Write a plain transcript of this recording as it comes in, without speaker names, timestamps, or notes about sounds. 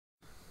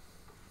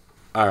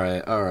All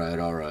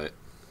right.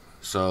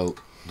 So,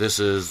 this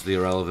is the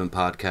Irrelevant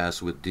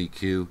Podcast with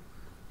DQ,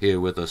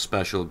 here with a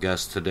special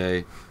guest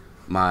today,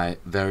 my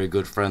very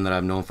good friend that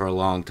I've known for a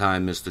long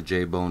time, Mr.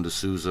 J-Bone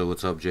D'Souza.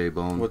 What's up,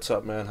 J-Bone? What's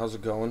up, man? How's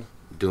it going?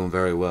 Doing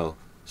very well.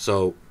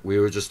 So, we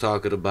were just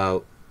talking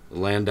about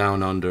Land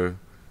Down Under.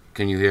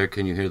 Can you hear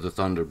the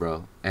thunder,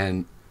 bro?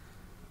 And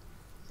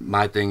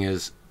my thing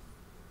is,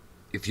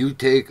 if you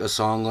take a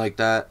song like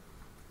that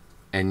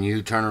and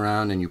you turn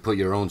around and you put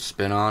your own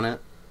spin on it,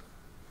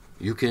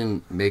 you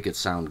can make it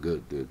sound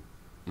good, dude.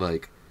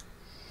 Like,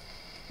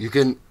 you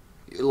can,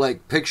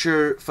 like,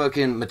 picture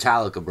fucking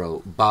Metallica,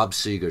 bro. Bob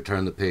Seger,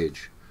 Turn the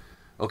Page.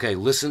 Okay,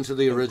 listen to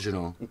the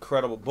original.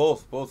 Incredible.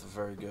 Both are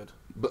very good.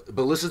 But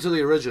listen to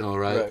the original,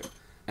 right? Right.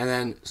 And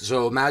then,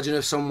 so imagine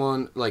if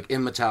someone, like,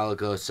 in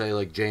Metallica, say,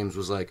 like, James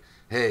was like,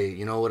 hey,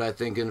 you know what I'm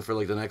thinking for,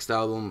 like, the next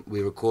album?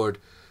 We record,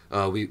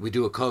 we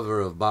do a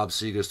cover of Bob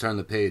Seger's Turn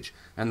the Page.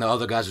 And the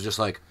other guys are just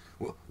like,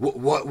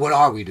 what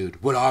are we,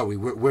 dude? What are we?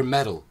 We're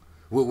metal.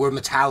 We're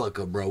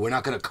Metallica, bro. We're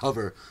not going to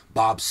cover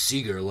Bob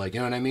Seger. Like, you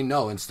know what I mean?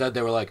 No, instead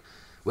they were like,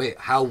 wait,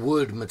 how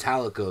would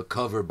Metallica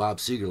cover Bob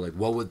Seger? Like,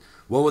 what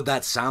would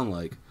that sound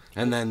like?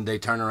 And then they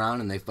turn around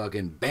and they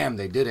fucking, bam,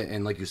 they did it.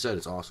 And like you said,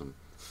 it's awesome.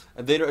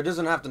 And it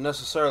doesn't have to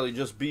necessarily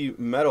just be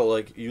metal.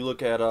 Like, you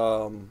look at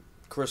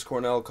Chris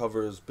Cornell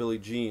covers Billie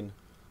Jean,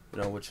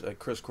 which, like,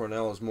 Chris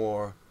Cornell is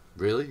more...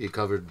 Really? He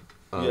covered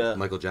Yeah.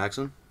 Michael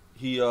Jackson?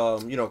 He,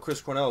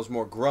 Chris Cornell is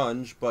more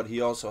grunge, but he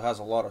also has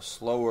a lot of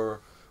slower,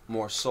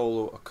 more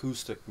solo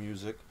acoustic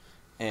music.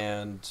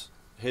 And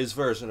his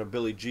version of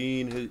Billie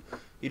Jean,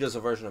 he does a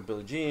version of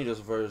Billie Jean, he does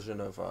a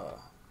version of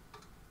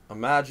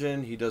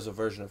Imagine, he does a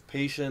version of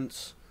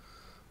Patience,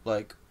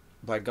 like,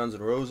 by Guns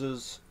N'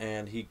 Roses,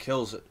 and he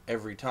kills it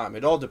every time.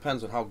 It all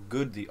depends on how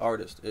good the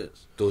artist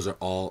is. Those are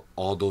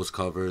all those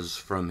covers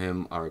from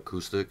him are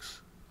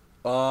acoustics?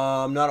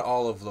 Not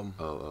all of them.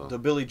 Oh. The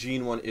Billie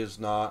Jean one is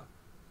not.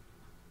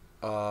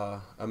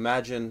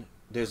 Imagine,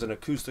 there's an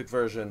acoustic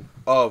version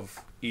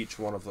of each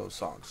one of those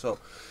songs. So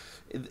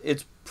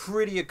it's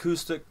pretty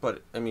acoustic,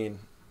 but I mean,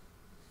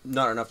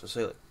 not enough to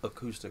say like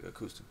acoustic.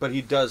 But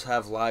he does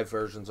have live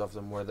versions of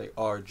them where they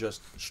are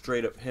just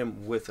straight up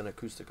him with an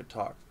acoustic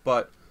guitar.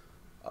 But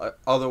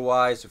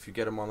otherwise, if you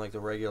get him on like the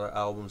regular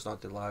albums,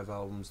 not the live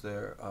albums,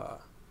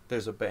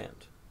 there's a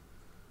band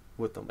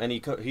with them. And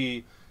he's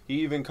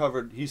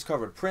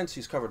covered Prince,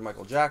 he's covered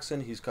Michael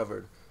Jackson, he's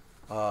covered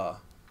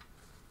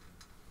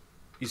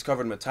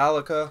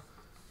Metallica,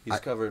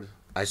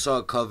 I saw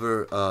a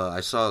cover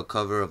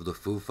of the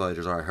Foo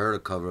Fighters, or I heard a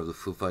cover of the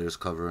Foo Fighters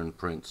covering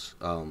Prince,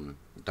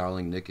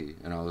 Darling Nikki,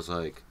 and I was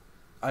like,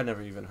 I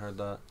never even heard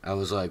that. I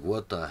was like,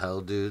 what the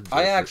hell, dude?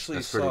 I actually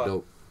that's pretty saw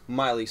dope.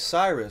 Miley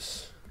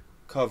Cyrus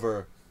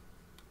cover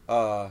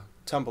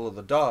Temple of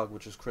the Dog,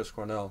 which is Chris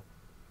Cornell.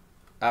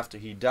 After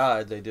he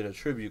died, they did a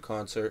tribute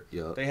concert.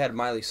 Yeah. They had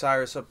Miley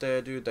Cyrus up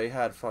there, dude. They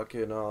had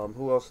fucking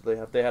who else did they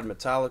have? They had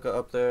Metallica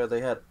up there.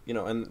 They had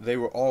and they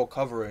were all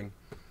covering.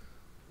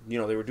 They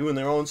were doing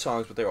their own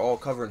songs, but they were all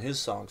covering his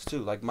songs too.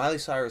 Like Miley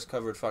Cyrus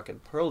covered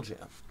fucking Pearl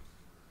Jam,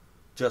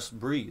 Just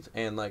Breathe,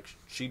 and like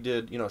she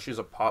did. She's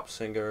a pop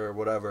singer or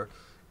whatever,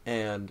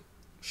 and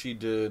she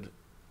did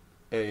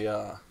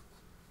a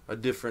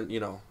different,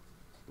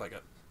 like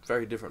a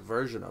very different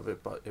version of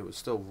it, but it was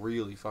still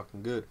really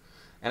fucking good.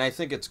 And I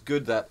think it's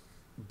good that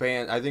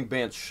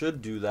bands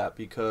should do that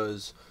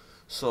because,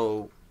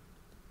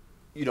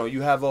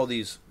 you have all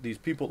these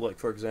people, like,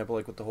 for example,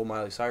 like with the whole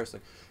Miley Cyrus thing,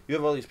 you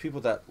have all these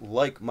people that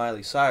like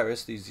Miley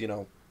Cyrus, these,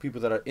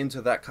 people that are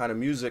into that kind of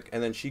music,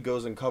 and then she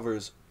goes and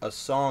covers a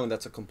song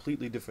that's a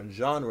completely different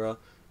genre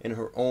in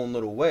her own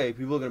little way.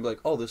 People are going to be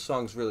like, oh, this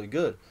song's really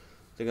good.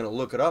 They're going to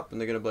look it up,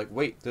 and they're going to be like,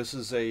 wait, this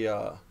is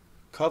a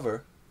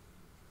cover,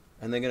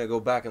 and they're going to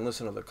go back and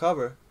listen to the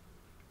cover,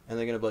 and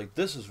they're going to be like,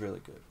 this is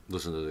really good.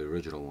 Listen to the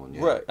original one,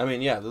 yeah. Right. I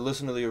mean, yeah, they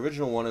listen to the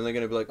original one, and they're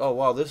going to be like, oh,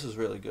 wow, this is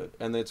really good.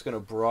 And it's going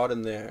to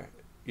broaden their,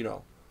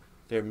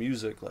 their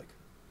music, like,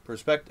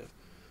 perspective.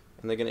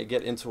 And they're going to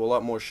get into a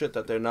lot more shit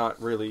that they're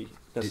not really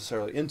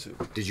necessarily into.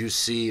 Did you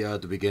see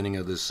at the beginning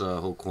of this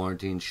whole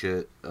quarantine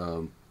shit,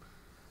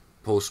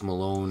 Post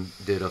Malone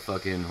did a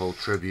fucking whole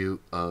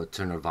tribute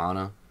to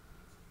Nirvana?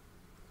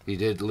 He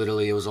did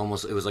literally, it was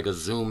like a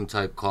Zoom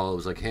type call. It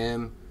was like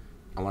him,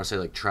 I want to say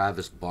like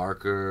Travis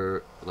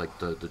Barker, like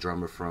the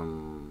drummer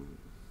from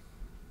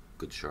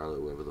Good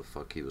Charlotte, wherever the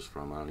fuck he was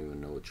from. I don't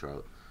even know what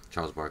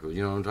Charles Barker was.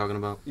 You know what I'm talking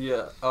about?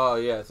 Yeah.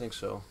 Yeah, I think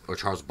so. Or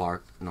Charles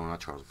Bark? No,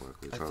 not Charles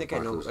Barkley. I Charles think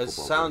Barkley I know. was a It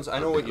football sounds. player, I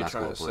know a what you're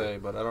trying to basketball player. say,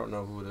 but I don't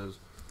know who it is.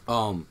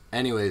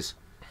 Anyways,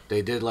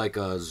 they did like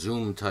a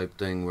Zoom type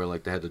thing where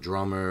like they had the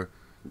drummer,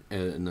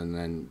 and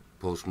then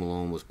Post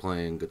Malone was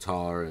playing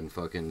guitar and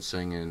fucking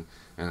singing,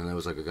 and then there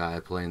was like a guy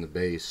playing the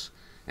bass,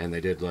 and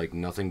they did like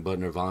nothing but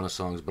Nirvana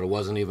songs, but it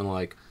wasn't even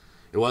like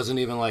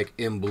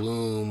In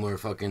Bloom or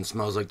fucking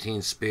Smells Like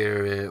Teen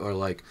Spirit or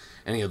like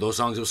any of those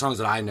songs. It was songs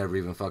that I never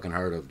even fucking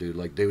heard of, dude.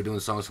 Like they were doing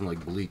songs from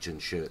like Bleach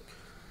and shit.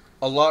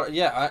 A lot.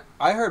 Yeah,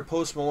 I heard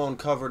Post Malone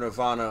cover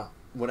Nirvana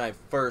when I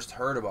first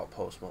heard about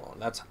Post Malone.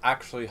 That's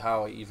actually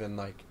how I even,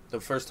 like, the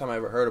first time I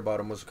ever heard about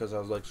him was because I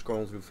was, like,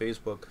 scrolling through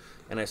Facebook,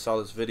 and I saw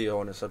this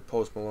video, and it said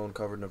Post Malone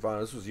covered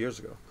Nirvana. This was years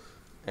ago,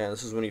 and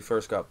this is when he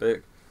first got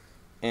big.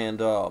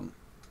 And,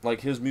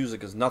 like, his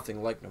music is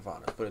nothing like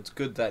Nirvana, but it's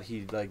good that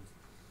he, like,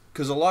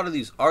 because a lot of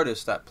these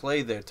artists that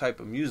play their type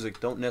of music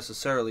don't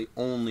necessarily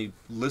only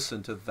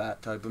listen to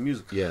that type of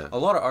music. Yeah. A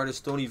lot of artists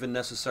don't even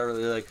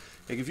necessarily, like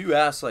if you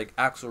ask, like,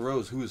 Axl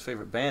Rose who his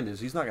favorite band is,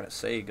 he's not going to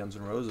say Guns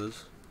N'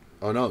 Roses.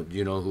 Oh, no. Do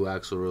you know who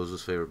Axl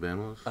Rose's favorite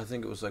band was? I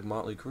think it was, like,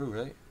 Motley Crue,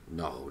 right?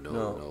 No.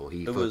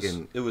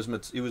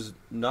 It was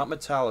not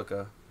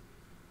Metallica,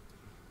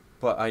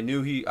 but I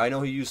know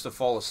he used to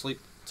fall asleep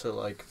to,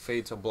 like,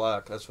 Fade to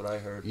Black. That's what I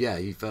heard. Yeah,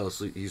 he fell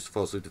asleep. He used to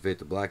fall asleep to Fade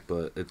to Black,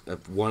 but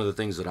one of the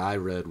things that I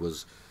read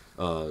was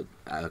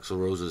Axl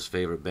Rose's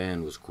favorite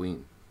band was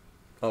Queen.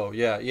 Oh,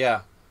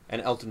 yeah.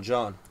 And Elton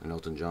John.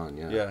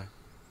 Yeah.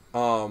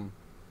 Yeah.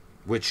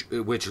 Which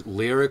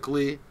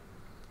lyrically,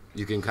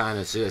 you can kind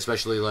of see,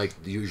 especially, like,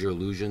 Use Your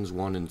Illusions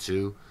 1 and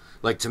 2.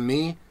 Like, to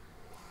me,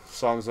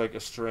 songs like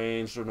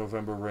Estranged or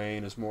November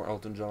Rain is more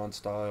Elton John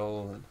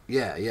style. And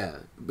yeah.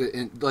 But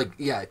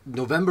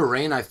November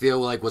Rain, I feel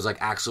like, was like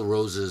Axl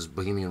Rose's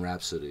Bohemian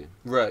Rhapsody.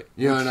 Right.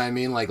 You know what I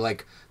mean?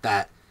 Like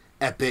that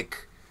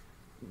epic,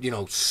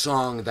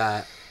 song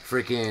that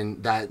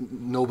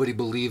nobody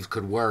believed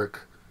could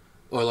work.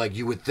 Or, like,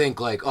 you would think,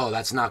 like, oh,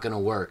 that's not going to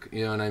work.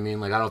 You know what I mean?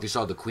 Like, I don't know if you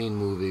saw the Queen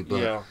movie,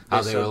 but yeah,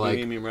 how they were like,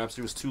 Bohemian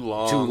Rhapsody was too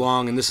long. Too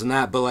long and this and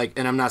that. But, like,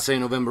 and I'm not saying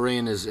November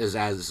Rain is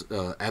as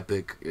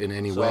epic in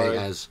any way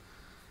as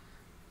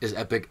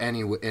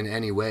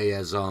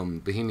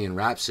Bohemian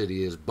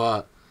Rhapsody is,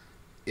 but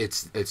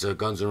it's a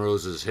Guns N'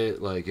 Roses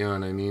hit. Like, you know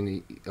what I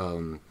mean?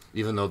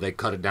 Even though they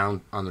cut it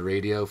down on the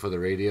radio,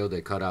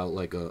 they cut out,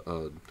 like,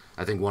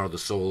 I think one of the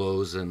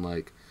solos, and,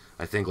 like,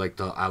 I think, like,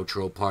 the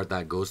outro part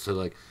that goes to,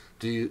 like,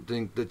 do you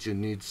think that you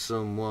need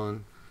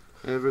someone?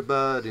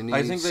 Everybody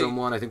needs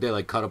someone. I think they,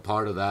 like, cut a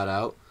part of that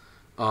out.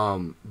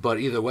 But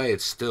either way,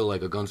 it's still,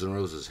 like, a Guns N'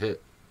 Roses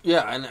hit.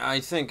 Yeah, and I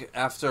think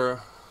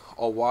after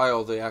a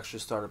while they actually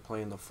started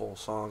playing the full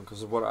song,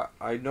 because what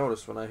I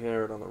noticed when I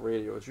hear it on the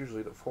radio, it's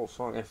usually the full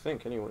song, I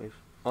think, anyways.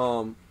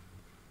 I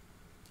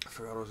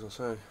forgot what I was going to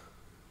say.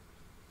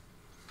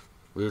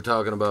 We were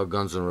talking about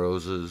Guns N'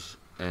 Roses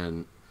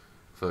and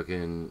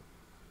fucking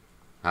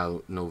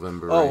how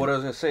November... Oh, what I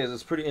was going to say is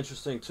it's pretty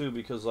interesting, too,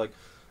 because, like,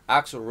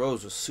 Axl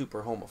Rose was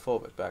super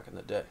homophobic back in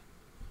the day.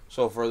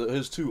 So for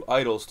his two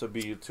idols to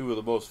be two of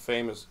the most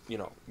famous,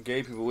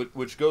 gay people,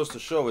 which goes to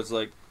show is,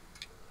 like,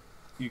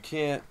 you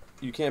can't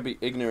be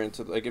ignorant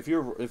to, like, if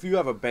you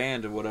have a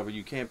band or whatever,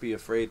 you can't be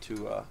afraid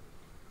to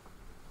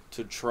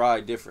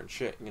try different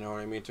shit, you know what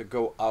I mean? To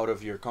go out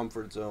of your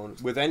comfort zone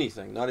with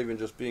anything, not even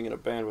just being in a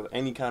band, with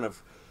any kind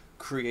of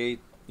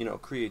creativity.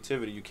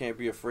 You can't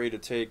be afraid to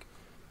take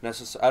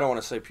I don't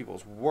want to say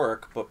people's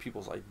work, but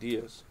people's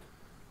ideas,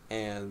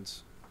 and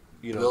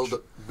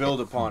build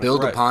upon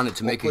it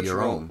to make it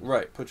your own.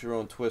 Right, put your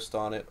own twist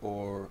on it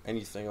or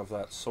anything of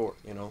that sort.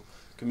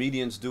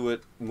 Comedians do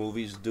it,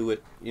 movies do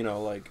it.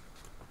 Like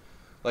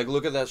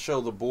look at that show,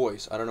 The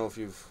Boys. I don't know if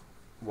you've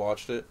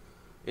watched it.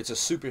 It's a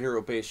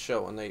superhero based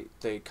show, and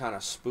they kind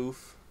of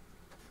spoof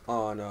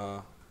on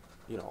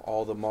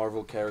all the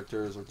Marvel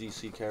characters or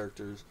DC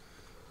characters,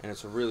 and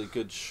it's a really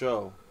good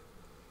show.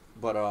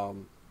 But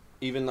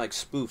even like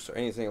spoofs or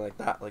anything like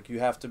that, like you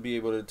have to be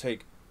able to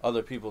take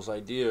other people's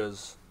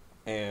ideas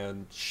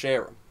and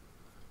share them.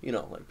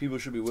 Like people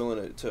should be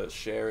willing to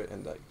share it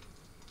and like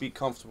be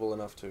comfortable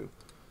enough to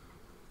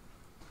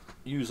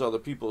use other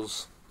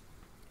people's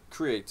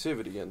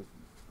creativity and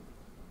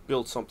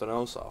build something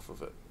else off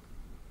of it.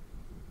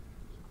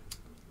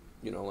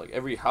 Like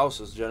every house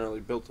is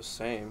generally built the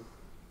same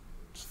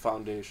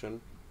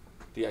foundation,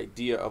 the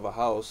idea of a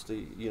house,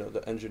 the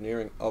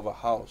engineering of a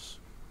house.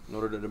 In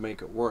order to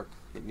make it work,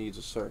 it needs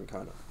a certain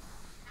kind of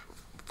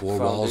four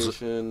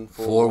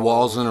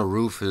walls and a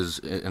roof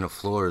and a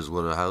floor is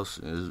what a house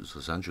is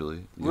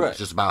essentially. Right. It's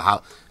just about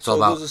how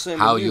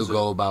how you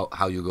go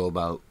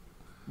about.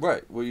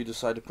 Right, where you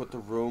decide to put the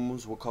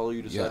rooms, what color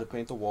you decide to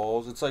paint the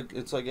walls. It's like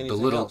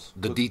anything else.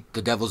 The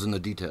devil's in the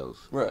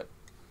details. Right.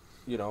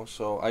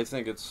 So I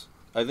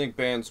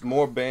think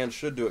more bands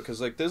should do it,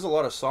 because like there's a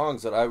lot of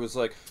songs that I was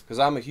like, because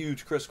I'm a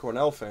huge Chris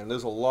Cornell fan.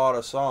 There's a lot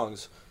of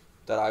songs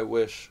that I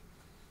wish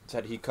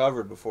that he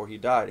covered before he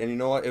died. And you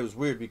know what? It was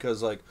weird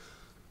because, like,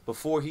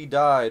 before he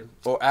died,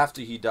 or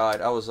after he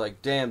died, I was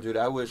like, damn, dude,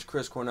 I wish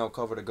Chris Cornell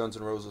covered a Guns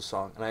N' Roses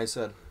song. And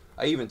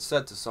I even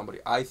said to somebody,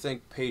 I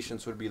think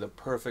Patience would be the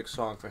perfect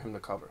song for him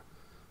to cover.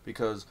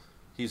 Because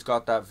he's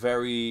got that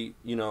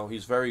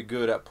he's very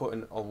good at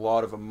putting a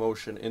lot of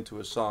emotion into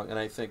his song. And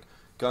I think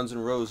Guns N'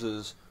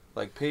 Roses,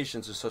 like,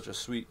 Patience is such a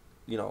sweet,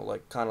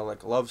 like, kind of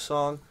like love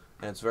song.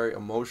 And it's very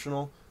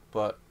emotional.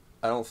 But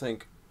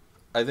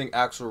I think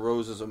Axl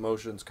Rose's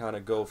emotions kind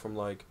of go from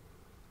like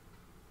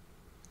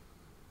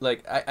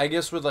I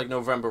guess with like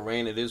November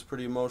Rain it is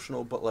pretty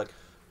emotional, but like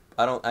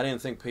I didn't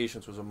think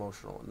Patience was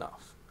emotional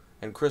enough.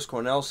 And Chris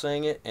Cornell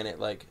sang it, and it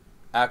like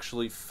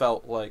actually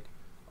felt like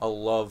a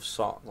love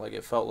song. Like,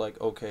 it felt like,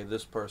 okay,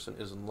 this person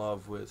is in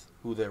love with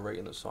who they're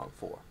writing the song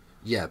for.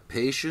 Yeah,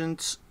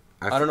 Patience.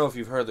 I don't know if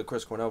you've heard the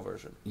Chris Cornell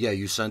version. Yeah,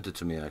 you sent it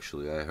to me,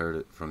 actually. I heard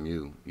it from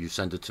you. You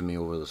sent it to me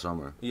over the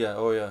summer. Yeah,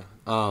 oh yeah.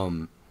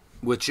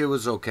 Which it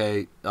was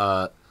okay.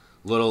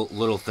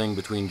 Little thing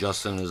between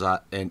Justin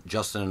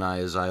and I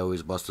is I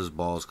always bust his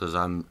balls because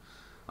I'm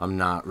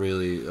not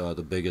really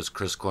the biggest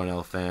Chris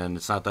Cornell fan.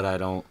 It's not that I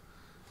don't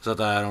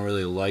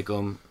really like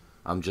him.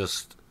 I'm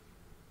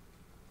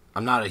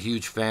not a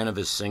huge fan of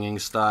his singing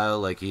style.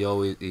 Like he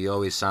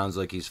always sounds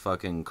like he's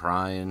fucking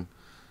crying,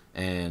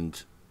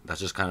 and that's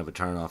just kind of a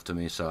turn off to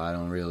me. So I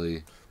don't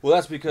really. Well,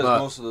 that's because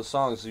most of the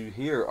songs you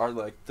hear are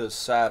like the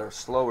sadder,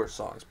 slower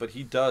songs. But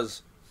he's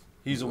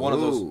one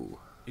of those.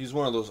 He's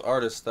one of those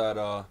artists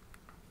that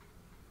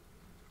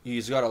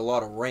he's got a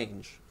lot of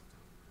range.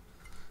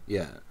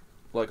 Yeah.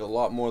 Like a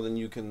lot more than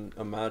you can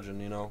imagine,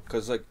 you know,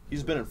 because like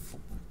he's been in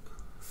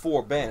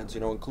 4 bands, you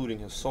know, including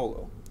his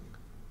solo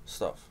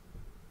stuff.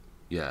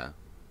 Yeah.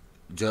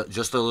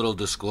 Just a little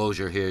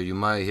disclosure here. You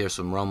might hear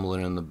some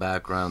rumbling in the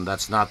background.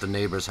 That's not the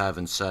neighbors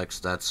having sex.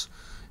 That's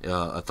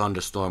a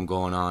thunderstorm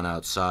going on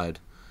outside.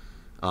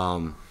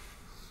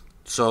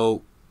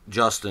 So,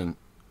 Justin,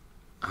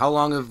 how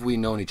long have we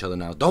known each other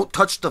now? Don't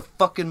touch the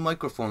fucking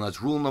microphone.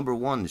 That's rule number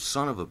 1, you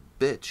son of a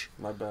bitch.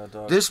 My bad,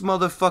 dog. This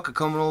motherfucker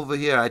coming over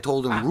here, I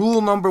told him,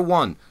 rule number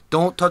 1,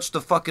 don't touch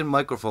the fucking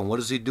microphone. What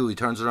does he do? He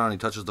turns it on, he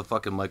touches the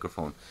fucking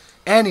microphone.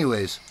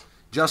 Anyways,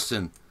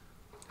 Justin,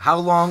 how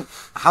long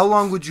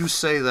would you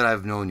say that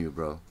I've known you,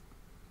 bro?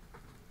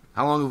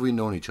 How long have we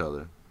known each other?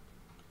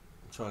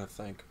 I'm trying to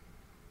think.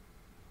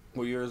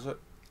 What year is it?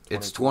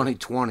 It's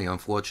 2020,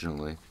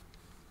 unfortunately.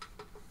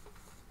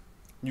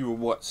 You were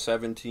what,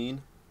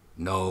 17?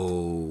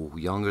 No,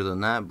 younger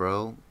than that,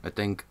 bro. I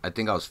think I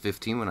was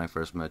 15 when I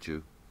first met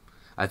you.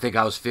 I think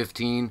I was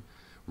 15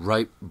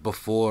 right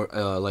before,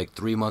 like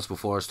 3 months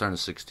before I was turning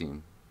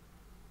 16.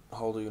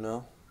 How old are you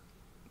now?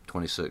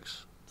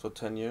 26. So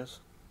 10 years?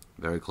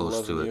 Very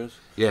close to it. Years?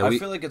 Yeah, I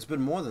feel like it's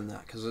been more than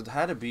that, because it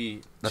had to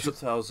be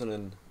 2000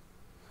 and...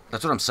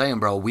 That's what I'm saying,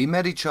 bro. We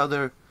met each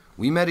other,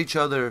 might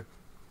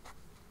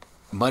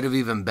have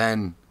even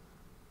been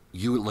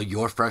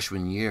your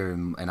freshman year,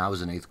 and I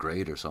was in 8th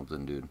grade or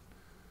something, dude.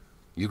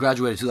 You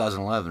graduated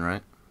 2011,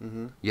 right?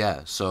 Mm-hmm.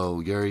 Yeah, so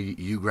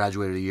you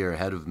graduated a year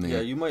ahead of me. Yeah,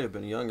 you might have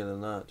been younger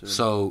than that, dude.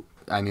 So,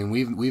 I mean,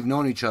 we've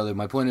known each other.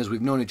 My point is,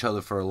 we've known each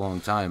other for a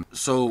long time.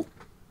 So,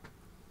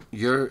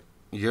 you're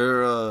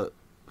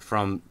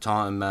from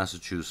Taunton,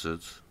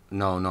 Massachusetts.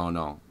 No.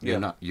 You're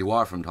not. You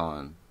are from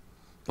Taunton,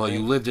 but you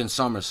lived in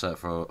Somerset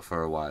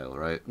for a while,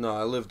 right? No,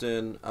 I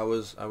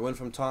went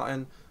from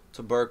Taunton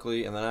to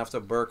Berkeley, and then after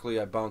Berkeley,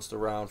 I bounced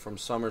around from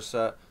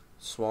Somerset,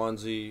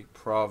 Swansea,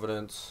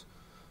 Providence,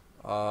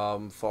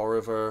 Fall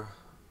River,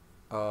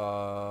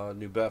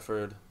 New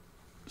Bedford.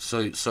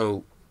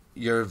 So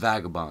you're a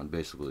vagabond,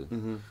 basically,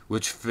 mm-hmm.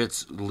 which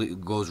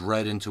goes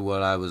right into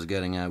what I was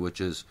getting at, which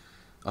is,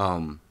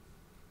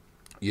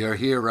 you're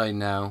here right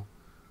now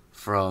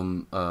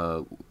from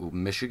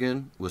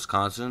Michigan,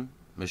 Wisconsin.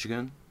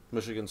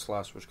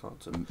 Michigan/Wisconsin.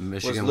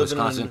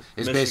 Wisconsin.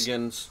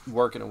 Michigan's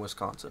working in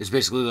Wisconsin. It's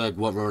basically like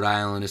what Rhode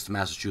Island is to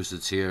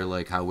Massachusetts here,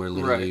 like how we're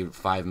literally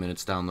 5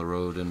 minutes down the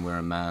road and we're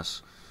in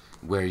Mass.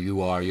 Where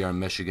you're in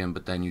Michigan,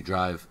 but then you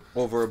drive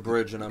over a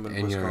bridge and I'm in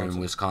Wisconsin. You're in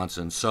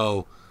Wisconsin.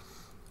 So,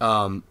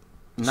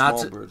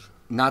 bridge.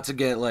 Not to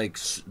get like,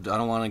 I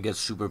don't want to get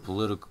super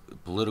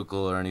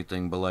political or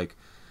anything, but like,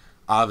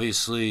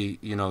 obviously,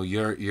 you know,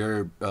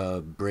 you're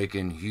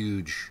breaking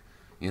huge,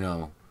 you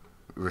know,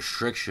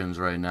 restrictions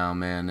right now,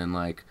 man, and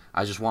like,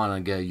 I just want to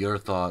get your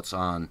thoughts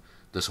on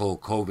this whole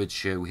COVID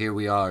shit. Here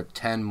we are,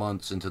 10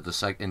 months into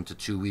into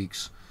 2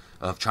 weeks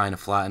of trying to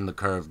flatten the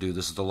curve, dude.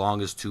 This is the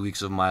longest 2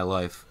 weeks of my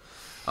life.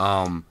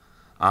 I'm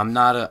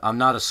not a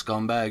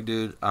scumbag,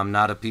 dude. I'm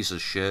not a piece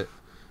of shit.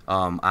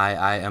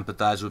 I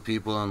empathize with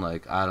people, and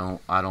like I'm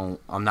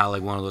not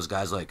like one of those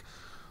guys like,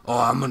 oh,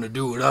 I'm gonna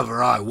do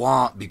whatever I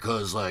want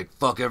because like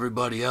fuck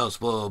everybody else,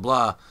 blah blah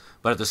blah.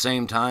 But at the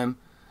same time,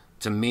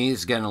 to me,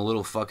 it's getting a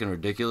little fucking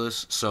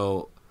ridiculous.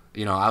 So,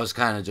 you know, I was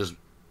kind of just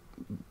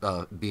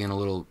being a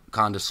little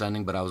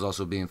condescending, but I was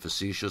also being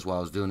facetious while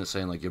I was doing it,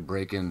 saying like you're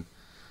breaking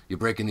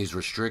these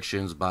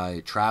restrictions by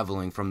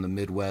traveling from the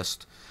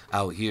Midwest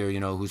out here. You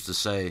know, who's to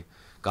say,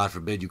 God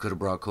forbid, you could have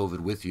brought COVID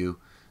with you.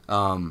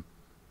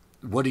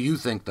 What do you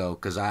think, though?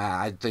 Because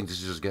I think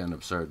this is just getting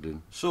absurd,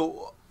 dude.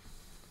 So,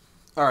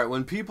 all right,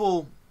 when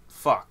people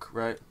fuck,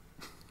 right?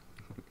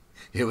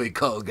 Here we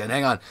go again.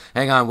 Hang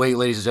on. Wait,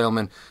 ladies and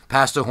gentlemen.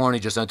 Pastor Horny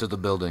just entered the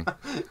building.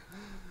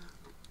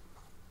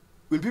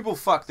 When people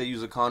fuck, they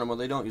use a condom or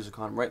they don't use a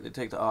condom, right? They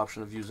take the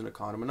option of using a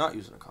condom and not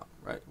using a condom,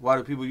 right? Why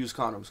do people use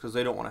condoms? Because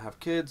they don't want to have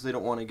kids. They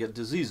don't want to get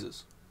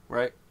diseases,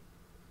 right?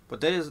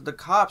 But the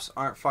cops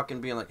aren't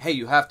fucking being like, hey,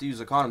 you have to use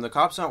a condom. The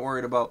cops aren't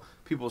worried about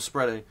people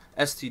spreading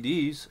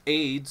STDs.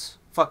 AIDS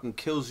fucking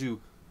kills you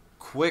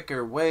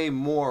quicker, way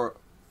more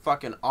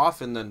fucking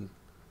often than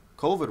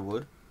COVID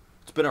would.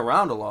 It's been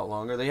around a lot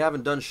longer. They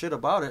haven't done shit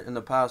about it in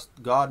the past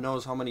God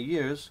knows how many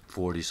years.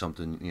 40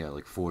 something, yeah,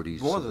 like 40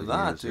 More than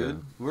that, years, dude.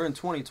 yeah. We're in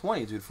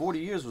 2020, dude. 40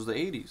 years was the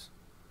 80s.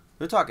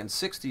 They're talking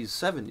 60s,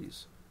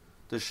 70s.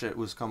 This shit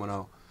was coming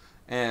out.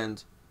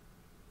 And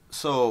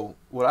so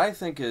what I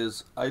think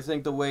is, I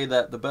think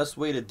the best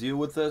way to deal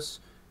with this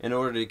in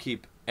order to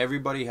keep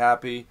everybody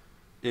happy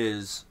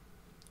is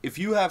if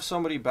you have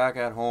somebody back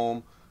at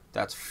home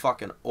that's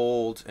fucking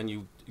old and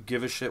you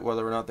give a shit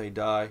whether or not they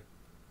die,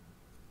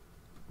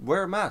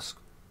 wear a mask.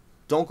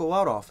 Don't go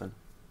out often.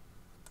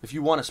 If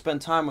you want to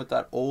spend time with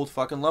that old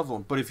fucking loved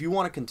one. But if you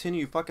want to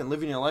continue fucking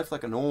living your life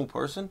like a normal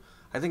person,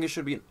 I think it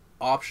should be an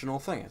optional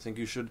thing. I think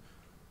you should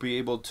be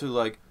able to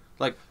like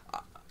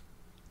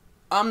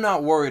I'm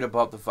not worried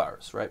about the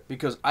virus, right?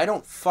 Because I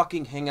don't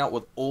fucking hang out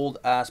with old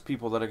ass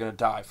people that are going to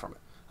die from it.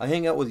 I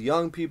hang out with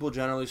young people,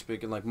 generally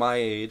speaking, like my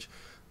age,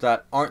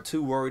 that aren't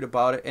too worried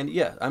about it. And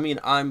yeah, I mean,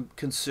 I'm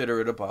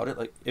considerate about it.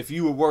 Like, if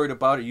you were worried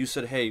about it, you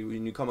said, hey,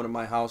 when you come into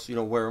my house,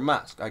 wear a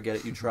mask. I get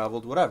it, you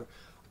traveled, whatever.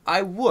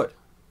 I would.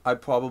 I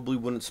probably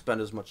wouldn't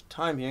spend as much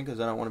time here because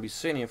I don't want to be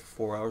sitting here for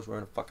 4 hours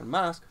wearing a fucking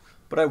mask.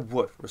 But I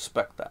would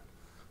respect that.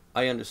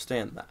 I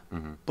understand that.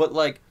 Mm-hmm. But,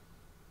 like,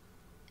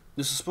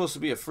 this is supposed to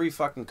be a free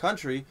fucking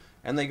country,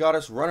 and they got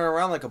us running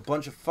around like a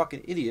bunch of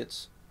fucking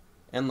idiots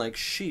and like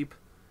sheep.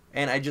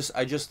 And I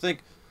just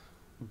think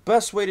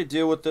best way to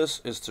deal with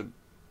this is to,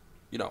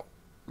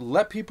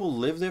 let people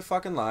live their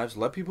fucking lives,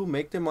 let people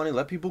make their money,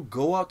 let people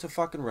go out to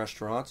fucking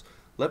restaurants,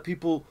 let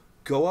people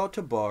go out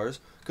to bars.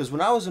 Because when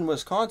I was in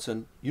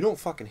Wisconsin, you don't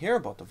fucking hear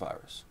about the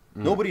virus.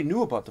 Nobody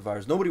knew about the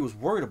virus. Nobody was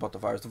worried about the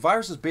virus. The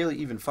virus is barely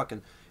even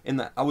fucking in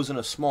that. I was in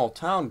a small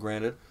town,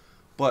 granted,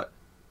 but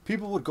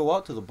people would go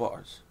out to the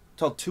bars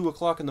till 2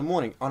 o'clock in the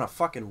morning on a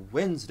fucking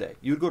Wednesday.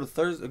 You'd go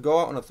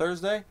out on a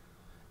Thursday,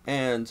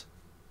 and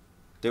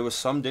there was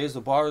some days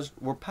the bars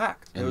were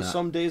packed. There was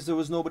some days there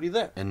was nobody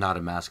there, and not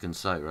a mask in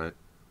sight, right?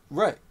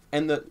 Right,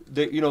 and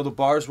the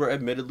bars were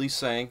admittedly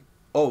saying,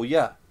 "Oh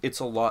yeah, it's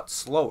a lot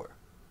slower."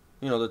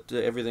 That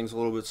everything's a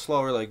little bit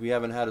slower. Like we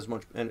haven't had as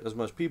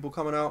much people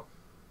coming out.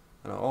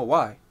 Oh,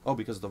 why? Oh,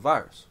 because of the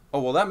virus.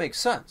 Oh, well, that makes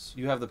sense.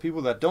 You have the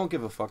people that don't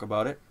give a fuck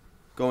about it,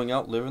 going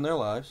out living their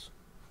lives.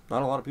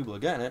 Not a lot of people are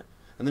getting it.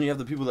 And then you have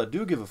the people that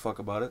do give a fuck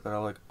about it that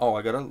are like, oh,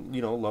 I got a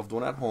loved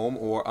one at home,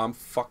 or I'm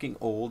fucking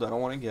old, I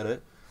don't want to get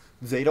it.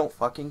 They don't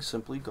fucking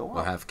simply go out.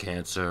 Or have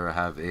cancer, or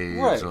have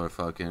AIDS, right. Or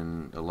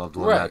fucking a loved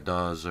one right. that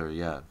does, or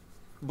yeah.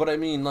 But I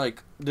mean,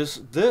 like, this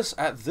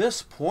at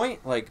this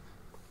point, like,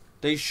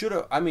 they should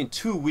have,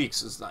 2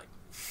 weeks is like,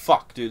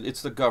 fuck, dude,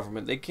 it's the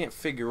government. They can't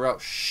figure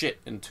out shit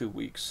in 2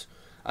 weeks.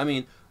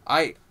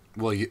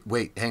 Well,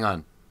 wait, hang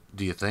on.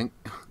 Do you think?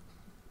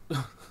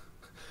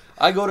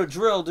 I go to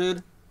drill,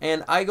 dude,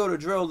 and I go to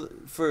drill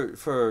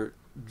for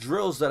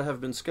drills that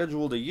have been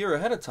scheduled a year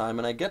ahead of time,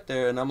 and I get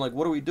there, and I'm like,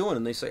 what are we doing?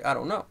 And they say, I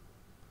don't know.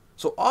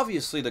 So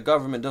obviously the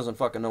government doesn't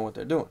fucking know what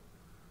they're doing,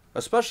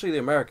 especially the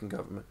American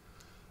government.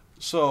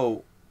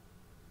 So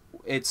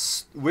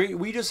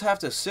we just have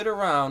to sit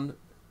around,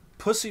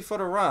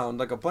 pussyfoot around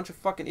like a bunch of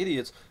fucking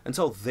idiots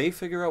until they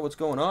figure out what's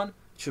going on. It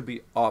should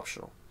be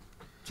optional.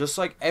 Just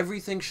like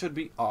everything should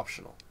be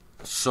optional.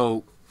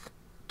 So,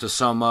 to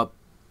sum up,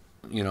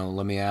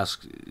 let me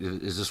ask,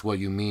 is this what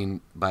you mean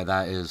by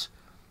that is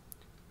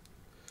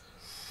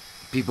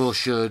people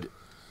should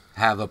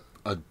have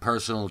a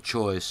personal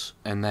choice,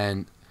 and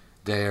then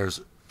there's,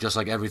 just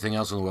like everything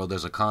else in the world,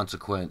 there's a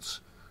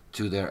consequence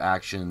to their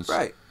actions.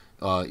 Right.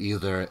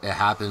 Either it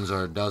happens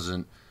or it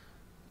doesn't.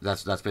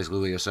 That's basically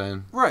what you're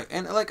saying? Right.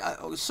 And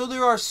so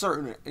there are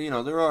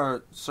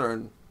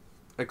certain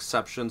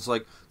exceptions,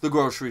 like the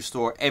grocery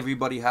store.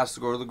 Everybody has to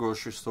go to the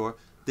grocery store.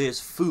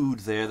 There's food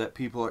there that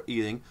people are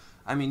eating.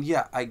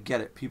 Yeah, I get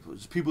it.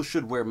 People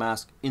should wear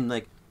masks in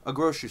like a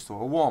grocery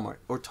store or Walmart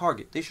or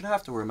Target. They should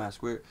have to wear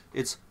masks where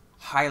it's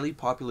highly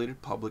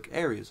populated public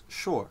areas.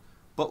 Sure.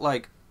 But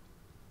like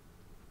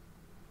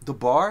the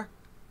bar,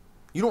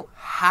 you don't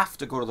have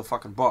to go to the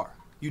fucking bar.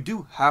 You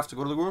do have to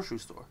go to the grocery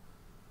store,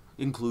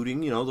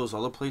 including, those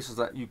other places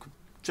that you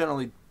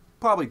generally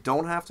probably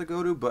don't have to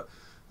go to, but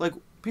like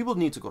people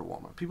need to go to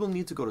Walmart. People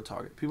need to go to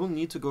Target. People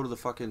need to go to the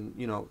fucking,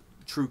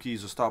 True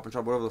Keys or Stop and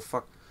Shop, whatever the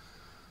fuck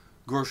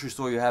grocery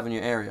store you have in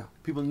your area.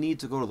 People need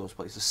to go to those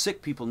places.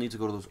 Sick people need to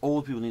go to those.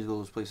 Old people need to go to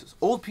those places.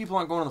 Old people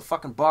aren't going to the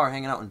fucking bar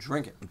hanging out and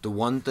drinking. The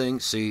one thing,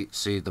 see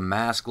the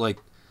mask, like,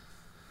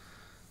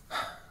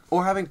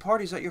 or having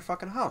parties at your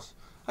fucking house.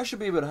 I should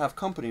be able to have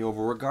company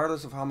over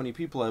regardless of how many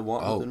people I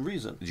want within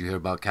reason. Did you hear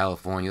about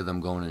California, them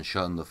going and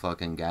shutting the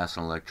fucking gas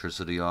and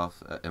electricity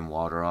off and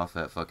water off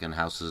at fucking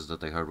houses that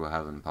they heard were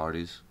having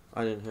parties?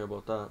 I didn't hear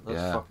about that.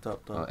 That's fucked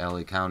up, though.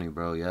 LA County,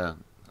 bro, yeah.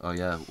 Oh,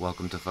 yeah,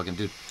 welcome to fucking...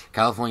 Dude,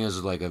 California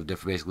is like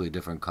basically a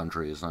different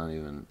country. It's not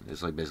even...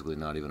 It's like basically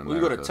not even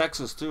America. We go to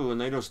Texas, too,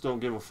 and they just don't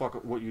give a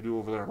fuck what you do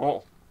over there at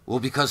all. Well,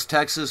 because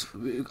Texas...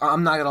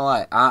 I'm not gonna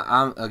lie.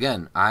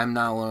 I'm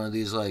not one of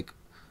these, like,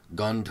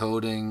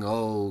 gun-toting,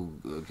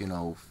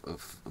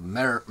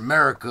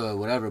 America,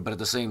 whatever. But at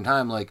the same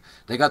time, like,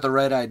 they got the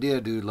right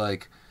idea, dude.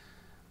 Like,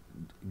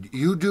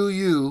 you do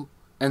you,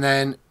 And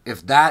then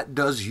if that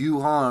does you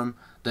harm,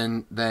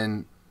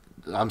 then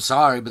I'm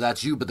sorry, but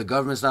that's you. But the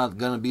government's not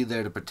gonna be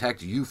there to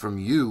protect you from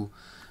you.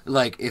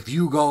 Like if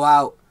you go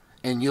out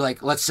and you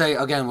like, let's say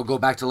again, we'll go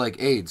back to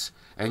like AIDS,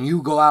 and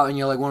you go out and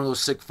you're like one of those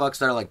sick fucks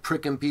that are like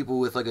pricking people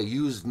with like a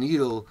used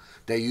needle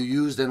that you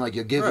used and like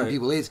you're giving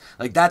people AIDS.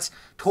 Like that's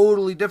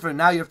totally different.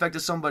 Now you're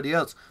affecting somebody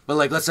else. But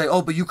like let's say,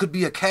 oh, but you could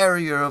be a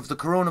carrier of the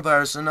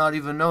coronavirus and not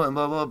even know it.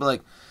 Blah blah. But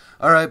like,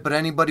 all right, but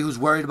anybody who's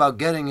worried about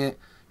getting it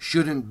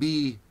shouldn't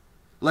be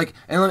like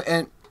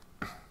and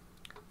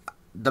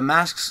the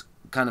masks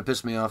kind of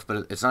piss me off,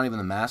 but it's not even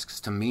the masks.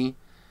 To me,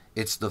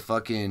 it's the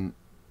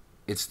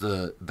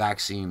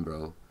vaccine,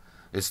 bro.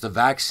 It's the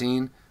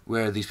vaccine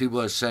where these people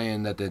are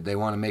saying that they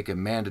want to make it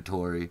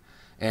mandatory,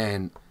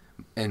 and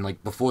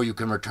like before you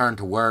can return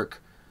to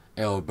work,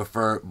 or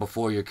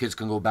before your kids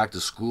can go back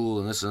to school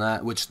and this and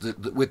that. Which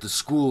with the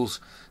schools,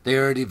 they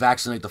already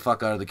vaccinate the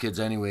fuck out of the kids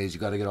anyways. You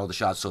got to get all the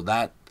shots, so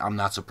that I'm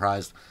not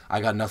surprised.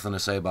 I got nothing to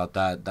say about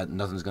that. That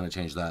nothing's gonna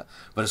change that.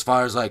 But as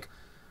far as like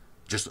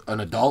just an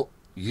adult,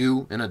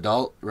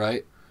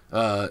 right?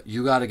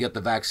 You got to get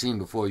the vaccine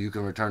before you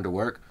can return to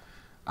work.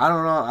 I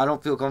don't know. I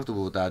don't feel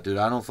comfortable with that, dude.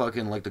 I don't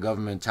fucking like the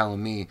government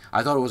telling me.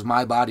 I thought it was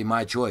my body,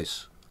 my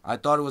choice. What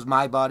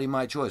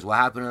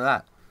happened to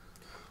that?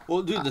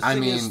 Well, dude, the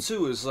thing is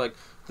too is like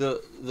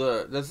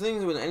the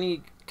thing with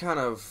any kind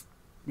of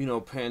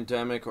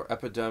pandemic or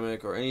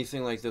epidemic or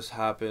anything like this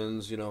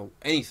happens,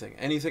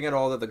 anything at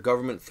all that the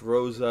government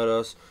throws at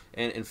us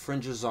and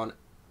infringes on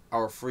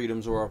our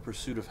freedoms or our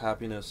pursuit of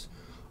happiness.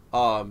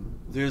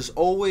 There's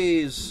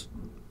always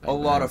a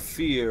lot of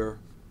fear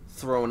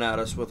thrown at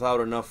us without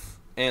enough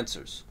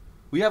answers.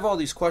 We have all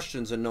these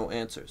questions and no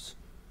answers.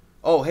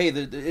 Oh, hey,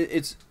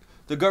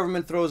 the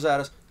government throws at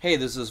us, hey,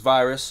 there's this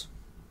virus.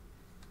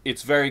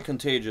 It's very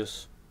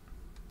contagious.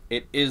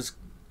 It is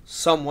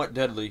somewhat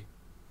deadly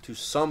to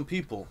some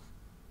people.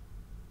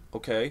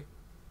 Okay.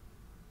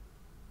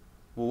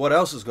 Well, what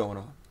else is going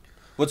on?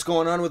 What's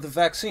going on with the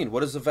vaccine?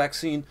 What does the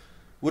vaccine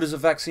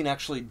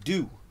actually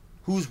do?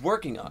 Who's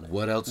working on it?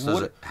 What else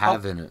does it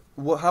have in it?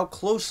 How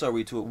close are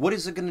we to it? What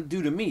is it going to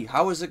do to me?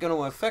 How is it going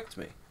to affect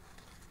me?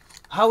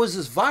 How is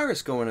this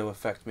virus going to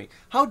affect me?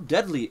 How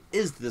deadly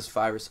is this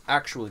virus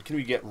actually? Can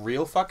we get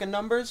real fucking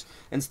numbers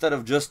instead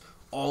of just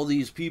all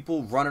these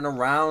people running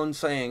around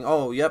saying,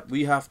 oh, yep,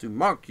 we have to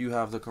mark you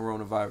have the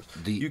coronavirus.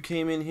 You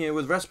came in here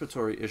with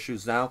respiratory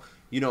issues now.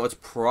 It's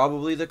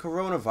probably the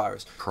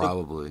coronavirus.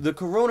 Probably. The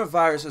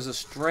coronavirus is a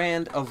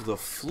strand of the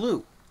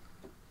flu.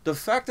 The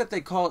fact that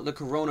they call it the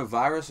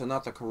coronavirus and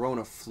not the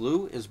corona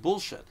flu is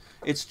bullshit.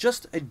 It's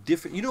just a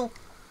different...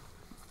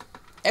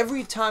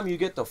 every time you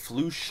get the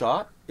flu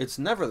shot, it's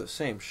never the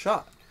same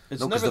shot.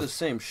 It's never the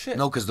same shit.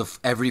 No, because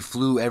every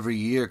flu every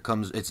year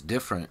comes... It's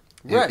different.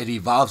 Right. It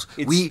evolves.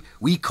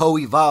 We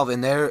co-evolve,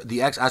 and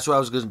that's what I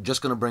was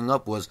just going to bring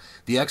up was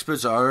the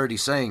experts are already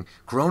saying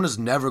Corona's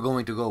never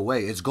going to go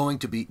away. It's going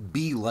to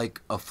be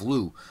like a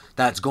flu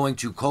that's going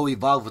to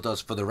co-evolve with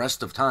us for the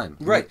rest of time.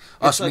 Right.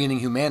 Us meaning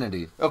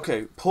humanity.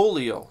 Okay,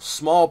 polio,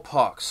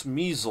 smallpox,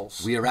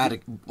 measles. We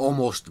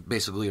almost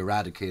basically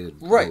eradicated.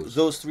 Right,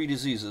 those 3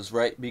 diseases,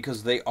 right?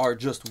 Because they are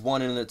just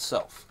one in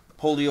itself.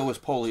 Polio is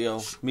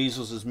polio,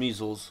 measles is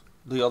measles.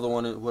 The other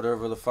one,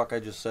 whatever the fuck I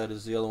just said,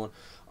 is the other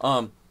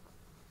one.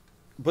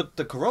 But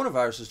the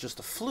coronavirus is just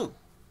a flu.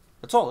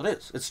 That's all it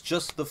is. It's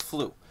just the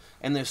flu.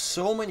 And there's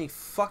so many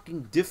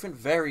fucking different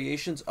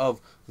variations of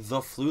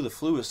the flu. The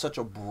flu is such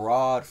a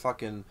broad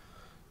fucking,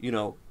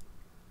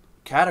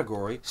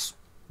 category.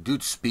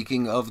 Dude,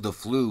 speaking of the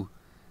flu,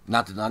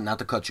 not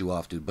to cut you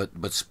off, dude,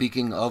 but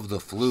speaking of the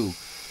flu,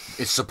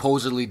 it's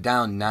supposedly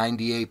down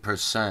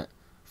 98%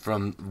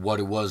 from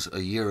what it was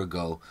a year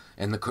ago.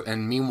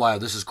 And meanwhile,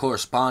 this is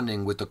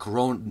corresponding with the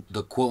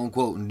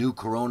quote-unquote new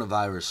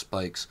coronavirus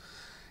spikes.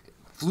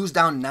 Flu's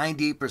down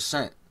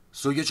 98%.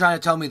 So you're trying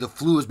to tell me the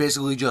flu has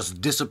basically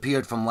just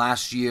disappeared from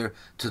last year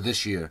to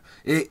this year.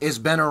 It's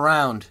been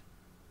around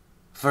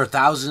for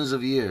thousands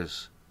of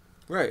years.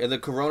 Right, and the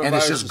coronavirus... And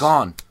it's just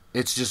gone.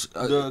 It's just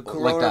the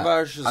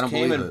coronavirus just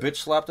came and bitch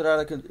slapped it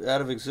out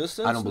of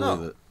existence? I don't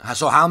believe it.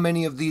 So how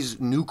many of these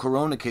new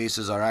corona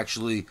cases are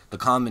actually the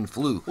common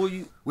flu?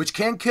 Which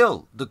can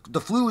kill.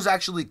 The flu has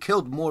actually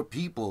killed more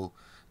people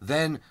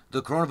than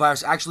the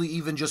coronavirus, actually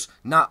even just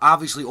not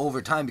obviously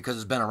over time because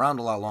it's been around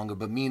a lot longer,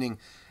 but meaning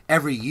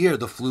every year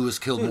the flu has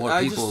killed more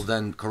people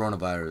than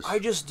coronavirus. I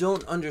just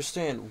don't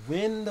understand.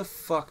 When the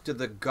fuck did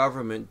the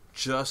government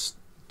just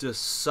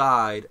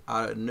decide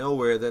out of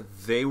nowhere that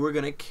they were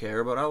going to care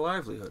about our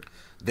livelihood?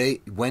 They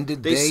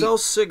sell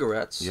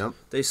cigarettes. Yep.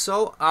 They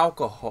sell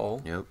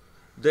alcohol. Yep.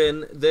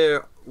 Then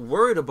they're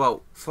worried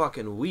about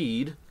fucking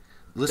weed.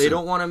 Listen, they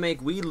don't want to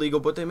make weed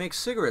legal, but they make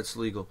cigarettes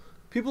legal.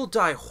 People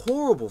die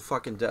horrible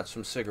fucking deaths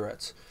from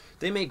cigarettes.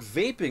 They make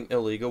vaping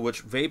illegal,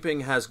 which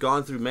vaping has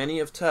gone through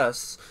many of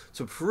tests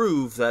to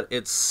prove that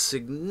it's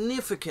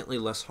significantly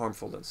less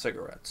harmful than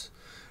cigarettes.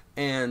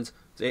 And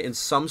in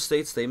some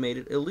states, they made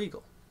it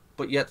illegal.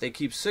 But yet they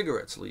keep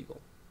cigarettes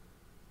legal.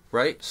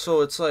 Right?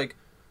 So it's like,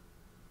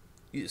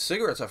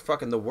 cigarettes are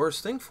fucking the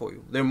worst thing for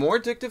you. They're more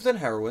addictive than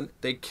heroin.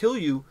 They kill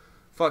you.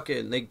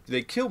 Fucking,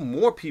 they kill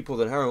more people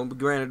than heroin. But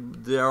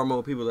granted, there are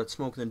more people that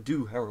smoke than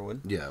do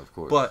heroin. Yeah, of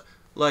course. But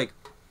like,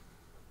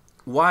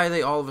 why are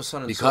they all of a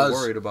sudden so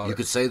worried about it? You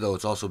could say though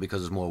it's also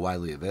because it's more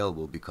widely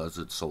available because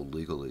it's sold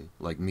legally,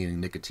 like meaning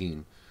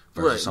nicotine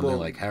versus something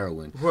like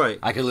heroin. Right.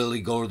 I could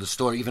literally go to the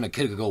store. Even a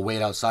kid could go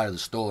wait outside of the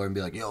store and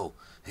be like, "Yo,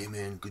 hey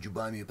man, could you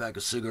buy me a pack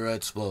of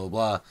cigarettes?" Blah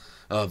blah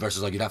blah.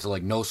 Versus like you'd have to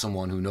like know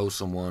someone who knows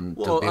someone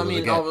to be able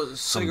to get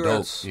some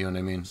dope. You know what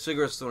I mean?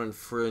 Cigarettes don't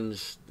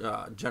infringe,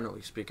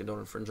 generally speaking, don't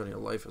infringe on your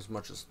life as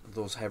much as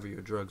those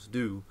heavier drugs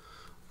do.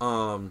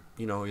 You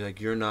know, like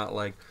you're not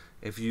like,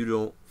 if you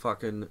don't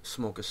fucking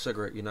smoke a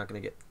cigarette, you're not gonna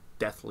get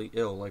deathly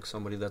ill like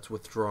somebody that's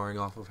withdrawing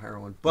off of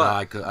heroin.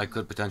 But no, I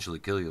could potentially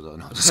kill you though.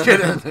 No, just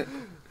kidding.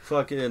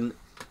 Fucking.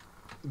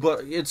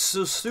 But it's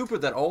so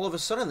stupid that all of a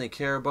sudden they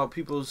care about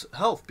people's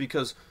health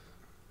because,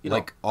 you know,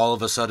 like all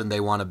of a sudden they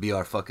want to be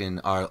our fucking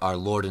our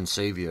Lord and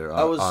Savior,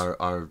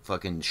 our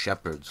fucking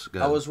shepherds.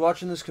 I was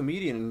watching this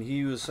comedian and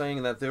he was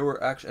saying that there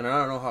were actually, and I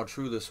don't know how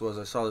true this was.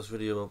 I saw this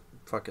video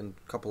fucking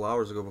couple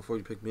hours ago before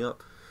you picked me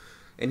up,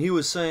 and he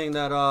was saying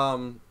that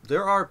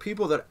there are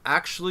people that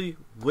actually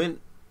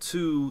went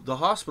to the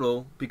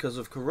hospital because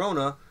of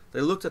corona.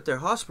 They looked at their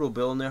hospital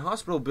bill and their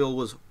hospital bill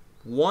was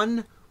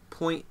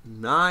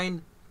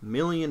 $1.9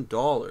 million.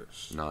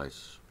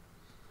 Nice.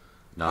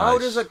 How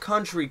does a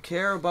country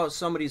care about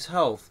somebody's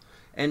health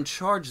and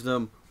charge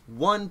them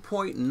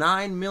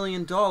 $1.9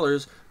 million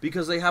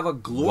because they have a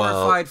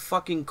glorified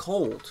fucking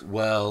cold?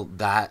 Well,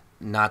 that,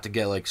 not to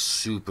get like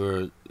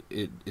super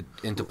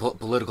into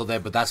political there,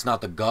 but that's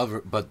not the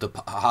government. But the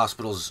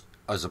hospitals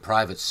as a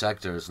private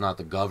sector, it's not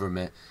the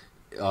government.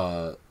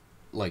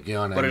 Like, you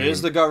know what I mean? But it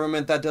is the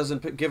government that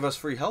doesn't give us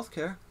free health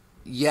care.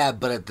 Yeah,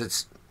 but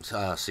it's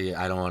see,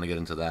 I don't want to get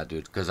into that,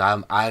 dude, because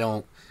I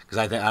don't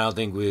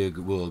think we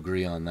will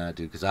agree on that,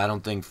 dude, because I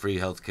don't think free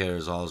healthcare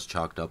is all it's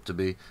chalked up to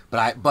be.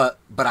 But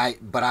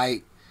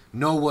I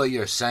know what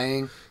you're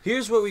saying.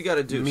 Here's what we got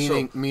to do.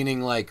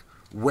 Meaning like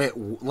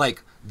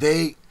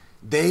they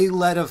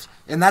let us,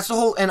 and that's the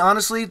whole. And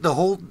honestly, the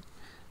whole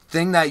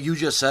thing that you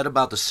just said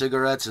about the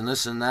cigarettes and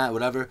this and that,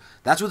 whatever.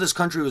 That's what this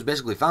country was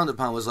basically founded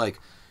upon. Was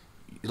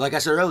like I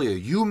said earlier,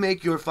 you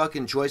make your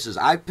fucking choices.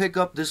 I pick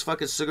up this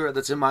fucking cigarette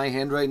that's in my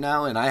hand right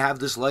now, and I have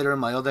this lighter in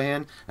my other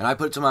hand, and I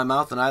put it to my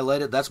mouth and I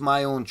light it. That's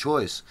my own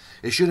choice.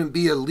 It shouldn't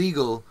be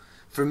illegal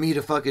for me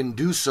to fucking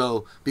do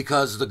so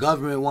because the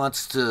government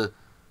wants to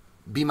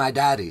be my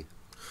daddy.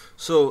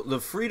 So the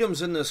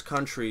freedoms in this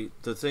country,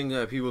 the thing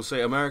that people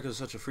say, America is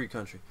such a free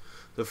country.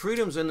 The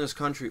freedoms in this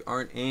country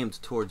aren't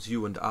aimed towards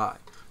you and I.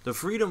 The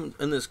freedom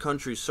in this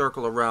country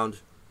circle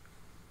around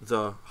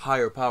the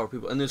higher power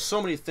people, and there's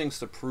so many things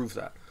to prove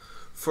that.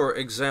 For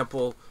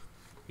example,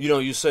 you know,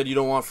 you said you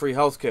don't want free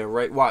healthcare,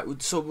 right? Why?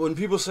 So when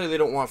people say they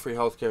don't want free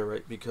healthcare,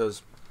 right?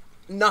 Because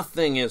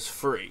nothing is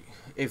free.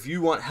 If you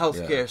want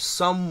healthcare,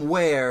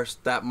 somewhere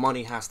that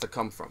money has to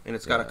come from, and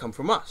it's got to come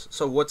from us.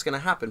 So what's going to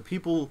happen?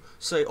 People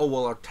say, "Oh,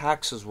 well, our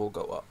taxes will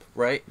go up,"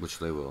 right? Which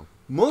they will.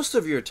 Most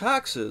of your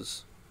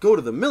taxes go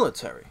to the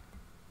military,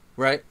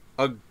 right?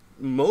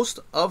 Most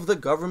of the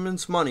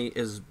government's money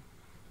is,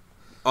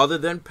 other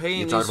than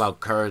paying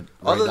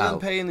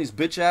paying these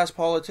bitch ass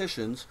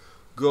politicians,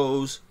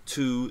 goes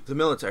to the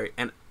military.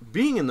 And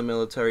being in the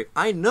military,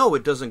 I know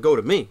it doesn't go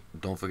to me.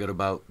 Don't forget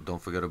about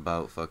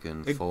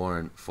fucking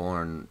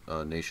foreign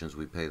nations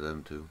we pay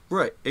them to.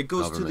 Right. It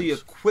goes to the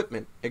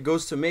equipment. It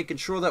goes to making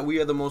sure that we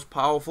are the most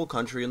powerful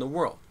country in the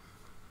world.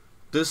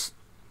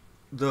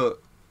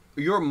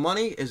 Your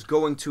money is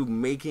going to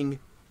making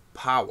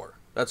power.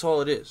 That's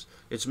all it is.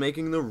 It's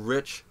making the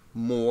rich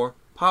more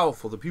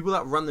powerful. The people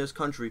that run this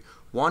country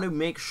want to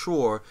make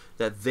sure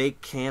that they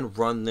can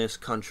run this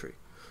country.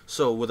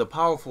 So with a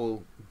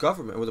powerful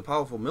government, with a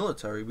powerful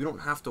military, we don't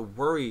have to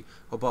worry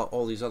about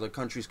all these other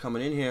countries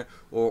coming in here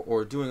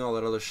or doing all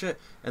that other shit.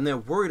 And they're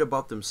worried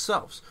about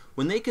themselves.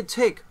 When they could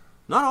take,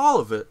 not all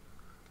of it,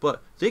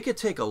 but they could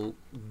take a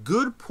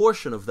good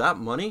portion of that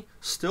money,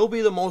 still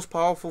be the most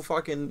powerful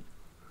fucking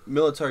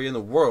military in the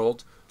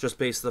world, just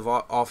based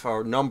off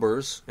our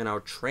numbers and our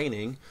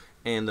training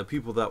and the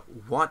people that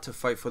want to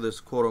fight for this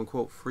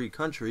quote-unquote free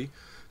country.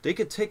 They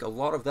could take a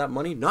lot of that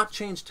money, not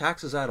change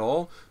taxes at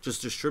all, just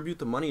distribute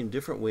the money in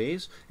different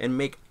ways and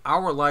make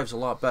our lives a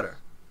lot better.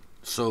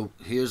 So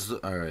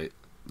all right,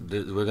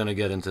 we're going to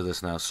get into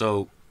this now.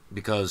 So,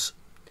 because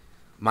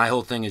my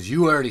whole thing is,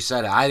 you already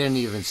said it. I didn't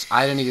even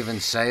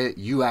say it.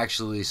 You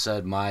actually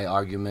said my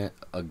argument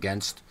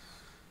against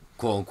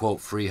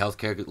quote-unquote free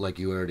healthcare. Like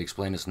you already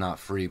explained, it's not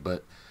free,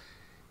 but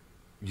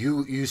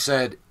you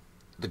said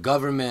the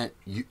government,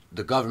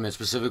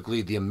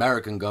 specifically the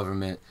American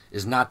government,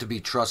 is not to be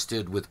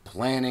trusted with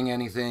planning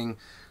anything,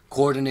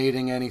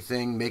 coordinating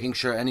anything, making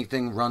sure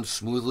anything runs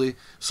smoothly.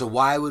 So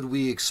why would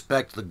we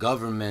expect the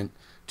government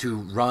to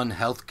run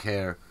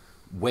healthcare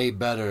way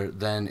better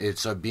than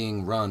it's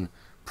being run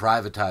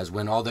privatized,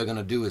 when all they're going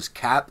to do is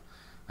cap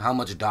how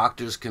much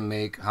doctors can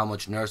make, how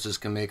much nurses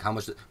can make, how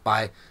much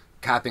by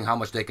capping how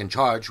much they can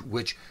charge,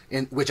 which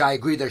I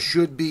agree there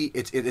should be.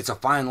 It's a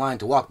fine line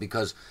to walk,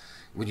 because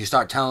when you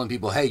start telling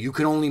people, hey, you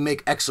can only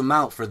make X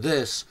amount for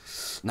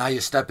this, now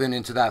you're stepping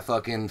into that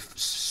fucking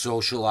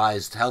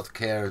socialized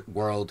healthcare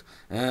world.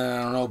 I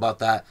don't know about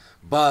that,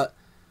 but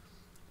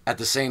at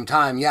the same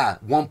time, yeah,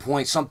 1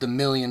 point something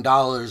million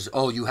dollars.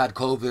 Oh, you had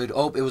COVID.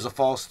 Oh, it was a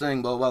false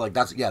thing. Blah blah. Like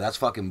that's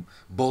fucking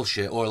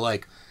bullshit. Or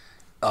like,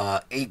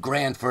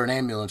 $8,000 for an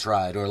ambulance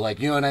ride. Or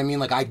like, you know what I mean?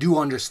 Like, I do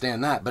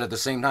understand that, but at the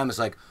same time, it's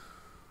like,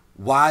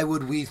 why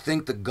would we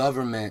think the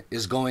government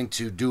is going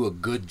to do a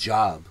good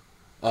job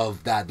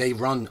of that? They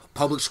run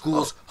public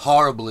schools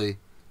horribly.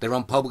 They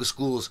run public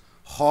schools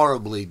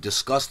horribly,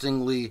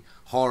 disgustingly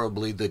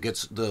horribly.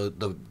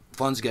 The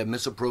funds get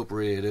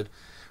misappropriated.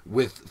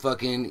 With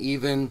fucking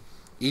even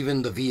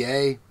the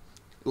VA,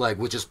 like,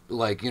 which is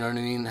like, you know what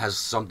I mean, has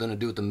something to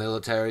do with the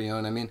military, you know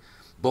what I mean?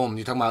 Boom,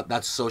 you're talking about,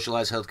 that's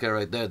socialized healthcare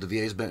right there. The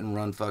VA's been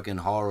run fucking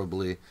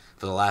horribly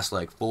for the last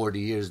like 40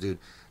 years, dude.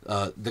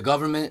 The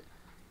government,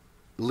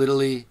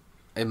 literally,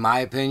 in my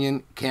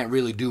opinion, can't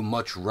really do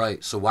much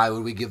right. So why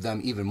would we give them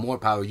even more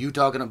power? You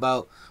talking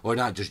about, or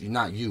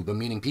not you, but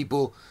meaning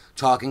people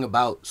talking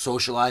about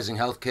socializing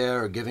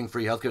healthcare or giving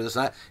free healthcare, this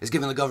and that, is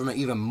giving the government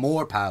even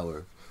more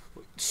power.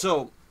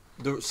 So,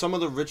 some of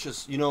the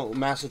richest,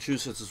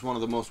 Massachusetts is one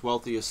of the most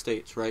wealthiest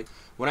states, right?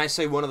 When I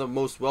say one of the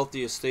most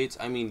wealthiest states,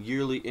 I mean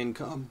yearly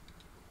income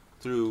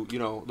through,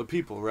 the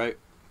people, right?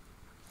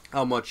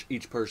 How much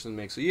each person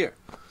makes a year.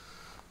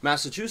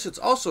 Massachusetts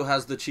also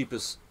has the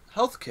cheapest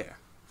healthcare.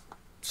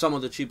 Some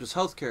of the cheapest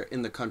healthcare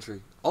in the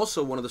country.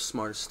 Also one of the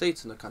smartest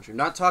states in the country.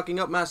 Not talking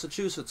up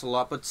Massachusetts a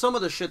lot, but some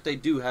of the shit they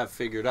do have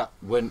figured out.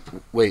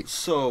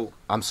 So,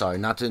 I'm sorry,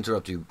 not to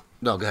interrupt you.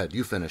 No, go ahead.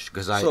 You finish,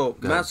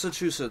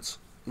 Massachusetts,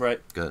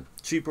 right? Good.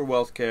 Cheaper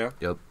wealth care.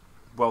 Yep.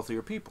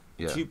 Wealthier people.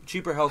 Yeah.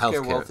 Cheaper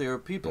healthcare, wealthier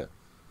people. Yeah.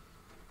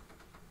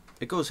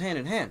 It goes hand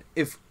in hand.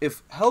 If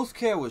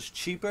healthcare was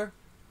cheaper,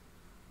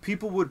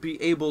 people would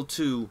be able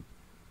to,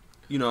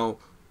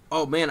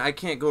 oh man, I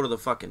can't go to the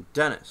fucking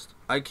dentist.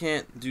 I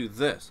can't do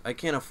this. I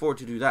can't afford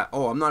to do that.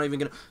 Oh, I'm not even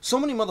gonna. So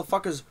many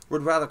motherfuckers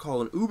would rather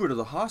call an Uber to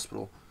the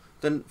hospital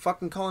than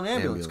fucking call an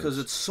ambulance because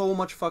it's so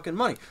much fucking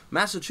money.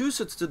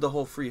 Massachusetts did the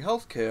whole free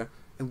healthcare,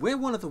 and we're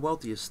one of the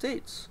wealthiest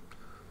states.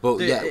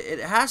 But it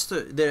has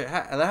to. That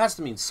has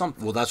to mean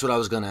something. Well, that's what I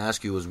was gonna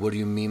ask you. Is what do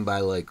you mean by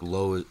like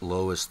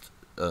lowest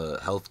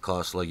health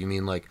costs? Like, you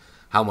mean like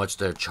how much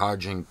they're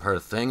charging per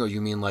thing, or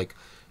you mean like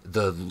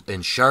the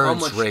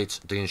insurance rates?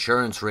 The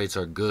insurance rates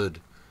are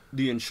good.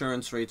 The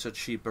insurance rates are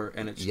cheaper,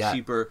 and it's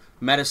cheaper.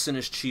 Medicine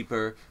is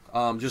cheaper.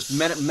 Just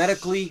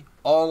medically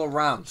all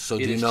around. So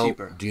do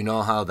you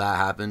know how that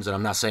happens? And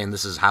I'm not saying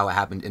this is how it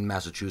happened in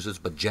Massachusetts,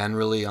 but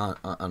generally on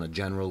a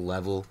general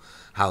level,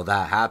 how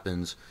that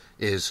happens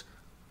is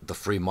the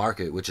free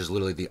market, which is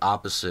literally the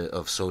opposite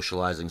of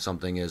socializing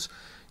something. Is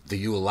that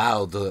you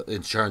allow the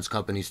insurance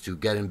companies to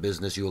get in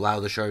business, you allow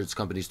the insurance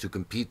companies to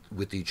compete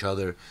with each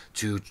other,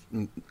 to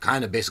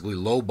kind of basically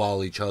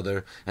lowball each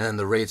other, and then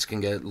the rates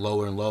can get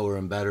lower and lower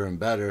and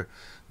better.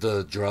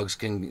 The drugs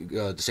can,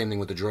 the same thing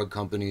with the drug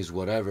companies,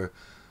 whatever.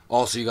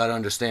 Also, you got to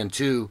understand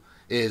too,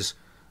 is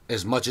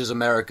as much as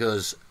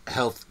America's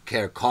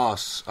healthcare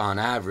costs on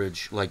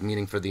average, like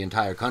meaning for the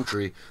entire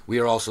country, we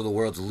are also the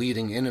world's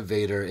leading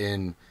innovator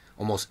in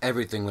almost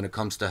everything when it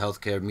comes to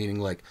healthcare, meaning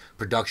like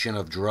production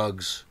of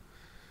drugs,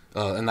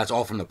 and that's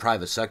all from the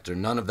private sector.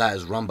 None of that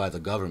is run by the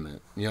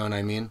government. You know what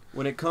I mean?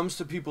 When it comes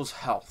to people's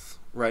health,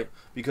 right?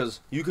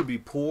 Because you could be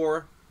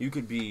poor, you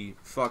could be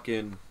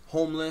fucking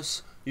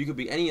homeless, you could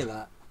be any of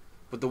that.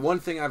 But the one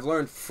thing I've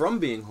learned from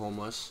being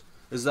homeless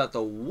is that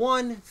the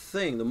one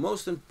thing, the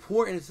most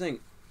important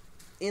thing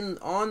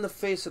on the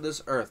face of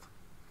this earth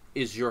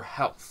is your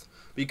health.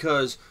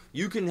 Because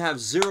you can have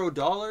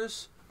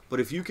 $0, but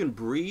if you can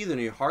breathe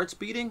and your heart's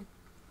beating,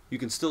 you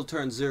can still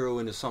turn zero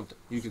into something.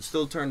 You can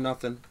still turn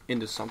nothing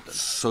into something.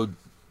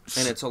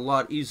 And it's a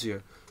lot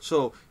easier.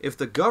 So if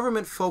the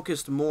government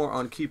focused more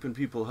on keeping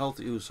people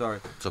healthy, It's okay.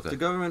 If the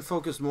government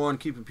focused more on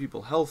keeping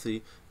people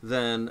healthy,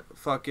 then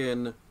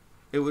fucking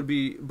it would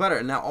be better.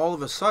 And now all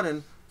of a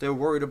sudden they're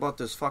worried about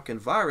this fucking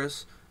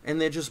virus, and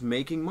they're just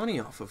making money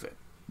off of it.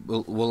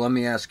 Well, let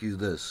me ask you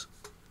this.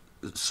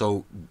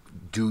 So,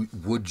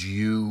 would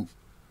you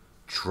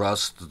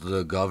trust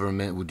the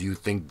government? Would you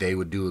think they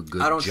would do a good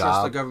job? I don't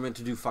trust the government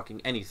to do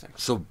fucking anything.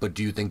 So, but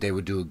do you think they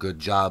would do a good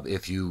job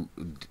if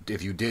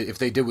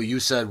they did what you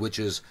said, which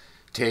is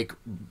take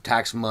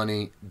tax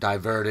money,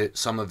 divert it,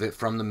 some of it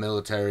from the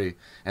military,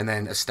 and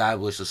then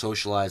establish a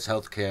socialized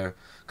healthcare,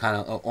 kind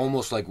of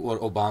almost like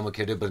what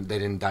Obamacare did, but they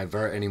didn't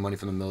divert any money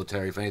from the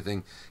military. If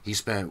anything, he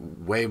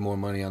spent way more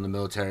money on the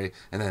military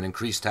and then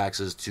increased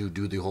taxes to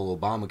do the whole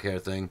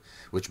Obamacare thing,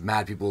 which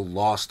mad people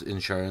lost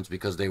insurance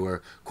because they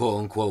were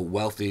quote-unquote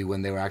wealthy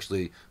when they were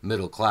actually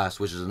middle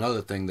class, which is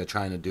another thing they're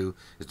trying to do,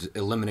 is to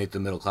eliminate the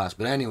middle class.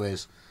 But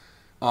anyways,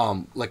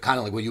 like kind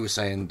of like what you were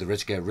saying, the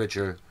rich get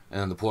richer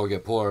and the poor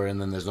get poorer,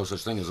 and then there's no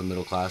such thing as a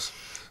middle class.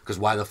 Because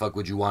why the fuck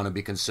would you want to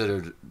be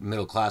considered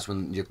middle class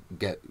when you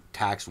get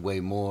taxed way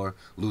more,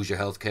 lose your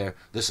health care,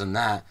 this and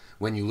that,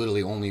 when you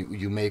literally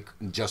you make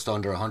just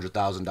under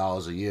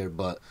 $100,000 a year,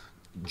 but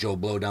Joe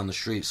Blow down the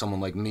street, someone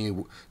like me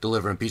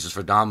delivering pizzas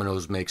for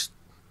Domino's makes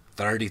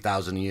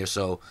 $30,000 a year.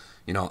 So,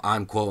 you know,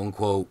 I'm quote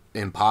unquote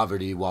in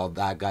poverty while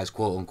that guy's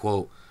quote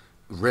unquote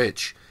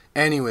rich.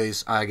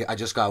 Anyways, I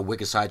just got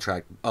wicked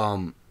sidetracked.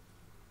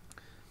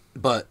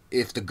 But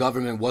if the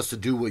government was to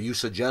do what you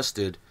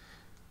suggested,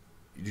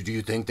 do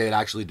you think they'd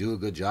actually do a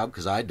good job?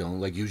 Because I don't.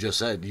 Like you just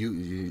said,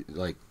 you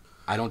like,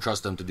 I don't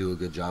trust them to do a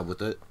good job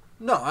with it.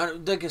 No,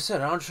 like I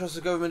said, I don't trust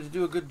the government to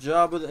do a good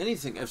job with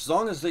anything. As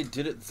long as they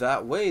did it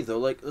that way, though,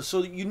 like,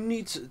 so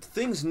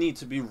things need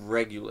to be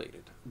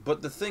regulated.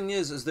 But the thing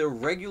is they're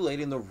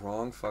regulating the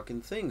wrong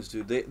fucking things,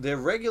 dude. They're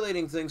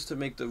regulating things to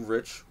make the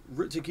rich,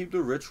 to keep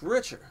the rich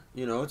richer,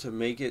 you know, to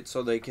make it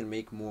so they can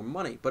make more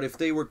money. But if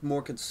they were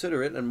more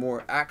considerate and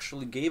more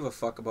actually gave a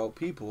fuck about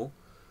people,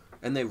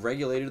 and they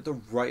regulated it the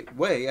right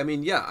way, I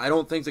mean, yeah, I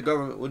don't think the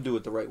government would do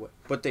it the right way,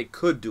 but they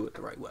could do it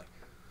the right way.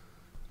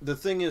 The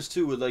thing is,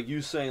 too, with, like,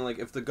 you saying, like,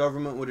 if the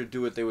government were to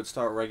do it, they would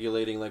start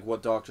regulating, like,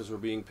 what doctors were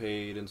being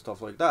paid and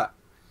stuff like that.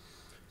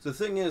 The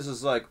thing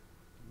is, like,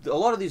 a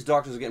lot of these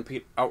doctors are getting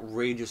paid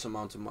outrageous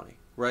amounts of money,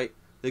 right?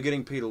 They're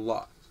getting paid a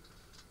lot.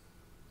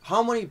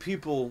 How many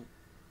people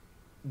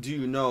do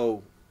you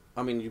know?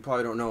 I mean, you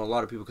probably don't know a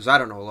lot of people, because I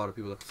don't know a lot of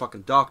people that are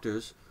fucking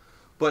doctors,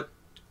 but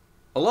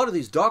a lot of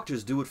these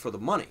doctors do it for the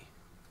money.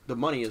 The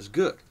money is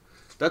good.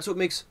 That's what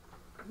makes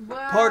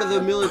part of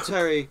the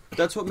military,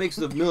 that's what makes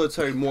the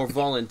military more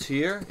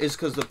volunteer, is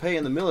because the pay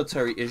in the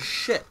military is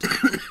shit.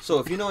 So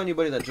if you know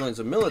anybody that joins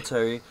the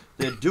military,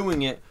 they're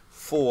doing it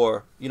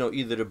for, you know,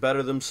 either to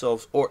better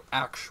themselves or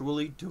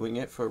actually doing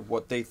it for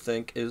what they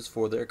think is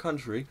for their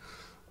country.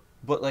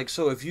 But, like,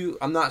 so if you,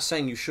 I'm not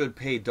saying you should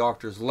pay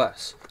doctors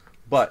less,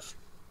 but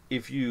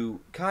if you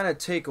kind of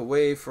take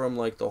away from,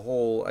 like, the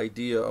whole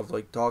idea of,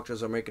 like,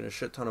 doctors are making a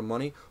shit ton of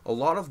money, a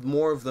lot of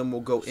more of them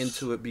will go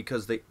into it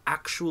because they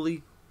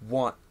actually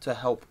want to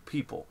help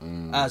people,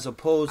 as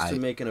opposed to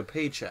making a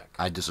paycheck.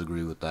 I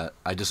disagree with that.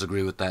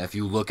 If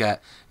you look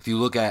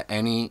at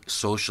any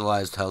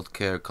socialized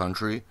healthcare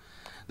country,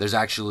 there's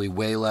actually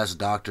way less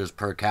doctors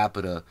per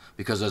capita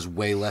because there's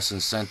way less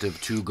incentive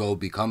to go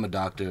become a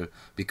doctor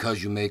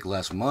because you make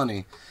less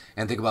money.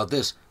 And think about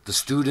this: the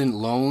student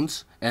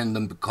loans and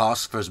the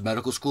costs for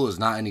medical school is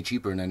not any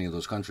cheaper in any of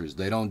those countries.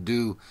 They don't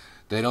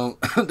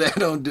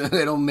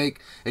make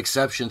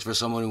exceptions for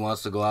someone who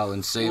wants to go out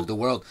and save the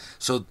world.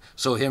 So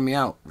hear me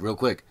out real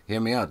quick.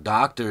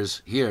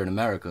 Doctors here in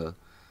America,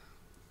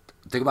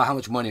 think about how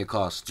much money it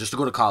costs just to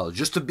go to college,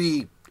 just to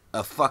be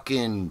a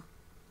fucking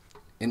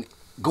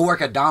go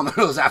work at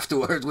Domino's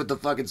afterwards with the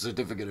fucking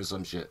certificate or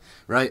some shit,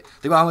 right?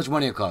 Think about how much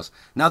money it costs.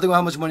 Now think about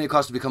how much money it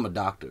costs to become a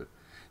doctor.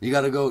 You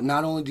gotta go,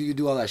 not only do you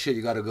do all that shit,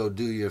 you gotta go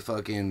do your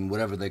fucking,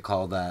 whatever they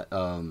call that,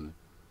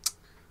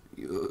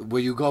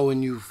 where you go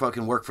and you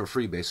fucking work for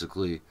free,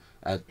 basically,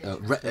 at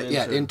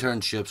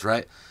internships,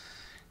 right?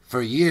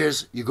 For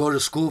years, you go to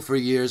school for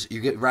years,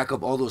 you rack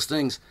up all those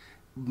things.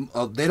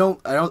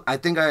 I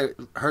think I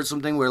heard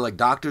something where, like,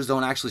 doctors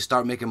don't actually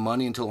start making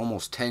money until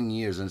almost 10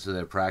 years into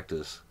their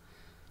practice.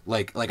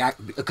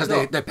 Because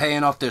they're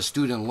paying off their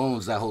student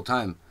loans that whole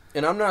time.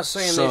 And I'm not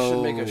saying they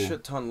should make a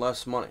shit ton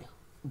less money,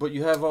 but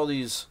you have all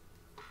these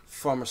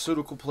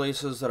pharmaceutical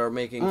places that are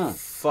making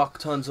fuck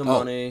tons of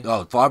money.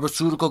 Oh,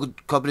 pharmaceutical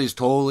companies,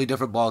 totally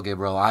different ballgame,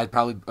 bro. I'd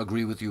probably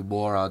agree with you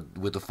more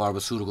with the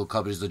pharmaceutical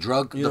companies. The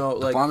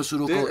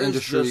pharmaceutical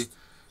industry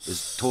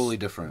is totally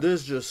different.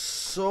 There's just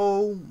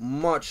so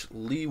much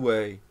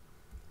leeway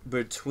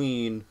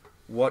between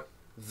what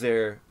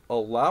they're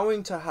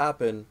allowing to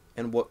happen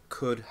and what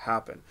could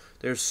happen.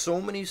 There's so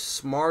many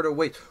smarter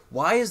ways.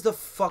 Why is the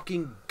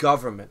fucking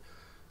government,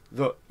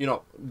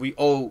 we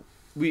owe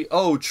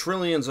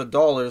trillions of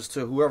dollars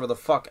to whoever the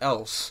fuck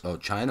else. Oh,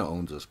 China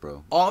owns us,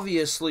 bro.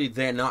 Obviously,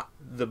 they're not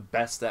the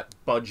best at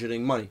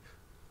budgeting money.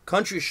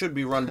 Country should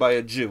be run by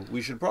a Jew.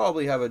 We should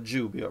probably have a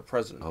Jew be our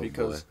president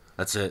because... Boy.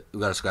 That's it. We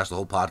gotta scratch the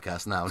whole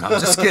podcast now. No, I'm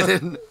just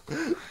kidding.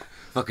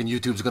 Fucking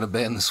YouTube's gonna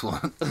ban this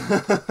one.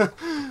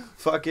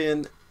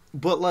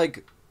 But,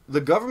 like,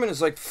 the government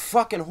is, like,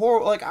 fucking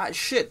horrible. Like,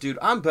 shit, dude,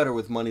 I'm better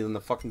with money than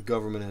the fucking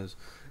government is.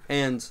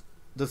 And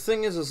the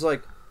thing is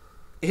like,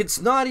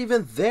 it's not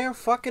even their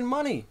fucking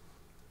money.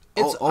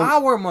 It's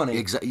our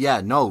money.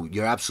 Yeah, no,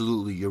 you're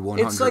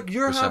 100%. It's like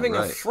you're having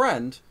a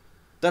friend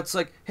that's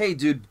like, hey,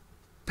 dude,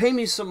 pay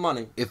me some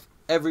money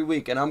every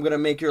week, and I'm going to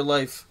make your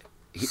life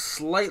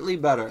slightly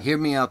better. Hear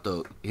me out,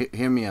 though.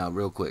 Hear me out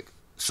real quick.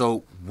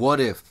 So what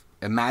if,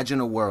 imagine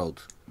a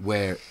world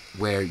where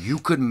you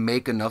could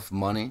make enough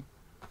money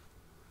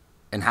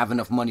and have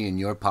enough money in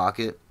your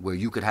pocket where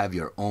you could have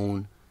your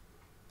own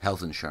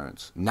health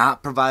insurance,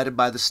 not provided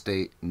by the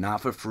state,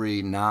 not for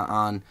free,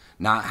 not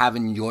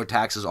having your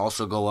taxes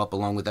also go up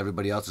along with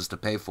everybody else's to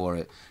pay for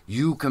it.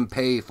 You can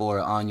pay for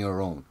it on your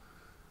own,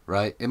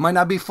 right? It might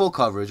not be full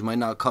coverage, it might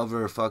not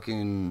cover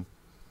fucking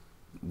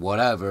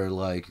whatever,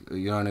 like,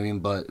 you know what I mean,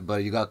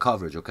 but you got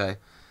coverage, okay?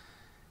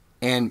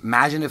 And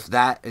imagine if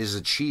that is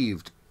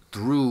achieved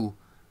through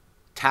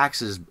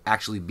taxes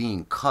actually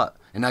being cut.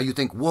 And now you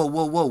think, whoa,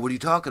 what are you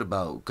talking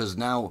about? Because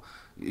now,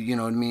 you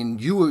know what I mean?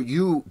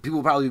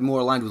 People probably be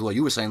more aligned with what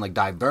you were saying, like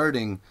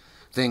diverting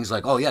things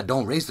like, oh yeah,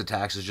 don't raise the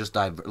taxes, just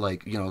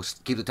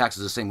keep the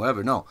taxes the same,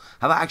 whatever. No,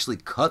 how about actually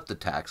cut the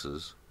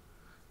taxes?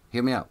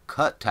 Hear me out.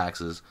 Cut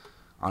taxes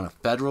on a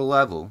federal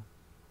level,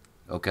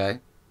 okay?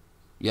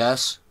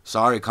 Yes,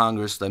 sorry,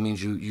 Congress. That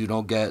means you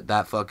don't get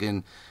that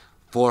fucking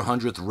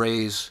 400th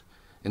raise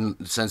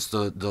since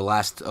the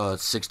last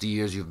 60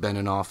 years you've been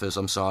in office.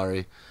 I'm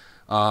sorry.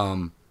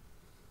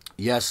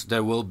 Yes,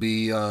 there will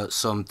be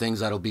some things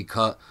that'll be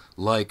cut,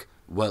 like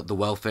the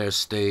welfare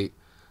state,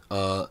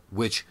 but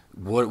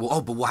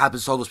what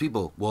happens to all those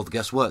people? Well,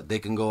 guess what? They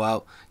can go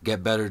out,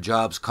 get better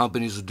jobs,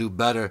 companies will do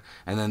better,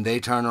 and then they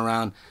turn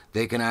around,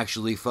 they can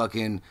actually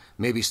fucking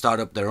maybe start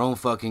up their own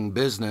fucking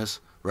business,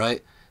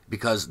 right?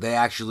 Because they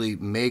actually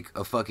make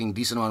a fucking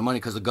decent amount of money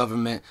because the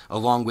government,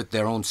 along with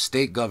their own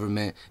state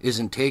government,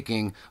 isn't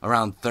taking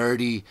around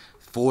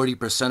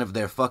 30-40% of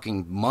their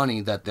fucking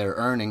money that they're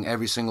earning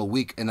every single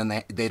week, and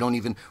then they don't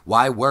even,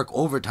 why work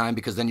overtime?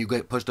 Because then you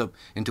get pushed up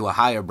into a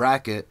higher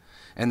bracket,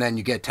 and then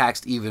you get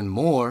taxed even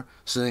more,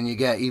 so then you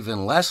get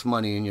even less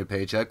money in your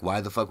paycheck.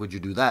 Why the fuck would you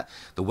do that?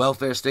 The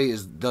welfare state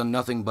has done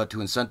nothing but to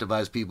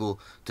incentivize people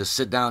to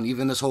sit down.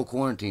 Even this whole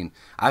quarantine,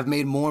 I've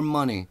made more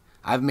money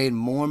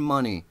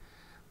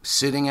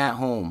sitting at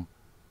home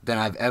than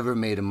I've ever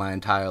made in my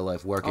entire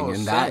life working.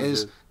 And that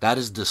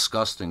is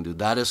disgusting, dude.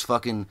 That is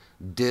fucking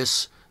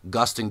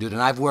disgusting, dude.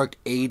 And I've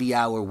worked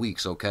 80-hour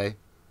weeks, okay?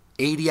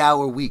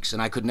 80-hour weeks,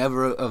 and I could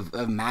never have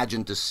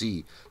imagined to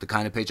see the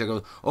kind of paycheck.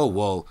 Oh,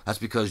 well, that's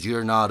because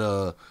you're not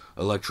a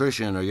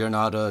electrician, or you're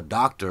not a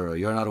doctor, or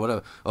you're not a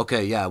whatever.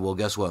 Okay, yeah, well,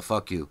 guess what?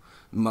 Fuck you.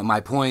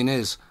 My point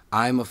is,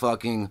 I'm a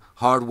fucking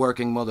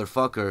hardworking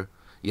motherfucker.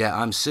 Yeah,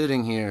 I'm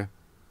sitting here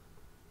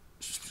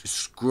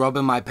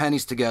scrubbing my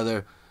pennies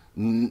together.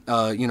 I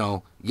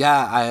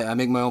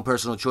make my own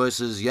personal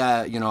choices.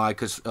 Yeah, I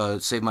could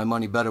save my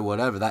money better,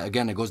 whatever. That,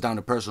 again, it goes down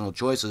to personal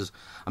choices.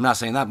 I'm not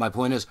saying that. My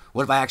point is,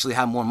 what if I actually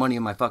have more money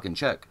in my fucking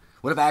check?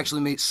 What if I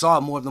actually saw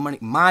more of the money,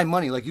 my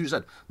money, like you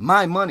said,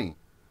 my money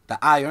that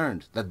I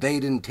earned, that they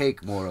didn't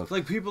take more of?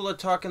 Like, people are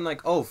talking like,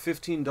 oh,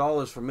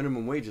 $15 for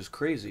minimum wage is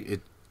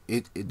crazy.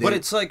 But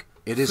it's like,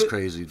 it is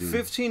crazy, dude.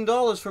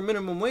 $15 for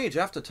minimum wage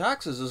after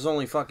taxes is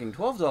only fucking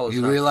 $12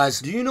 You now.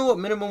 realize... Do you know what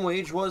minimum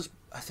wage was?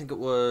 I think it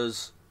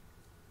was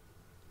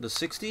the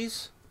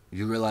 60s?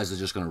 You realize they're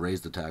just going to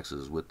raise the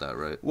taxes with that,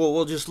 right?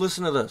 Well, just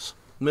listen to this.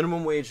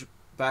 Minimum wage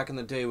back in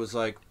the day was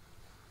like,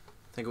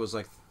 I think it was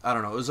like, I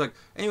don't know, it was like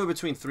anywhere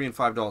between $3 and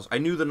 $5. I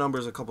knew the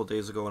numbers a couple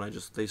days ago, and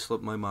they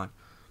slipped my mind.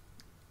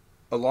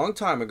 A long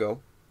time ago,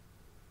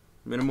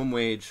 minimum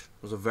wage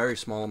was a very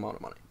small amount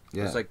of money.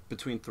 Yeah. It was like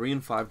between $3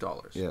 and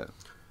 $5. Yeah.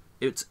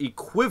 It's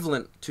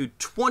equivalent to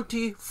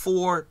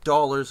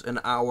 $24 an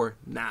hour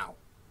now.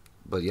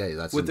 But yeah,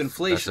 that's with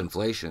inflation. That's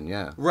inflation,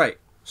 yeah. Right.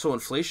 So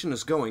inflation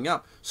is going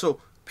up.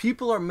 So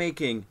people are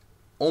making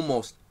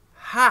almost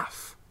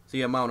half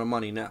the amount of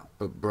money now.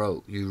 But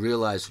bro, you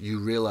realize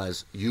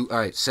all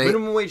right, say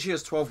minimum wage here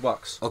is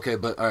 $12. Okay,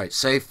 but all right,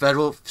 say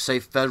federal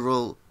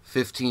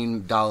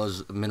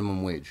 $15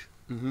 minimum wage.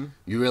 Mm-hmm.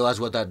 You realize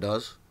what that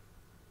does?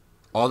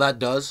 All that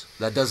does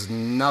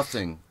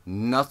nothing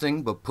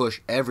but push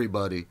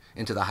everybody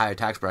into the higher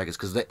tax brackets.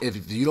 Because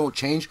if you don't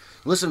change,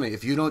 listen to me,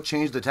 if you don't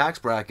change the tax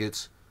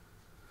brackets,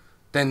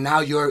 then now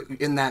you're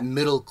in that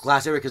middle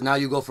class area. Because now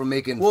you go from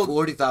making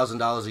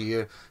 $40,000 a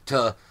year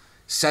to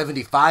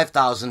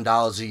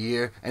 $75,000 a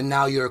year, and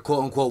now you're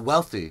quote unquote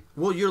wealthy.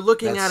 Well, you're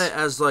looking at it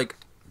as like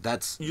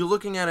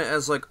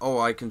oh,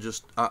 I can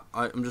just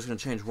I'm just gonna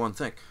change one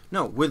thing.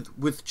 No,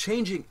 with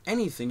changing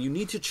anything, you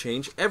need to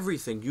change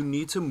everything. You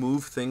need to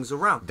move things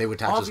around. They would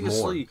tax us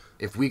more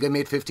if we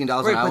made $15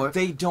 an hour. But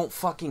they don't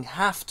fucking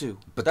have to.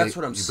 But that's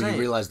what I'm saying. But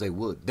you realize they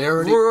would. They're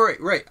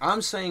already right.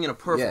 I'm saying in a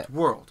perfect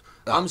world.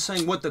 I'm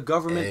saying what the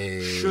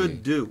government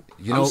should do.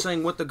 I'm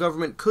saying what the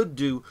government could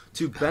do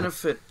to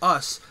benefit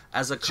us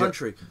as a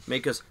country,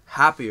 make us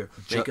happier,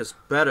 make us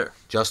better.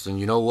 Justin,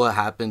 you know what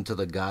happened to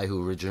the guy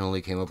who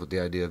originally came up with the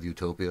idea of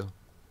utopia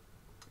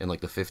in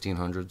like the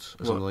 1500s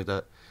or something like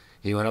that?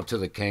 He went up to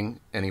the king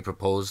and he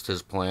proposed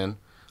his plan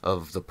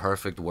of the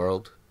perfect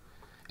world.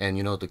 And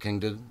you know what the king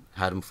did?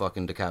 Had him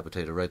fucking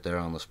decapitated right there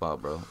on the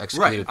spot, bro.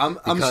 Executed. Right.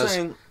 I'm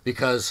saying...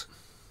 Because...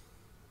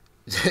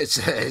 Go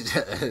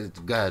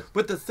ahead.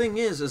 But the thing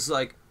is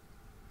like,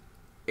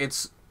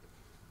 it's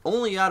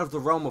only out of the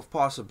realm of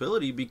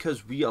possibility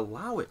because we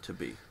allow it to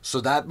be. So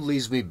that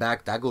leads me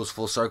back, that goes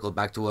full circle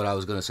back to what I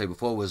was going to say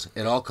before, was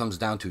it all comes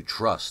down to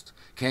trust.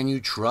 Can you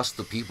trust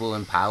the people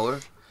in power?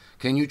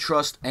 Can you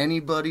trust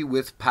anybody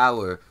with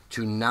power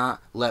to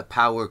not let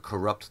power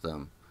corrupt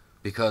them?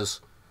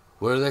 Because,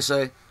 what do they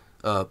say?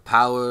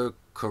 Power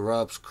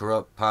corrupts,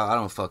 corrupt power. I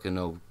don't fucking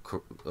know.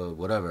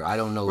 Whatever. I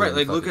don't know. Right,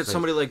 like look at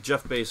somebody like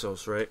Jeff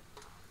Bezos, right?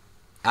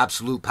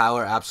 Absolute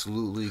power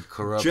absolutely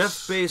corrupts. Jeff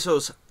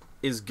Bezos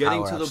is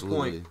getting to the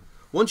point.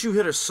 Once you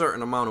hit a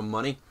certain amount of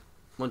money,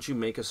 once you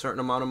make a certain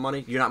amount of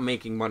money, you're not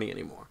making money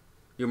anymore.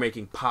 You're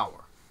making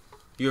power.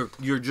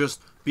 You're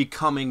just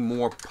becoming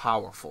more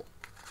powerful.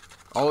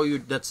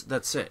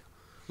 That's it.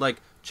 Like,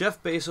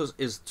 Jeff Bezos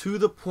is to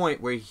the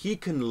point where he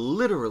can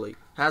literally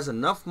has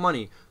enough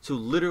money to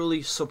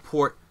literally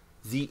support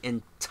the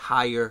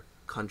entire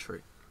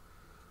country.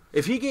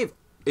 If he gave,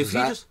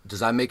 does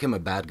that make him a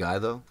bad guy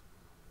though?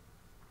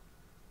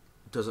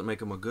 Doesn't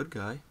make him a good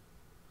guy.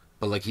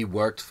 But like, he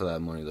worked for that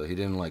money though. He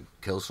didn't like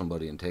kill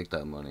somebody and take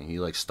that money. He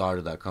like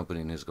started that company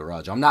in his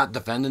garage. I'm not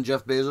defending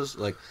Jeff Bezos.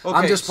 Like, okay,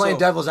 I'm just playing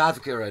devil's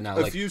advocate right now.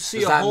 If like, you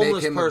see does a that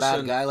homeless make him person, a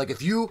bad guy? Like,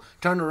 if you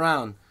turn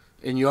around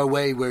in your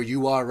way where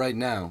you are right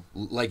now,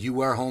 like you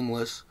were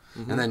homeless,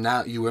 and then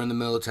now you were in the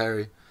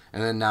military,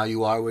 and then now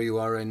you are where you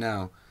are right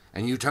now,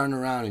 and you turned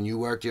around and you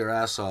worked your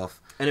ass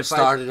off, and if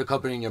started a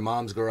company in your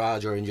mom's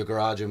garage or in your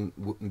garage in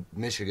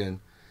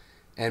Michigan,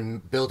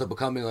 and built up a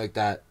company like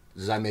that,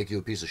 does that make you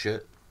a piece of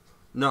shit?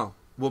 No.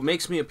 What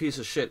makes me a piece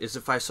of shit is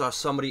if I saw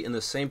somebody in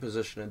the same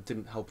position and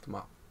didn't help them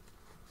out.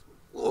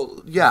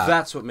 Well, yeah.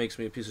 That's what makes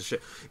me a piece of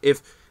shit.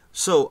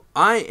 So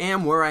I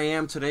am where I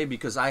am today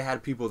because I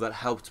had people that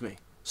helped me.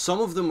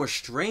 Some of them were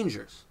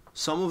strangers.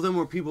 Some of them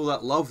were people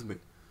that loved me.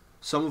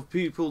 Some of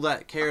people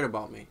that cared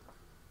about me.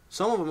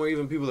 Some of them were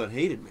even people that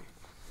hated me.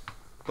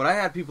 But I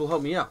had people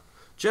help me out.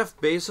 Jeff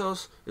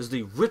Bezos is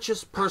the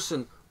richest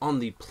person on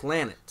the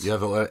planet.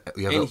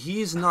 And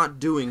he's not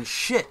doing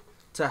shit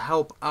to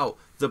help out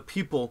the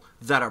people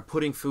that are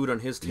putting food on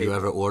his table. You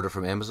ever order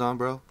from Amazon,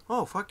 bro?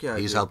 Oh, fuck yeah.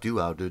 He's helped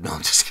you out, dude. No,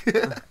 I'm just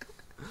kidding.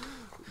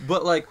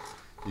 But, like...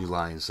 You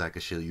lying sack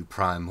of shit, you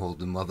Prime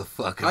holding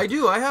motherfucker. I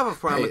do. I have a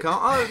Prime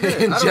account. I'll admit. I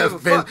don't Jeff give a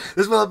fuck.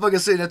 This motherfucker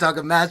sitting there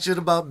talking mad shit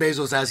about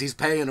Bezos as he's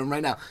paying him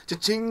right now.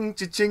 Cha-ching,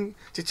 cha-ching,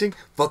 cha-ching.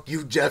 Fuck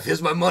you, Jeff.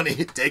 Here's my money.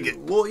 Take it.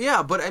 Well,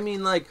 yeah, but I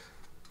mean, like,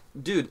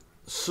 dude,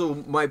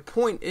 so my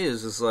point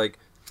is like,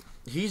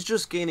 he's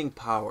just gaining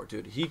power,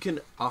 dude. He can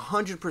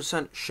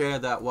 100% share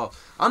that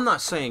wealth. I'm not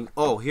saying,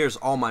 oh, here's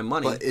all my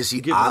money. But is he?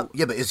 But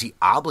is he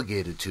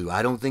obligated to?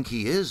 I don't think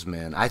he is,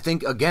 man. I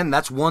think again,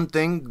 that's one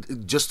thing.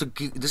 This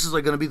is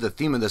like going to be the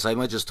theme of this. I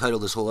might just title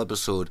this whole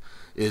episode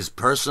is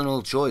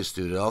personal choice,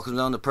 dude. It all comes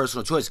down to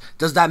personal choice.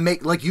 Does that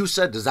make, like you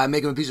said, does that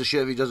make him a piece of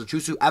shit if he doesn't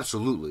choose to?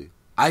 Absolutely,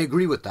 I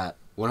agree with that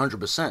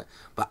 100%.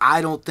 But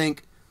I don't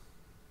think.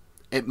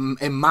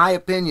 In my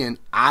opinion,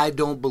 I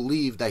don't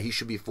believe that he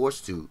should be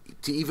forced to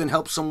even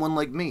help someone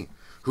like me,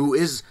 who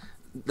is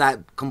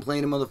that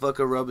complaining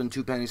motherfucker rubbing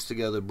two pennies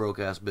together, broke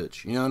ass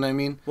bitch. You know what I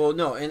mean? Well,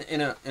 no, in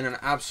an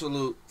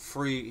absolute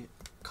free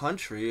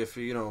country, if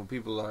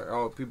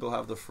people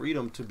have the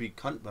freedom to be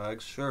cunt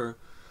bags, sure,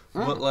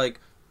 but like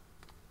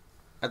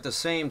at the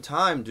same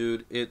time,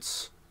 dude,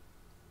 it's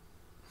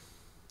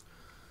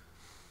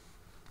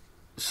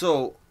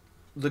so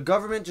the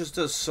government just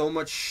does so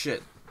much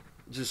shit.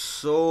 Just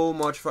so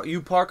much.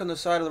 You park on the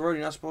side of the road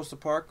you're not supposed to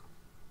park.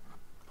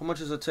 How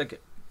much is a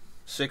ticket?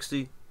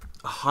 60?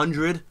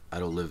 100? I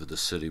don't live in the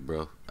city,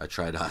 bro. I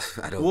tried. I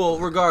don't. Well,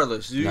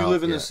 regardless, you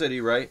live in the city,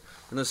 right?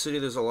 In the city,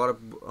 there's a lot of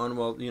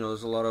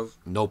there's a lot of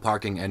no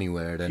parking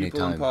anywhere at any time.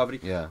 People in poverty.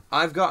 Yeah.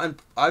 I've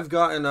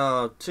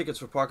gotten tickets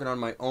for parking on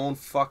my own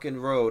fucking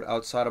road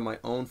outside of my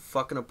own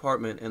fucking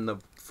apartment, and the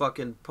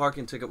fucking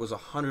parking ticket was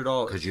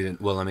 $100. Because you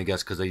didn't. Well, let me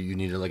guess. Because you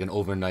needed like an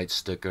overnight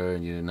sticker,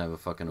 and you didn't have a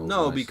fucking overnight.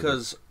 No,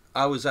 because sticker.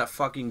 I was at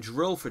fucking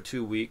drill for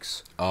 2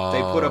 weeks. Oh.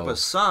 They put up a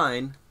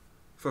sign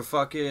for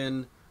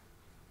fucking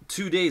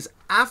 2 days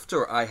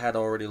after I had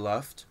already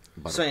left,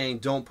 saying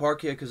don't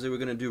park here because they were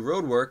going to do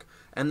road work,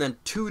 and then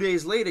 2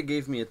 days later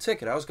gave me a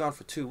ticket. I was gone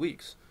for 2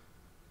 weeks.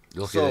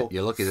 You're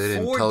lucky they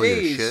didn't tell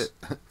you shit.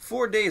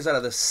 4 days out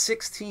of the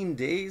 16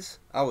 days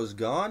I was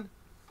gone,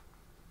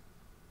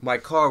 my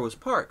car was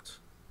parked.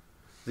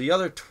 The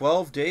other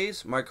 12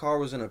 days, my car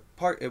was in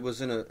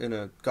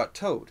a got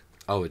towed.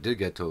 Oh, it did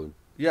get towed.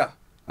 Yeah.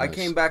 Nice. I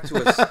came back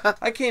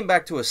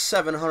to a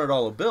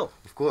 $700 bill.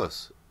 Of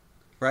course.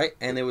 Right?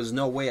 And there was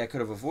no way I could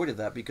have avoided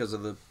that because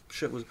of the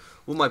shit was...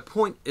 Well, my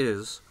point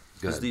is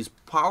these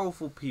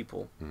powerful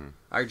people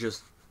are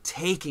just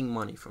taking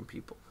money from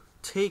people.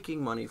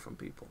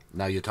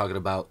 Now you're talking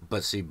about...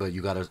 But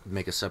you got to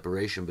make a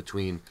separation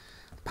between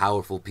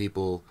powerful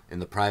people in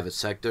the private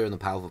sector and the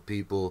powerful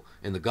people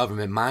in the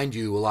government. Mind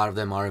you, a lot of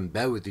them are in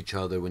bed with each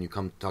other when you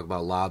come to talk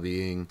about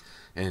lobbying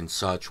and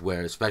such,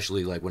 where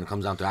especially like when it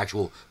comes down to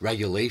actual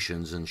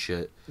regulations and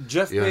shit.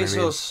 Jeff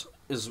Bezos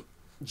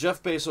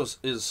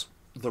is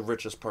the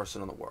richest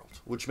person in the world,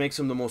 which makes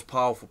him the most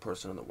powerful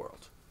person in the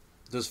world.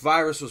 This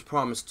virus was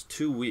promised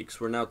 2 weeks.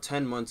 We're now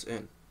 10 months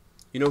in.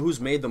 You know who's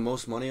made the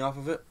most money off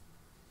of it?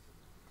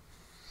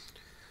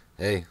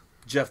 Hey.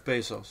 Jeff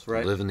Bezos,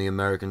 right? Living the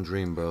American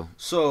dream, bro.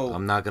 So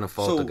I'm not gonna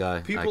fault the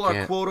guy. People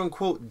are quote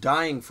unquote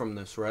dying from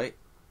this, right?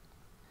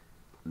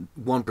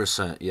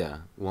 1%, yeah,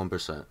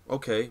 1%.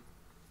 Okay.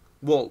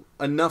 Well,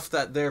 enough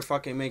that they're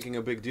fucking making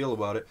a big deal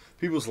about it.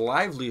 People's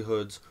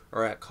livelihoods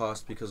are at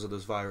cost because of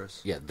this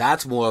virus. Yeah,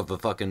 that's more of a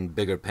fucking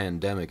bigger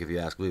pandemic if you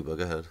ask me, but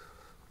go ahead.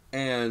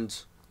 And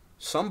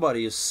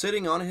somebody is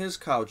sitting on his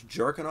couch,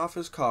 jerking off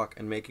his cock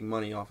and making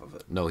money off of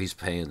it. No, he's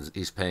paying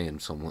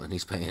someone.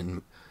 He's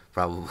paying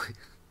probably...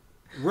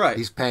 Right.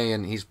 He's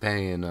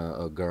paying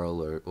a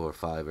girl or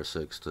 5 or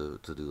 6 to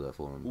do that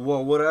for him.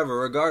 Well, whatever.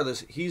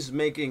 Regardless, he's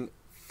making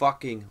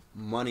fucking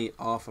money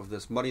off of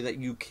this. Money that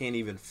you can't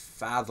even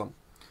fathom.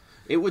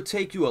 It would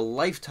take you a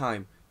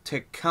lifetime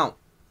to count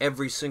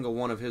every single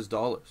one of his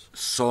dollars.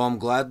 So I'm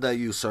glad that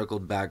you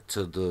circled back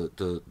to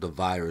the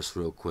virus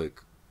real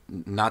quick.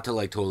 Not to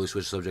like totally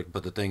switch subject,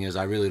 but the thing is,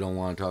 I really don't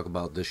want to talk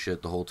about this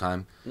shit the whole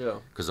time. Yeah.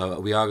 Because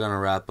we are going to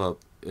wrap up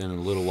in a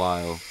little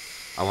while.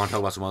 I want to talk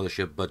about some other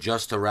shit, but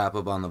just to wrap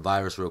up on the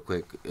virus real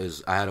quick,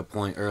 is I had a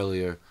point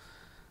earlier,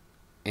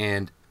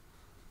 and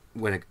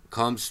when it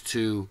comes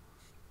to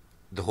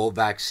the whole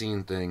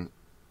vaccine thing,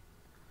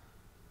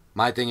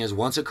 my thing is,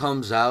 once it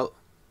comes out,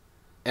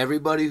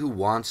 everybody who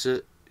wants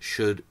it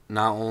should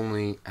not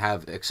only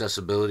have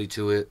accessibility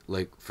to it,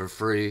 like, for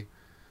free,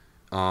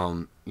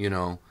 you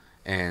know,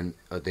 and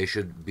they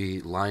should be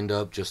lined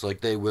up just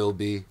like they will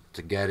be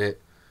to get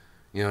it.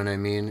 You know what I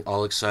mean?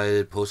 All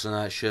excited, posting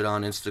that shit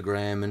on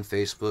Instagram and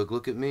Facebook.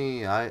 Look at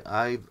me,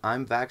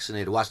 I'm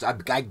vaccinated. Watch,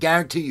 I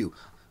guarantee you,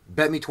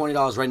 bet me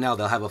 $20 right now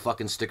they'll have a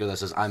fucking sticker that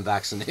says I'm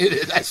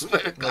vaccinated. I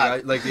swear to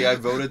God. Like the I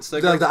voted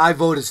sticker? Like the I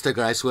voted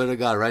sticker, I swear to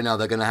God, right now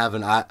they're going to have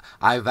an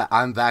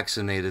I'm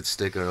vaccinated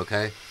sticker,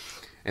 okay?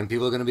 And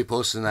people are going to be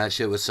posting that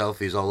shit with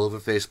selfies all over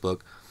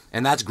Facebook.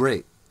 And that's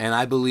great. And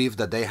I believe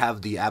that they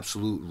have the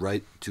absolute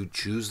right to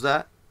choose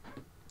that,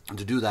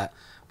 to do that.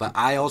 But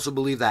I also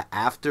believe that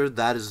after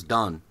that is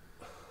done,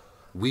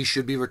 we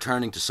should be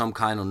returning to some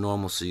kind of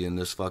normalcy in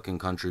this fucking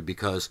country.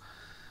 Because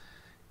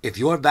if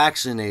you're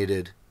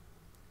vaccinated,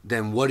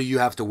 then what do you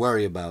have to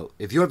worry about?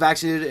 If you're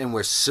vaccinated and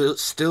we're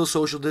still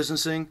social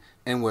distancing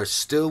and we're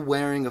still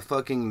wearing a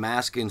fucking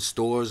mask in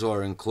stores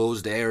or in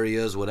closed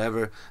areas,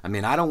 whatever. I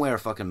mean, I don't wear a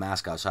fucking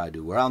mask outside,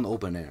 dude. We're out in the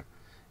open air.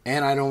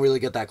 And I don't really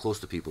get that close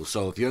to people.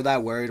 So if you're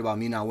that worried about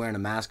me not wearing a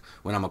mask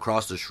when I'm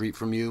across the street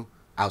from you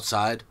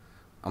outside,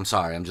 I'm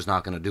sorry, I'm just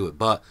not going to do it.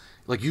 But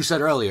like you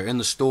said earlier, in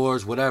the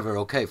stores, whatever,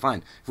 okay,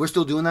 fine. If we're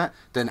still doing that,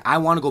 then I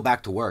want to go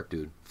back to work,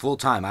 dude. Full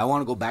time. I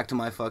want to go back to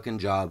my fucking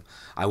job.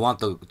 I want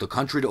the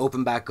country to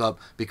open back up,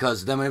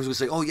 because then everyone's going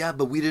to say, oh yeah,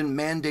 but we didn't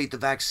mandate the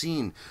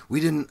vaccine. We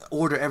didn't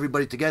order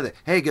everybody to get it.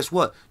 Hey, guess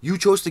what? You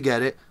chose to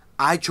get it.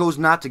 I chose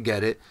not to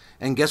get it.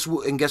 And guess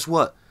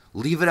what?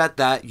 Leave it at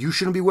that. You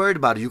shouldn't be worried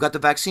about it. You got the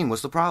vaccine.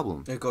 What's the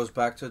problem? It goes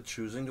back to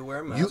choosing to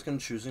wear a mask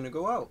and choosing to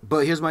go out.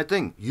 But here's my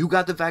thing. You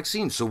got the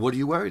vaccine, so what are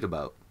you worried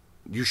about?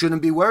 You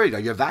shouldn't be worried.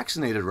 You're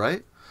vaccinated,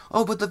 right?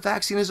 Oh, but the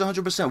vaccine is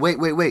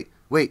 100%.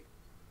 Wait.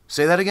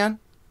 Say that again?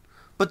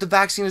 But the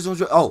vaccine is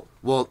 100%. Oh,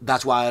 well,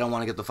 that's why I don't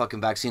want to get the fucking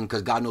vaccine,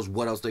 because God knows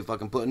what else they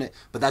fucking put in it.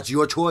 But that's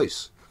your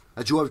choice.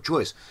 That's your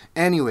choice.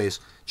 Anyways,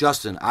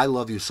 Justin, I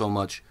love you so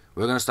much.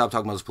 We're going to stop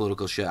talking about this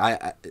political shit.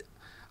 I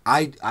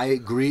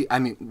agree. I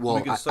mean, well,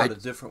 we can start a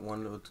different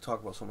one to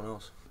talk about someone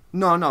else.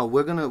 No,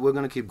 we're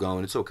gonna keep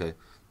going. It's okay.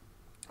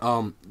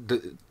 I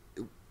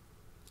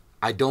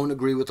don't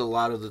agree with a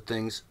lot of the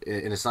things,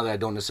 and it's not that I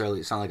don't necessarily.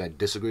 It's not like I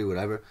disagree,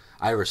 whatever.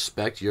 I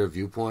respect your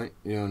viewpoint.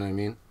 You know what I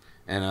mean?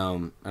 And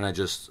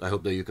I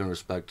hope that you can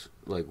respect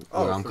like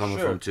where I'm coming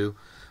from too.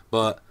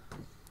 But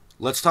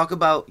let's talk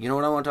about. You know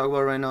what I want to talk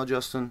about right now,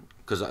 Justin?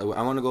 Because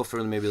I want to go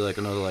for maybe like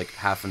another like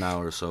half an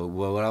hour or so.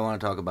 Well, what I want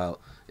to talk about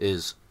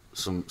is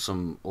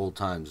some old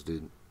times,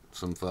 dude.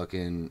 Some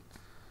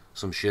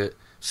shit.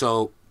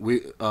 So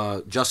we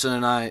Justin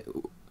and I,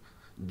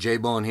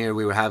 J-Bone here,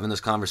 we were having this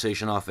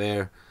conversation off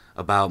air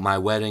about my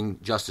wedding.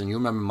 Justin, you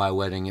remember my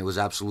wedding? It was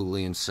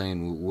absolutely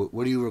insane.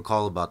 What do you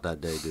recall about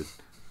that day, dude?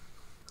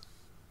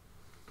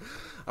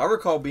 I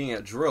recall being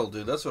at drill,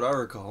 dude. That's what I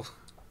recall.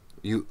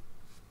 You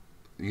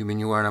mean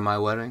you weren't at my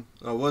wedding?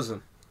 I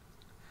wasn't.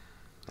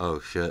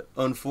 Oh shit.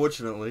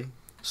 Unfortunately.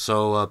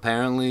 So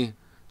apparently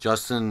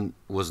Justin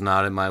was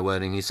not at my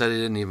wedding. He said he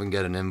didn't even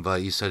get an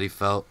invite. He said he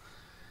felt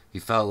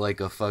like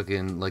a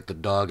fucking, like the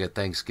dog at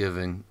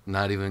Thanksgiving,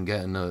 not even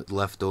getting the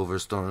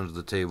leftovers thrown under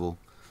the table.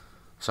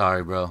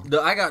 Sorry, bro.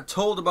 I got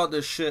told about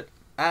this shit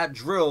at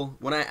drill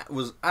when I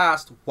was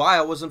asked why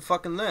I wasn't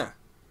fucking there.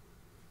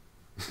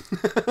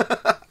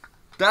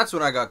 That's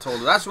when I got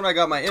told. That's when I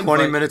got my invite.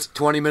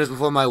 20 minutes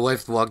before my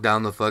wife walked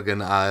down the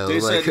fucking aisle. They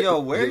said, yo,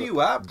 where are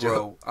you at,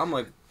 bro? I'm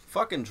like,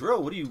 fucking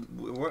drill. What do you,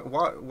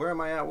 where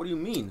am I at? What do you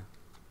mean?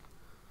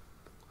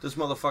 This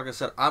motherfucker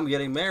said, I'm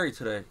getting married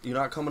today. You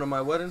not coming to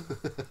my wedding?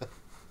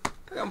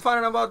 I'm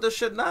finding out about this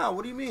shit now.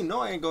 What do you mean?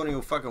 No, I ain't going to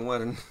your fucking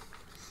wedding.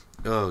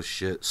 Oh,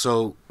 shit.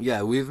 So,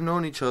 yeah, we've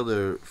known each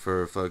other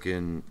for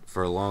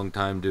a long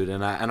time, dude.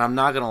 And I'm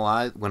not going to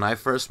lie. When I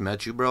first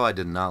met you, bro, I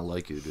did not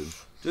like you, dude.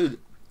 Dude.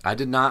 I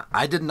did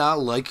not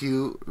like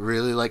you,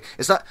 really. Like,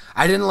 it's not,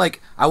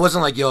 I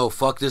wasn't like, yo,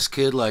 fuck this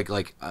kid. Like,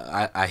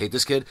 I hate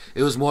this kid.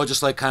 It was more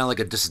just like, kind of like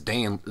a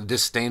disdain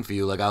for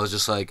you. Like, I was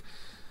just like,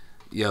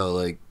 yo,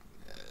 like,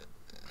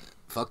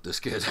 fuck this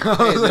kid.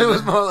 It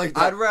was more like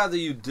that. I'd rather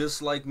you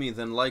dislike me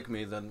than like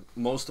me than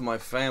most of my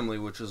family,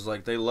 which is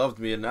like they loved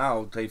me and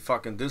now they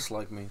fucking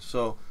dislike me.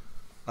 So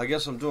I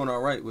guess I'm doing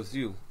all right with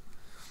you.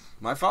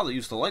 My father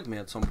used to like me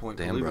at some point,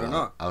 believe it or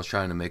not. I was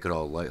trying to make it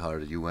all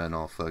lighthearted. You went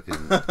all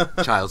fucking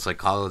child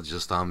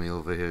psychologist on me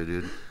over here,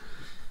 dude.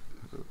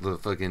 The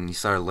fucking, he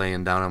started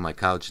laying down on my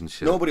couch and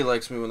shit. Nobody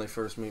likes me when they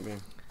first meet me.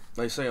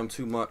 They say I'm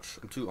too much.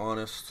 I'm too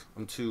honest.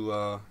 I'm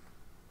too,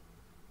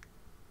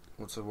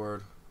 what's the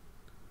word?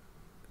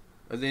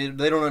 They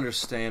don't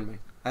understand me.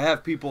 I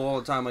have people all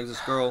the time, like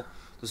this girl,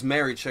 this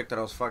married chick that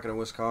I was fucking in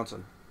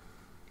Wisconsin.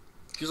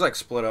 She's like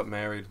split up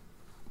married.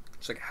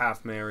 She's like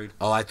half married.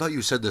 Oh, I thought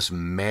you said this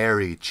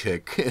Mary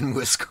chick in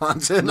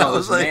Wisconsin. No, I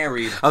was like,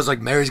 married. I was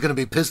like, Mary's gonna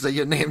be pissed that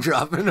you're name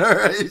dropping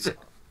her.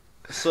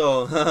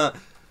 So,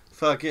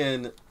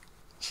 fucking,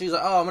 she's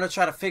like, oh, I'm gonna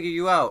try to figure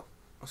you out.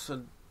 I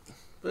said,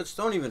 bitch,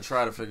 don't even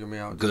try to figure me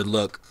out. Good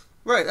luck.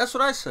 Right, that's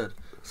what I said.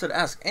 I said,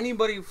 ask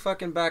anybody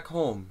fucking back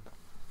home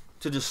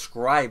to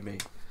describe me.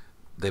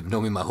 They've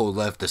known me my whole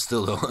life. They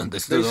still don't. They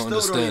still don't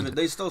understand.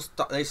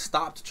 They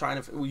stopped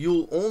trying to.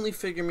 You'll only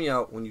figure me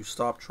out when you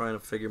stop trying to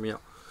figure me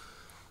out.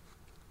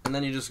 And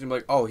then you're just gonna be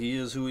like, oh, he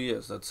is who he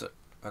is. That's it.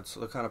 That's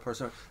the kind of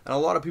person. And a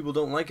lot of people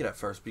don't like it at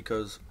first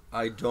because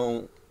I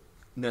don't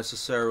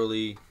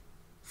necessarily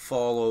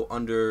follow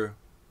under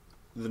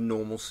the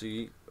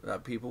normalcy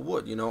that people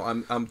would. You know,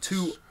 I'm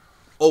too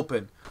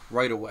open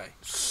right away.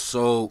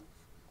 So,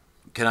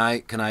 can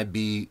I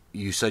be?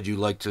 You said you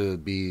like to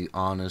be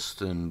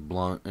honest and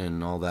blunt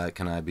and all that.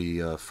 Can I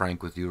be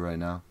frank with you right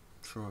now?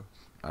 Sure.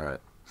 All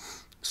right.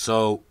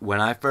 So when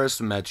I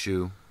first met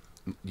you,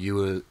 you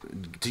were,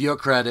 to your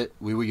credit,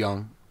 we were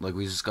young. Like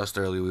we discussed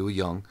earlier, we were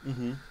young.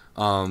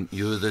 Mm-hmm.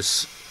 You were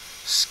this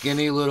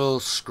skinny little,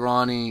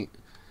 scrawny,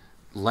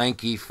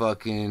 lanky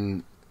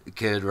fucking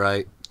kid,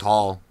 right?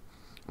 Tall.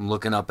 I'm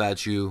looking up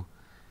at you,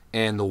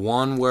 and the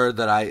one word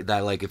that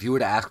like, if you were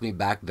to ask me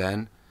back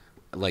then,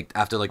 like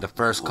after like the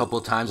first couple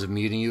of times of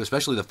meeting you,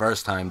 especially the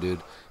first time,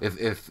 dude,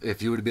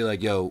 if you were to be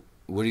like, yo,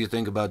 what do you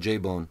think about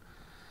J-Bone?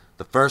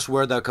 The first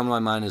word that would come to my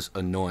mind is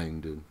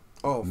annoying, dude.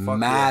 Oh, fuck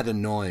mad yeah.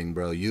 Annoying,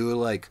 bro. You were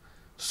like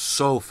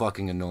so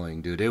fucking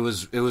annoying, dude. It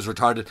was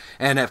retarded.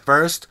 And at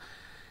first,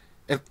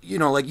 if you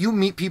know, like you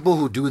meet people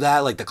who do that,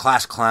 like the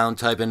class clown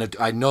type, and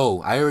I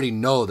already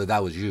know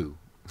that was you.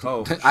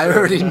 Oh, sure. I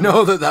already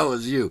know that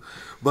was you.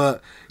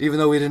 But even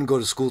though we didn't go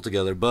to school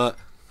together, but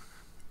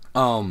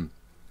I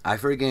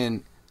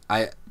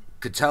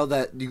could tell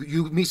that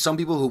you meet some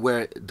people who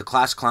wear the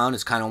class clown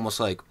is kind of almost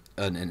like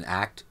an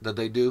act that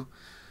they do.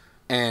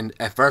 And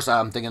at first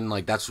I'm thinking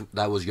like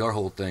that was your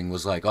whole thing,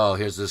 was like, oh,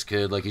 here's this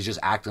kid, like he's just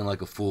acting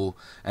like a fool.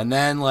 And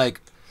then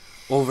like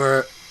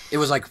it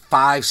was like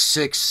 5,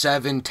 6,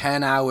 7,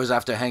 10 hours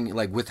after hanging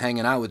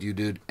out with you,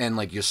 dude, and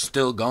like you're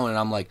still going, and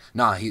I'm like,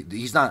 nah,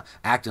 he's not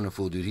acting a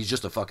fool, dude. He's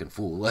just a fucking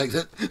fool. Like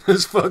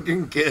this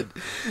fucking kid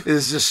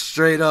is just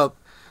straight up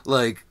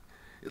like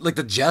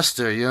the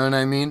jester, you know what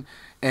I mean?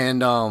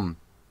 And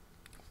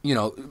you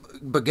know,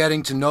 but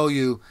getting to know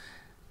you,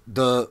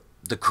 the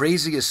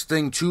craziest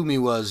thing to me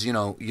was, you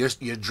know,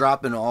 you're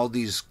dropping all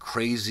these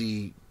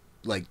crazy,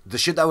 like the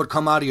shit that would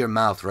come out of your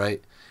mouth,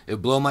 right?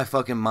 It'd blow my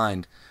fucking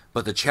mind.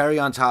 But the cherry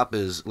on top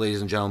is,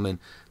 ladies and gentlemen,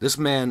 this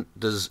man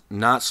does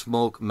not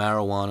smoke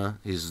marijuana.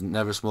 He's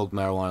never smoked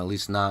marijuana, at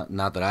least not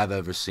that I've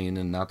ever seen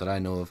and not that I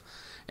know of.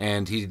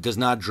 And he does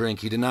not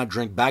drink. He did not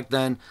drink back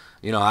then.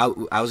 You know,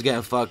 I was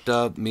getting fucked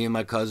up. Me and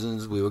my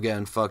cousins, we were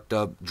getting fucked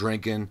up,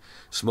 drinking,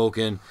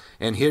 smoking.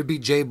 And here'd be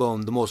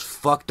J-Bone, the most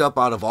fucked up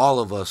out of all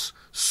of us,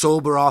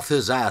 sober off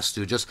his ass,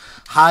 dude, just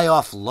high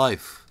off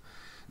life.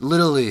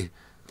 Literally,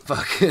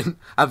 fucking,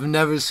 I've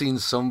never seen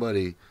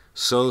somebody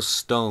so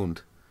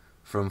stoned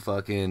from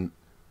fucking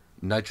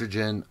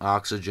nitrogen,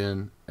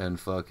 oxygen, and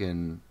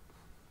fucking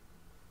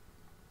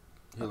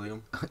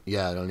helium.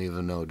 Yeah, I don't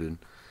even know, dude.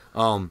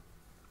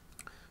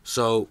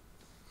 So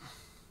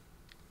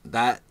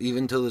that,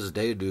 even to this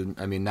day, dude,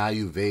 I mean, now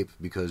you vape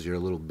because you're a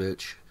little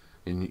bitch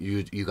and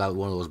you got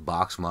one of those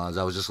box mods.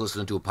 I was just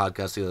listening to a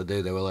podcast the other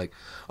day. They were like,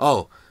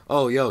 oh,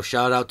 yo,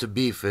 shout out to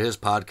Beef for his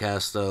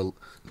podcast,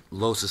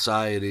 Low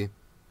Society.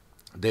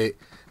 They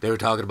were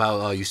talking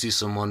about, you see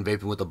someone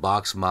vaping with a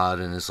box mod,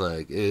 and it's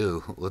like,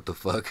 ew, what the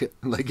fuck?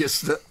 Like,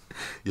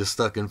 you're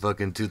stuck in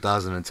fucking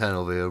 2010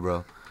 over here,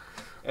 bro.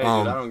 Hey, dude,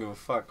 I don't give a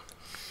fuck.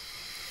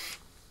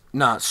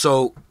 Nah,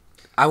 so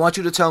I want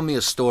you to tell me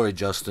a story,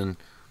 Justin.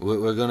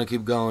 We're going to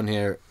keep going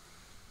here.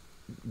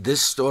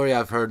 This story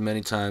I've heard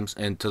many times,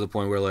 and to the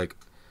point where, like,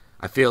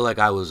 I feel like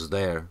I was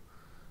there,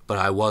 but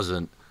I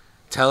wasn't.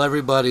 Tell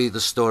everybody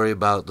the story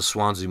about the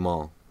Swansea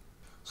Mall.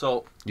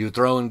 So you were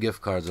throwing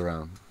gift cards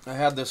around. I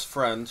had this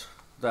friend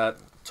that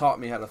taught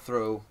me how to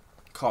throw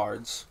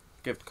cards,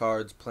 gift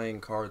cards, playing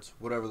cards,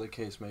 whatever the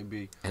case may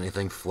be.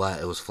 Anything flat,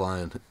 it was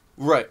flying.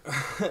 Right.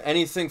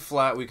 Anything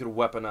flat we could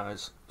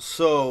weaponize.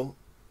 So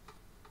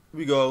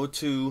we go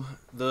to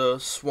the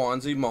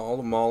Swansea Mall,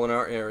 the mall in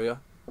our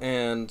area,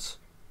 and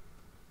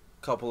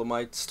a couple of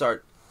might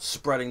start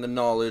spreading the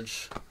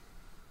knowledge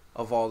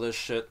of all this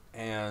shit,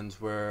 and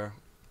we're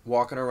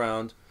walking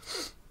around.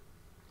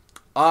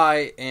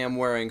 I am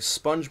wearing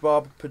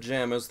SpongeBob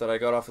pajamas that I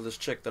got off of this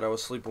chick that I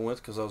was sleeping with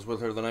because I was with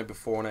her the night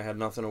before and I had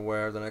nothing to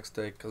wear the next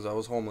day because I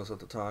was homeless at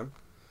the time.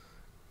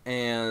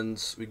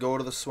 And we go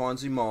to the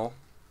Swansea Mall.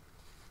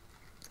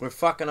 We're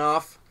fucking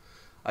off.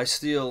 I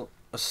steal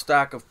a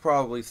stack of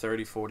probably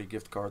 30, 40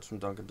 gift cards from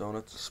Dunkin'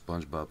 Donuts.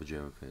 SpongeBob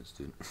pajama pants,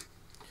 dude.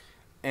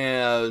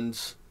 And,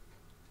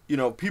 you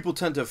know, people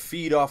tend to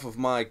feed off of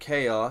my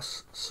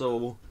chaos,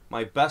 so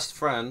my best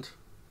friend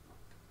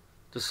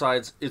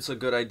decides it's a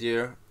good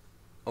idea,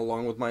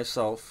 along with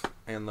myself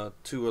and the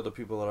 2 other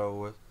people that I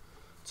was with,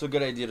 it's a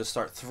good idea to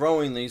start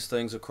throwing these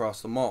things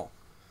across the mall.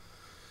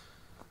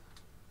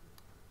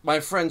 My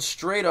friend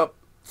straight up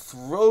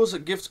throws a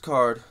gift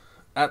card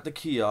at the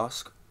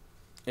kiosk.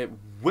 It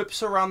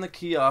whips around the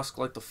kiosk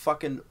like the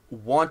fucking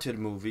Wanted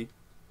movie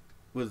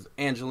with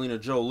Angelina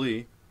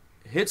Jolie.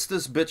 Hits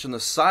this bitch in the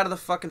side of the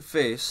fucking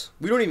face.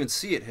 We don't even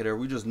see it hit her.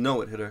 We just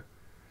know it hit her.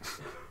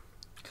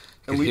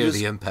 And we hear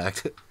the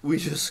impact. We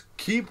just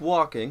keep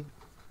walking.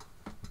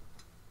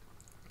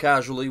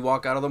 Casually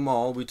walk out of the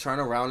mall. We turn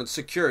around and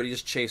security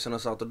is chasing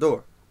us out the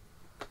door.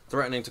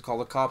 Threatening to call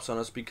the cops on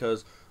us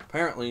because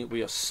apparently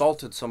we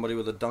assaulted somebody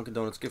with a Dunkin'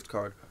 Donuts gift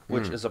card,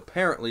 which is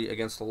apparently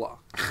against the law.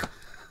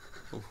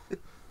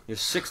 You're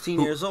 16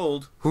 years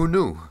old. Who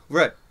knew?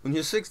 Right. When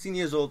you're 16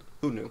 years old,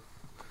 who knew?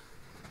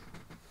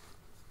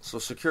 So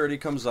security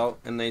comes out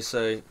and they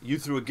say, you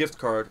threw a gift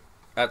card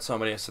at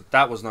somebody. I said,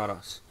 that was not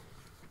us.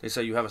 They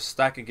say, you have a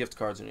stack of gift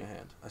cards in your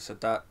hand. I said,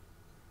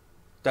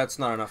 that's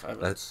not enough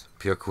evidence. That's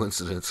pure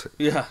coincidence.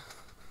 Yeah.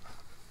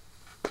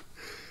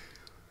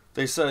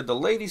 They said the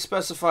lady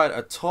specified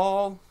a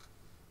tall,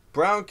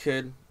 brown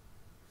kid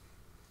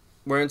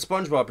wearing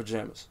SpongeBob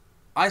pajamas.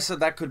 I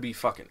said that could be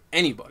fucking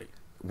anybody.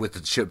 With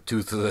the chipped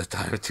tooth of the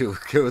time too.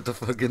 Kid with the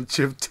fucking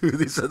chipped tooth.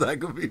 He said that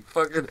could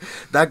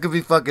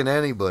be fucking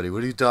anybody.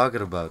 What are you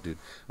talking about, dude?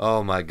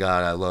 Oh my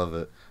god, I love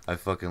it. I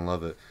fucking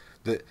love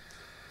it.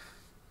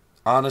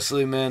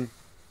 Honestly, man,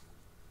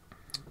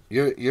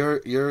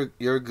 you're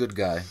a good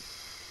guy.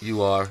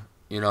 You are.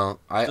 You know,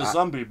 to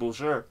some people,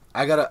 sure.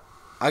 I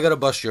gotta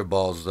bust your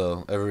balls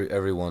though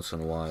every once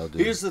in a while,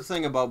 dude. Here's the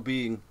thing about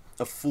being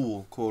a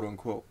fool, quote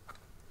unquote.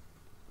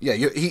 Yeah,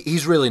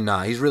 he's really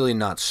not. He's really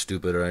not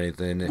stupid or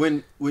anything.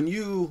 When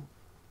you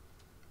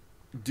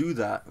do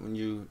that, when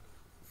you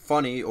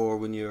funny or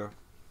when you're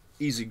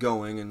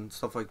easygoing and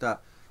stuff like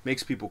that,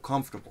 makes people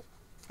comfortable.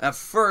 At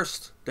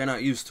first, they're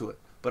not used to it,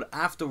 but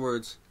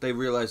afterwards, they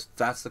realize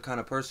that's the kind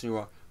of person you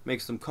are.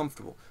 Makes them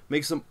comfortable.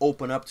 Makes them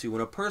open up to you.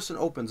 When a person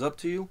opens up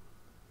to you,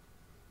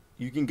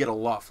 you can get a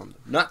lot from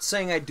them. Not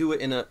saying I do it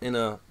in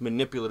a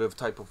manipulative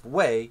type of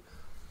way,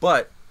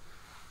 but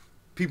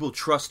people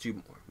trust you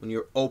more when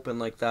you're open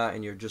like that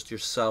and you're just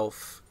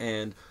yourself.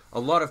 And a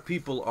lot of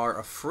people are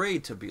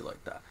afraid to be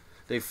like that.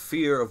 They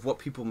fear of what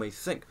people may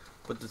think.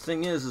 But the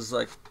thing is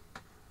like,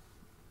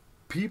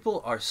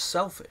 people are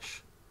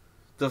selfish.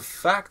 The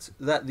fact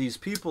that these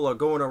people are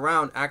going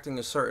around acting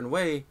a certain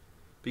way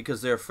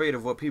because they're afraid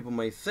of what people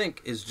may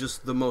think is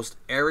just the most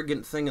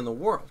arrogant thing in the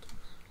world.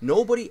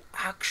 Nobody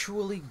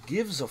actually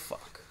gives a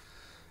fuck.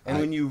 And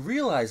when you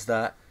realize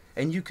that,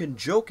 and you can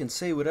joke and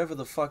say whatever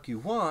the fuck you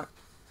want,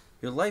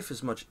 your life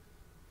is much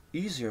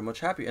easier,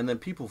 much happier. And then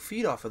people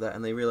feed off of that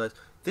and they realize,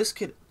 this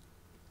kid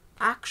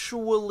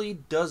actually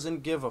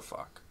doesn't give a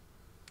fuck.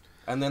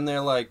 And then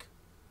they're like,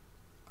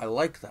 I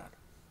like that.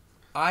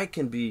 I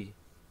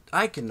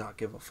cannot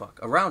give a fuck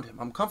around him.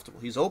 I'm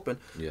comfortable. He's open.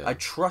 Yeah. I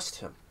trust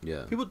him.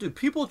 Yeah.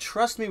 People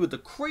trust me with the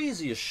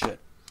craziest shit.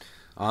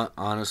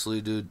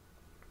 Honestly, dude,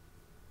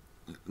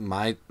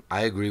 I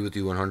agree with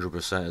you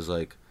 100%. Is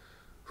like,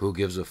 who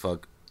gives a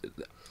fuck?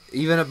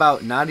 Even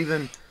about not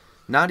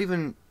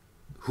even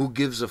who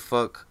gives a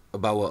fuck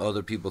about what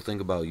other people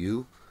think about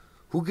you.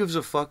 Who gives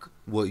a fuck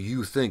what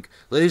you think?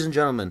 Ladies and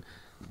gentlemen,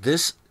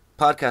 this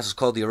podcast is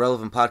called The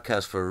Irrelevant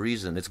Podcast for a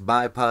reason. It's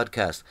my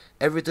podcast.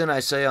 Everything I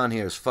say on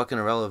here is fucking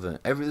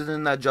irrelevant.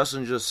 Everything that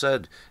Justin just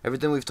said,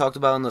 everything we've talked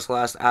about in this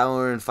last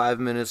hour and 5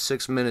 minutes,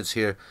 6 minutes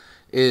here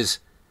is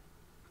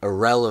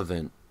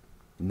irrelevant.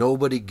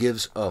 Nobody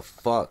gives a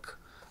fuck.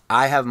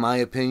 I have my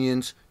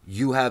opinions.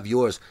 You have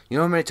yours. You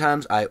know how many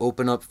times I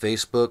open up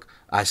Facebook,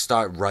 I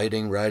start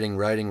writing.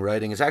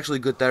 It's actually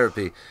good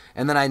therapy.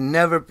 And then I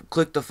never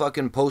click the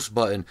fucking post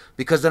button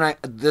because then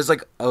there's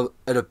like an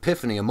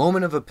epiphany, a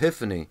moment of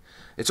epiphany.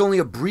 It's only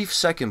a brief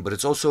second, but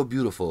it's also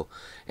beautiful.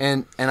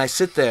 And I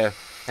sit there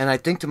and I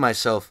think to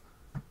myself,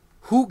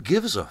 who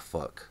gives a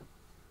fuck?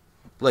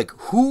 Like,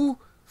 who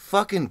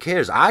fucking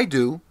cares? I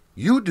do.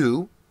 You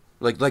do.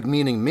 Like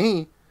meaning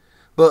me.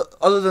 But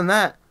other than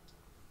that,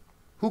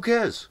 who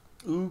cares?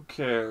 Who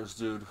cares,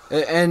 dude?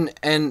 And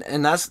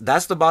that's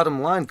the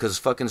bottom line, because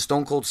fucking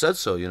Stone Cold said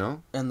so, you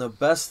know? And the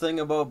best thing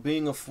about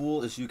being a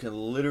fool is you can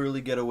literally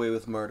get away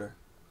with murder.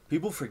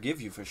 People forgive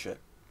you for shit.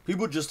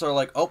 People just are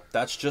like, oh,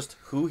 that's just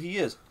who he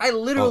is. I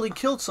literally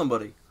killed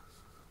somebody.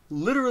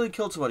 Literally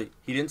killed somebody.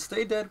 He didn't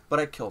stay dead, but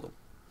I killed him.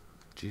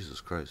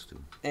 Jesus Christ,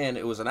 dude. And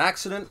it was an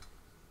accident.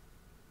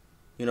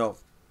 You know,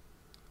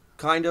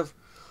 kind of.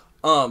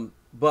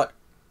 But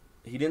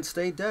he didn't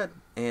stay dead,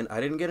 and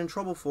I didn't get in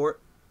trouble for it.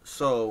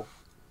 So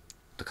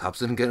the cops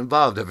didn't get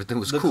involved.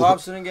 Everything was cool. The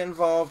cops didn't get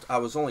involved. I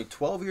was only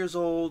 12 years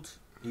old.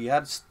 He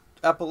had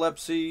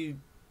epilepsy,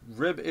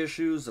 rib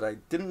issues that I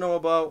didn't know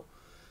about.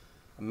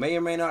 I may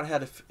or may not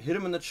have hit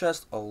him in the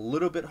chest a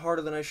little bit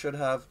harder than I should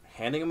have,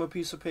 handing him a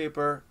piece of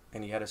paper,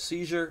 and he had a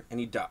seizure, and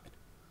he died.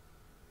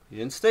 He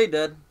didn't stay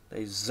dead.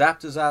 They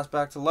zapped his ass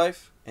back to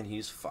life, and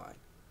he's fine.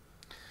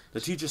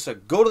 The teacher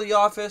said, go to the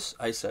office.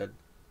 I said,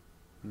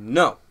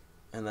 no.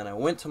 And then I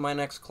went to my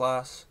next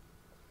class.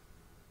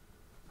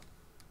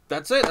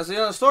 That's it. That's the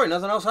end of the story.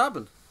 Nothing else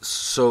happened.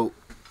 So,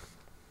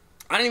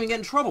 I didn't even get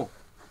in trouble.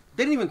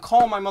 They didn't even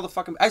call my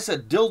motherfucking... I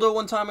said dildo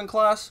one time in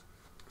class.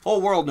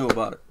 Whole world knew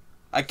about it.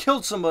 I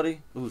killed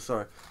somebody. Ooh,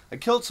 sorry. I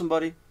killed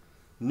somebody.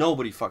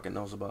 Nobody fucking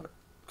knows about it.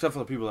 Except for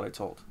the people that I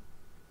told.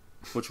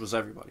 Which was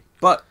everybody.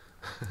 But,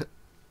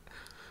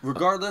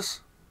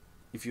 regardless,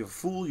 if you're a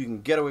fool, you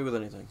can get away with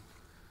anything.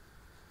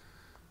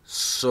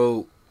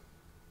 So,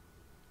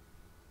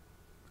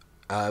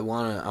 I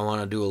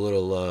wanna do a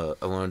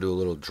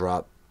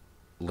little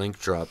link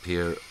drop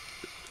here.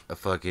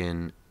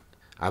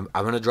 I'm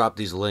gonna drop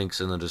these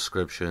links in the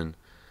description.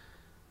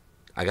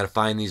 I gotta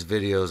find these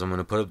videos. I'm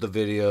gonna put up the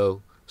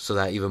video so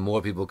that even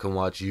more people can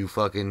watch you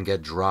fucking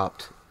get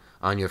dropped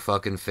on your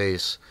fucking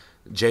face.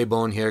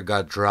 J-Bone here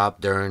got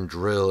dropped during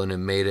drill and it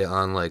made it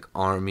on like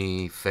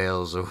Army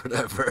fails or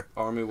whatever.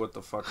 Army what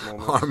the fuck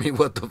moments. Army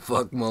what the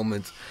fuck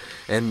moments.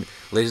 And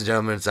ladies and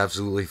gentlemen, it's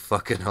absolutely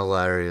fucking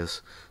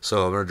hilarious.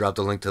 So I'm gonna drop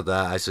the link to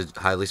that. I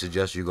highly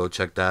suggest you go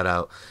check that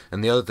out.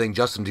 And the other thing,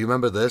 Justin, do you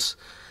remember this?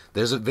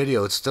 There's a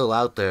video, it's still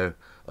out there,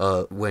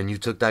 when you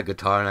took that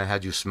guitar and I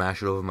had you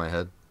smash it over my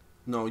head.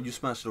 No, you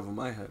smashed it over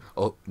my head.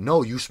 Oh,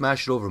 no, you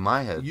smashed it over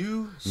my head.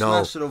 You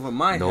smashed it over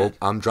my head. Nope,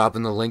 I'm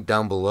dropping the link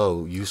down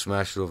below. You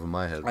smashed it over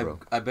my head, bro.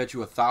 I bet you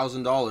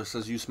 $1,000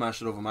 says you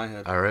smashed it over my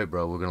head. All right,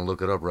 bro, we're going to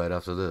look it up right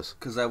after this.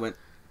 Because I went...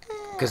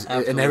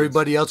 And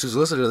everybody else who's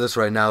listening to this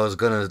right now is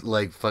gonna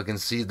like fucking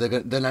see. They're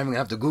not even gonna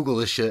have to Google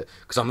this shit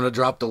because I'm gonna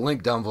drop the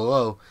link down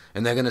below,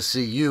 and they're gonna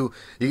see you.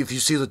 If you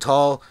see the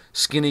tall,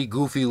 skinny,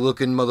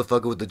 goofy-looking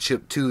motherfucker with the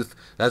chipped tooth,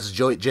 that's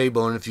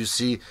J-Bone. If you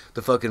see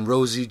the fucking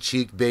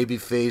rosy-cheeked,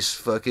 baby-faced,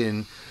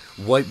 fucking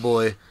white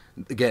boy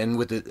getting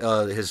with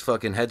his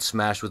fucking head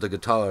smashed with a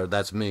guitar,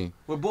 that's me.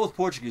 We're both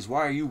Portuguese.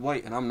 Why are you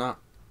white and I'm not?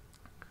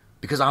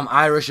 Because I'm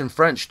Irish and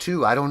French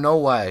too. I don't know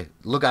why.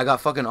 Look, I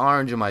got fucking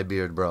orange in my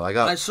beard, bro.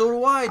 So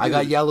do I, dude. I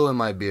got yellow in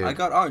my beard. I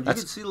got orange. You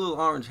can see little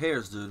orange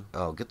hairs, dude.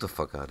 Oh, get the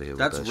fuck out of here.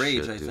 That's with that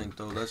rage, shit, I think,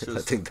 though. That's just.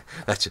 I think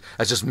that's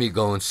just me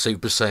going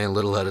Super Saiyan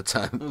little at a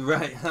time.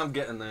 Right, I'm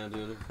getting there,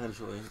 dude.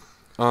 Eventually.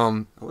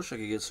 I wish I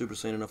could get Super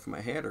Saiyan enough for my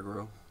hair to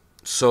grow.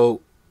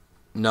 So,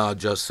 no,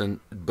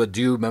 Justin. But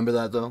do you remember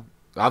that though?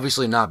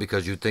 Obviously not,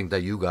 because you think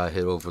that you got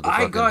hit over the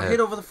fucking head. I got hit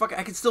over the fucking...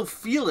 I can still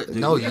feel it, dude.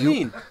 No, what do you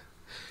mean?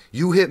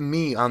 You hit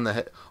me on the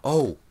head.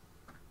 Oh.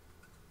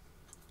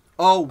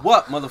 Oh,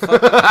 what,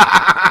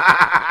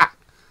 motherfucker?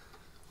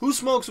 Who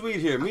smokes weed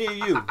here? Me or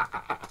you?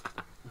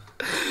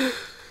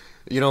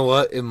 You know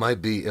what? It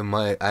might be.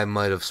 I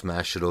might have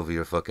smashed it over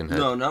your fucking head.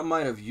 No, not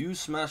might have. You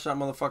smashed that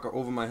motherfucker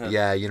over my head.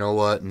 Yeah, you know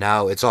what?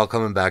 Now it's all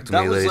coming back to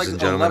me, ladies and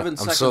gentlemen.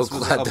 I'm so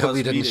glad that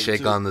we didn't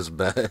shake on this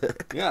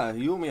bet. Yeah,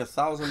 you owe me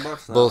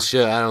 $1,000 now.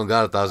 Bullshit, I don't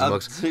got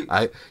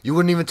 $1,000. You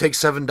wouldn't even take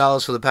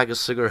 $7 for the pack of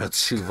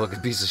cigarettes, you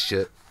fucking piece of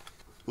shit.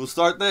 We'll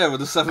start there with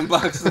the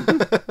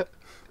 $7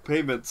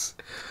 payments.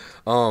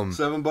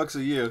 $7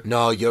 a year.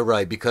 No, you're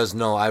right, because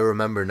I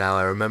remember now.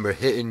 I remember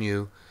hitting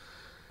you.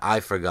 I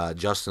forgot.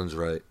 Justin's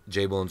right.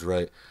 J-Bone's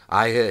right.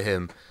 I hit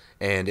him,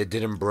 and it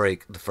didn't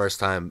break the first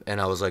time, and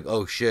I was like,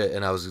 oh shit,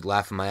 and I was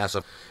laughing my ass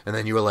off, and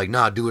then you were like,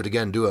 nah, do it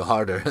again, do it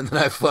harder, and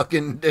then I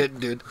fucking did,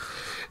 dude,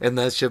 and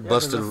that shit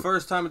busted. The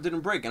first time it didn't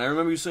break, and I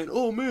remember you saying,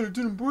 oh man, it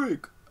didn't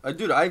break.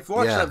 Dude, I've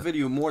watched that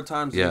video more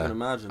times than you can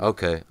imagine.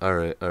 Okay, all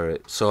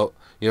right. So,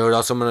 you know what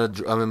else I'm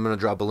gonna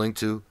drop a link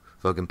to?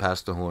 Fucking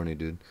Pastor Horny,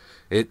 dude.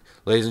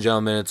 Ladies and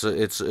gentlemen,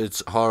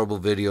 it's horrible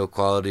video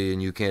quality,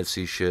 and you can't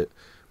see shit.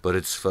 But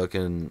it's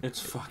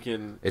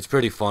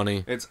pretty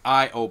funny. It's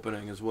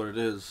eye-opening is what it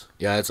is.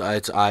 Yeah,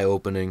 it's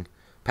eye-opening.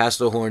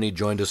 Pastor Horny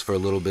joined us for a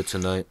little bit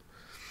tonight.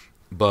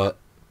 But,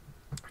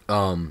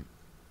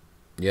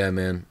 yeah,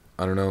 man.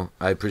 I don't know.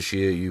 I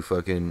appreciate you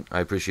coming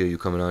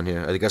on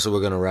here. I guess we're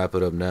going to wrap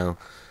it up now.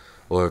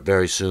 Or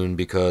very soon,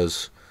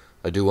 because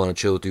I do want to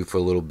chill with you for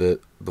a little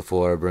bit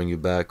before I bring you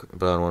back.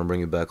 But I don't want to bring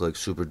you back, like,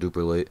 super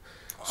duper late.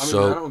 I mean,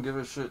 I don't give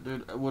a shit,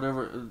 dude.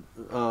 Whatever.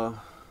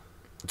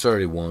 It's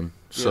already 1.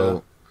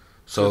 So...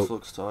 Just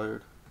looks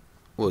tired.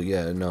 Well,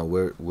 yeah, no,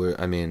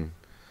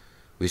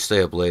 we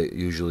stay up late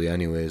usually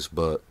anyways,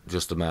 but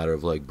just a matter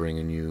of, like,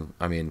 bringing you,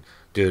 I mean,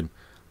 dude,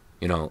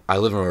 you know, I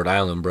live in Rhode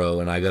Island, bro,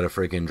 and I gotta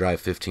freaking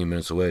drive 15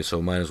 minutes away,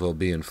 so might as well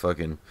be in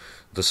fucking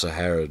the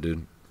Sahara,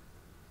 dude.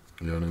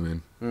 You know what I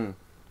mean?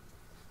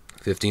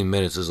 15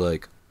 minutes is,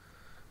 like,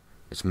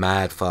 it's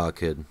mad far,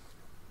 kid.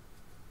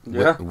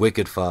 Yeah.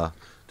 Wicked far.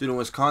 Dude, in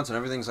Wisconsin,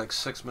 everything's, like,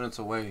 6 minutes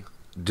away.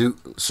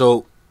 Dude,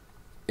 so...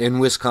 In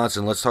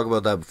Wisconsin, let's talk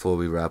about that before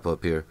we wrap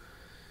up here.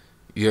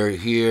 You're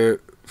here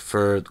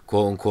for,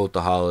 quote-unquote,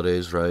 the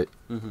holidays, right?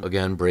 Mm-hmm.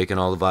 Again, breaking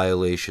all the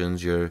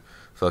violations. You're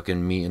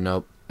fucking meeting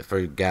up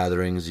for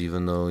gatherings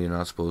even though you're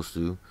not supposed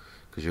to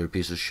because you're a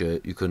piece of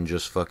shit. You couldn't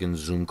just fucking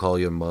Zoom call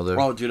your mother.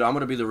 Oh, dude, I'm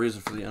going to be the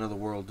reason for the end of the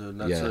world, dude.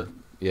 That's it.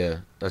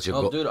 Yeah, that's your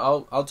Oh, goal. dude,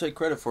 I'll take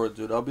credit for it,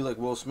 dude. I'll be like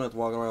Will Smith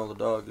walking around with a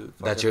dog, dude.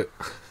 Fuck That's it.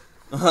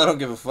 your I don't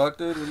give a fuck,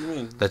 dude. What do you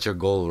mean? that's your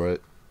goal, right?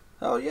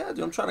 Hell yeah, dude.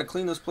 I'm trying to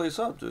clean this place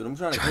up, dude. I'm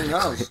trying to clean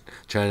house.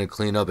 Trying to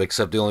clean up,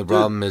 except the only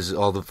problem is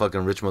all the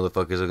fucking rich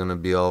motherfuckers are gonna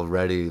be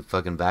already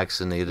fucking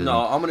vaccinated.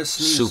 No, and I'm gonna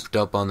sneeze. souped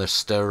up on their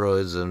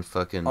steroids and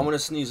fucking. I'm gonna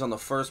sneeze on the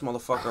first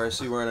motherfucker I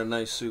see wearing a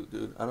nice suit,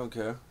 dude. I don't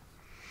care.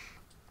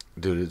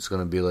 Dude, it's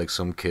gonna be like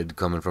some kid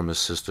coming from his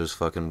sister's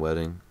fucking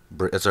wedding.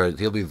 That's alright.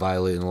 He'll be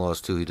violating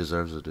laws too. He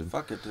deserves it, dude.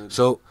 Fuck it, dude.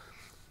 So,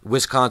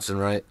 Wisconsin,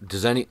 right?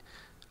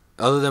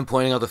 Other than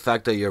pointing out the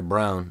fact that you're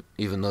brown,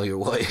 even though you're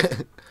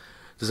white,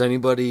 does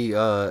anybody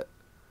ever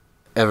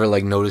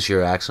like notice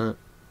your accent?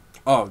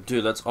 Oh,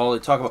 dude, that's all they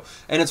talk about.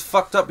 And it's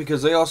fucked up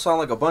because they all sound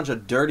like a bunch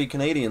of dirty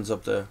Canadians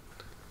up there.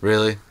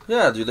 Really?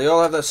 Yeah, dude, they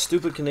all have that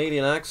stupid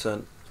Canadian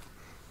accent.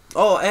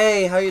 Oh,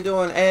 hey, how you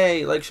doing?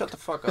 Hey, like, shut the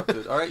fuck up,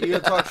 dude. All right, you gonna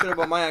talk shit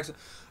about my accent?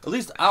 At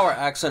least our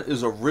accent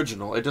is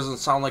original. It doesn't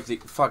sound like the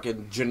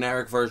fucking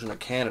generic version of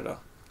Canada.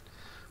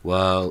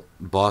 Well,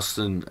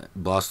 Boston,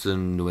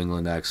 New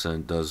England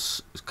accent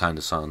does kind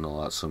of sound a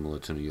lot similar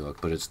to New York,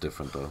 but it's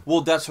different though.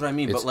 Well, that's what I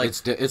mean. But like,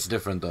 it's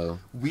different though.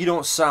 We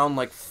don't sound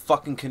like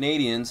fucking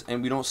Canadians,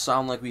 and we don't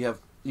sound like we have,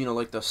 you know,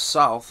 like the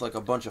South, like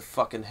a bunch of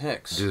fucking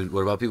hicks. Dude,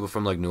 what about people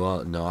from like New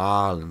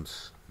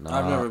Orleans?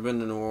 I've never been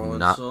to New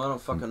Orleans, so I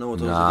don't fucking know what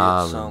those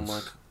idiots sound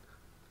like.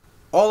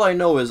 All I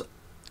know is,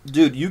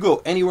 dude, you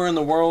go anywhere in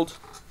the world,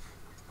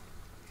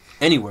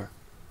 anywhere,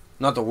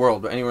 not the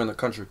world, but anywhere in the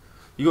country.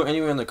 You go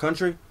anywhere in the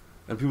country,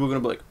 and people are gonna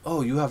be like,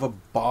 "Oh, you have a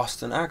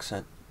Boston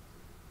accent,"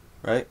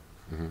 right?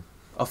 Mm-hmm.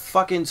 A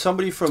fucking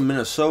somebody from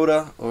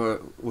Minnesota or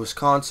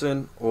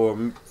Wisconsin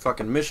or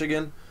fucking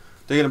Michigan,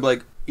 they're gonna be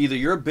like, either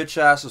your bitch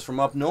ass is from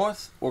up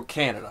north or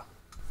Canada.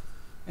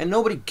 And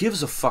nobody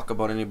gives a fuck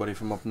about anybody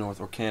from up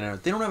north or Canada.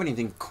 They don't have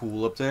anything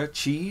cool up there.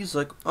 Cheese,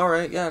 like, all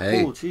right, yeah,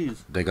 hey, cool,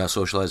 cheese. They got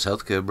socialized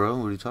healthcare, bro.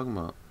 What are you talking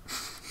about?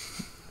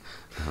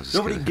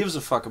 Nobody gives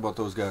a fuck about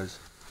those guys.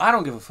 I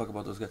don't give a fuck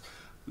about those guys.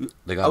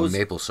 They got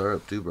maple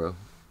syrup too, bro.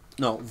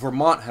 No,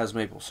 Vermont has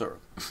maple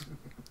syrup.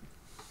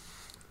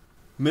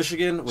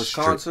 Michigan,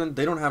 Wisconsin,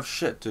 they don't have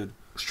shit, dude.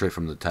 Straight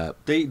from the tap.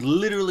 They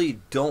literally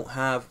don't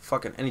have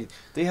fucking anything.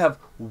 They have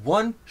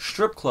one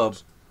strip club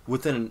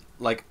within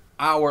like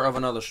hour of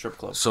another strip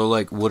club. So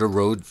like, would a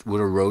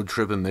road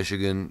trip in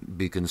Michigan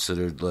be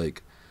considered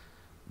like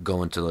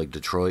going to like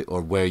Detroit,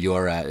 or where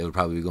you're at? It would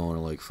probably be going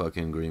to like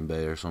fucking Green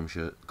Bay or some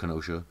shit,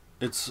 Kenosha.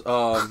 It's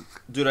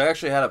dude, I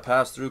actually had to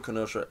pass through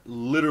Kenosha,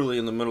 literally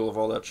in the middle of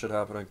all that shit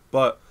happening.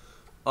 But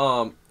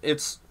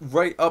it's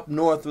right up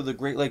north of the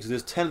Great Lakes.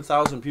 There's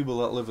 10,000 people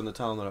that live in the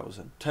town that I was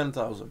in.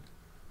 10,000.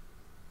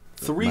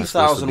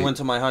 3,000 went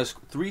to my high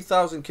school.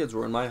 3,000 kids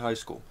were in my high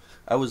school.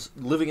 I was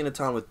living in a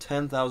town with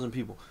 10,000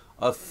 people.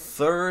 A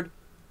third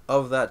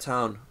of that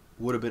town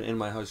would have been in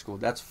my high school.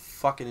 That's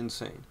fucking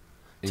insane.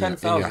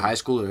 10,000. In your high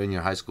school, or in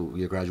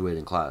your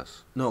graduating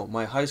class? No,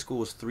 my high school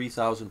was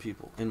 3,000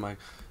 people.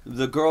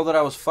 The girl that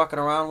I was fucking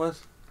around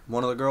with,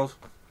 one of the girls,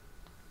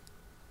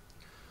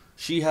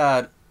 she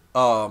had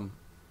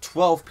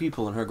 12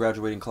 people in her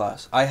graduating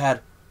class. I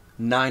had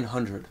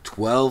 900.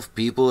 12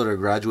 people at her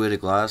graduating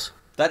class?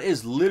 That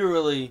is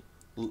literally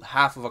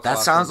half of a class.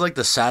 That sounds like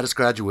the saddest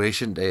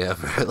graduation day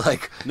ever.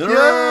 Like,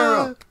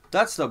 No.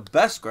 That's the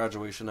best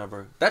graduation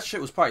ever. That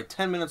shit was probably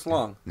 10 minutes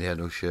long. Yeah,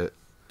 no shit.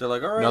 They're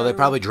like, all right. No, they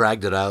probably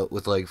dragged it out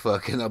with like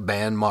fucking a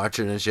band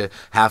marching and shit.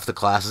 Half the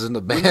classes in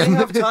the band. When they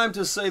have time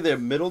to say their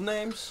middle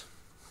names.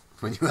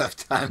 When you have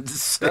time to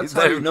say that's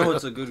how you know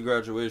it's a good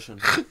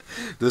graduation.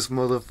 This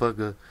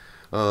motherfucker.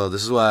 Oh,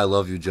 this is why I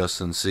love you,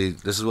 Justin. See,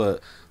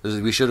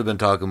 we should have been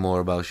talking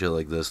more about shit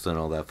like this than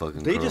all that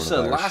fucking. They just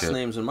said last shit.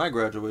 Names in my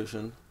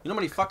graduation. You know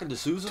how many fucking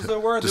D'Souza's there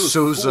were?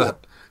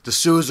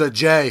 D'Souza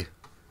J.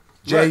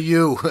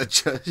 J.U.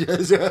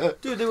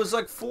 Dude, there was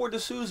like 4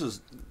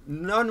 D'Souza's.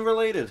 None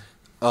related.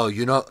 Oh,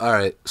 you know, all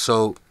right.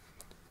 So,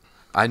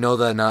 I know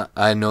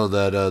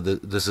that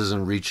this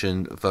isn't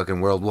reaching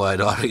fucking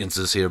worldwide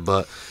audiences here,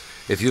 but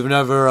if you've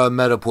never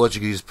met a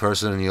Portuguese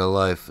person in your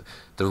life,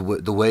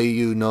 the way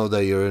you know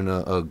that you're in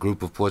a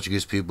group of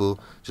Portuguese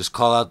people, just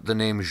call out the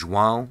name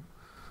João,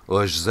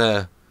 or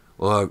José,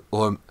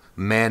 or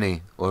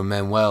Manny, or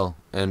Manuel,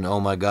 and oh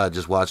my God,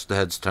 just watch the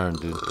heads turn,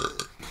 dude.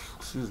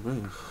 Excuse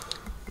me.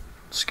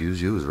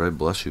 Excuse you is right,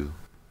 bless you.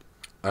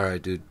 All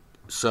right, dude.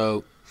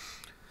 So,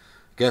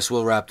 guess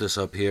we'll wrap this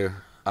up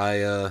here.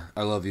 I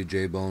love you,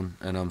 J-Bone,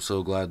 and I'm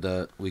so glad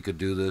that we could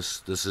do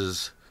this. This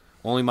is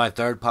only my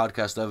 3rd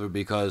podcast ever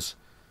because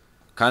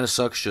kind of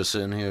sucks just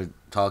sitting here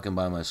talking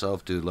by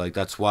myself, dude. Like,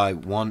 that's why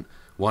one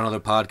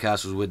other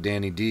podcast was with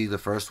Danny D, the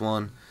first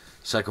one.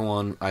 Second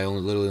one, I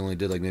literally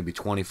did like maybe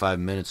 25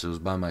 minutes. It was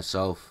by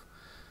myself.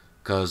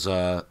 Because,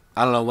 I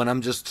don't know, when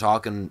I'm just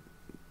talking,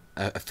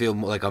 I feel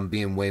like I'm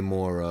being way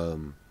more,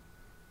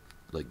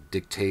 like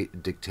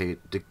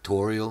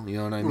dictatorial, you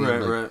know what I mean? Right,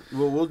 like, right.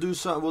 Well, we'll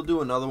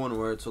do another one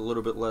where it's a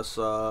little bit less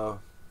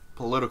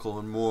political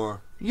and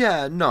more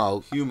yeah,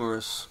 no,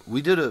 humorous.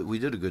 we did a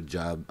good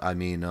job. I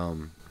mean,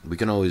 We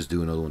can always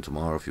do another one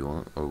tomorrow if you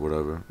want, or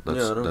whatever.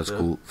 That's care.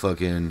 cool.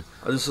 Fucking.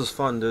 This is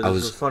fun, dude.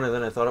 This is funnier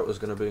than I thought it was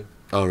gonna be.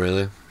 Oh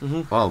really?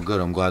 Mhm. Oh good.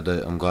 I'm glad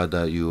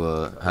that you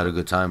had a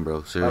good time,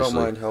 bro. Seriously. I don't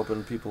mind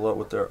helping people out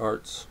with their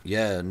arts.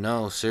 Yeah.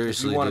 No.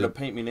 Seriously. If you wanted dude. to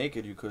paint me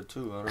naked, you could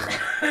too. I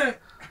don't know.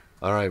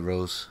 All right,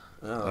 Rose.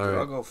 Yeah, All dude, right.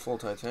 I'll go full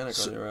Titanic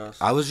on your ass.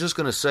 I was just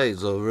gonna say,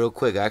 so real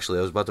quick. Actually,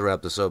 I was about to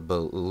wrap this up, but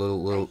a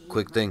little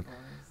quick thing.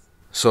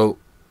 So,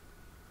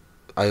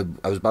 I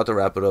was about to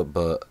wrap it up,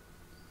 but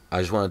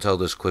I just want to tell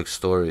this quick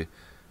story.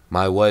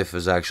 My wife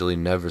has actually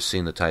never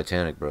seen the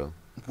Titanic, bro.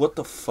 What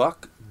the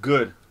fuck?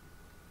 Good.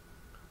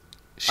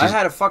 I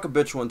had to fuck a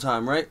bitch one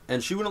time, right?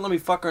 And she wouldn't let me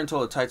fuck her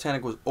until the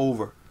Titanic was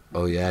over.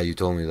 Oh yeah, you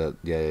told me that.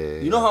 Yeah.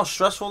 You know how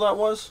stressful that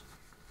was?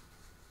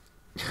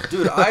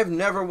 Dude, I've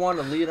never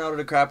wanted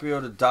Leonardo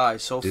DiCaprio to die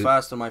so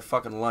fast in my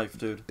fucking life,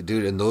 dude.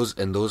 Dude, and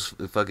those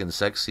fucking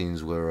sex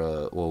scenes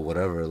were well,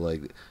 whatever,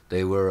 like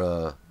they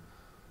were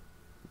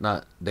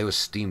they were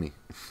steamy.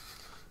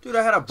 Dude,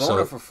 I had a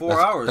boner for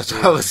 4 hours. That's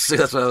dude.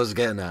 that's what I was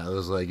getting at. I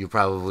was like, you're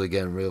probably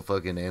getting real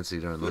fucking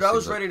antsy during those. Dude, I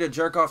was scenes. ready to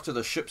jerk off to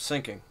the ship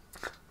sinking.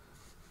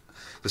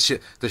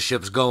 The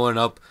ship's going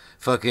up,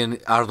 fucking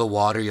out of the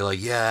water. You're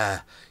like,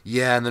 yeah,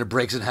 and then it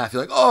breaks in half.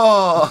 You're like,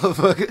 oh,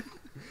 fucking.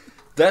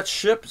 That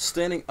ship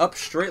standing up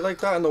straight like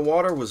that in the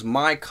water was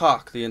my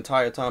cock the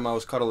entire time I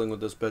was cuddling with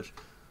this bitch.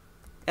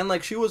 And,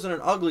 like, she wasn't an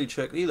ugly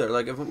chick either.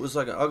 Like, if it was,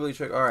 like, an ugly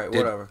chick, alright,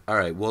 whatever.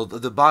 Alright, well,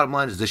 the bottom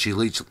line is, did she at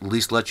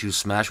least let you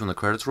smash when the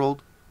credits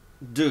rolled?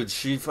 Dude,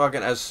 she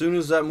fucking, as soon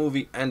as that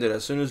movie ended,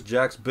 as soon as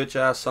Jack's bitch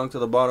ass sunk to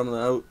the bottom of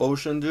the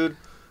ocean, dude.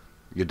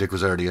 Your dick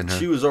was already in her?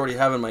 She was already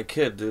having my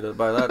kid, dude,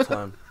 by that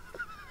time.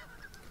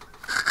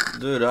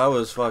 Dude, I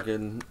was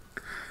fucking...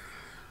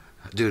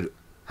 Dude,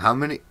 how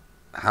many...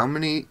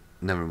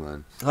 Never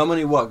mind. How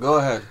many what? Go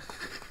ahead.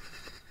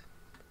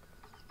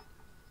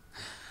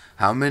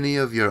 How many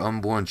of your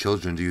unborn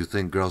children do you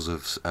think girls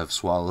have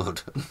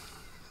swallowed?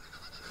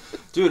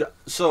 Dude,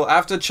 so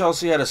after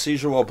Chelsea had a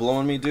seizure while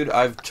blowing me, dude,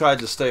 I've tried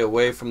to stay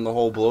away from the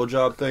whole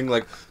blowjob thing.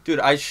 Like, dude,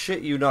 I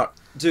shit you not.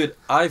 Dude,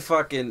 I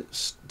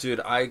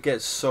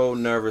get so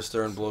nervous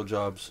during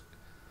blowjobs.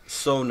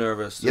 So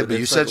nervous. Dude. Yeah, but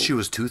you said she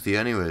was toothy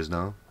anyways,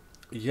 no?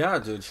 Yeah,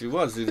 dude, she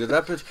was, dude.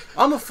 That bitch...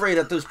 I'm afraid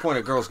at this point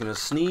a girl's gonna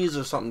sneeze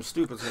or something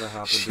stupid's gonna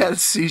happen, She dude. had a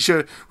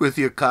seizure with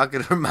your cock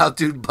in her mouth,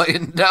 dude,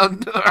 biting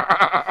down.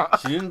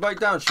 She didn't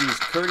bite down. She was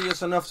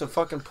courteous enough to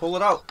fucking pull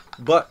it out.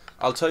 But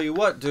I'll tell you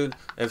what, dude,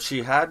 if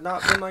she had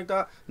not been like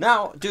that...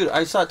 Now, dude,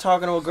 I started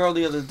talking to a girl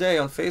the other day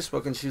on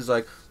Facebook, and she's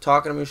like,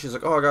 talking to me, she's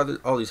like, oh, I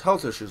got all these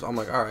health issues. I'm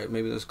like, alright,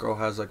 maybe this girl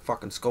has, like,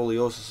 fucking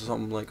scoliosis or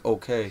something, like,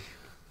 okay.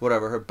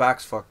 Whatever, her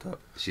back's fucked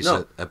up. She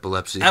said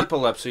epilepsy.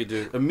 Epilepsy,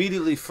 dude.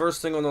 Immediately, first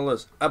thing on the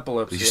list,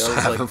 epilepsy. You start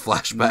having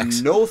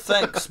flashbacks. No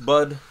thanks,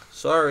 bud.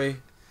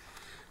 Sorry.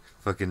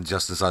 Fucking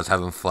Justice, I was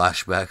having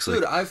flashbacks.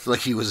 Dude,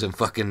 like he was in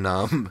fucking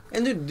numb.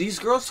 And dude, these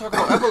girls talk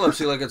about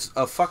epilepsy like it's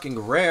a fucking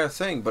rare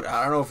thing, but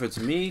I don't know if it's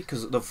me,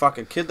 because the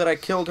fucking kid that I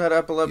killed had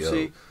epilepsy.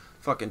 Yo.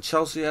 Fucking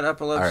Chelsea had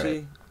epilepsy. All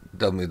right.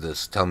 Tell me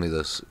this.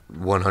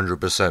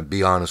 100%.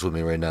 Be honest with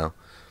me right now.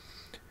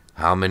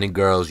 How many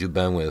girls you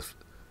been with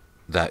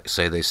that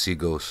say they see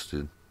ghosts,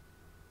 dude?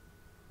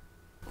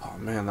 Oh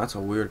man, that's a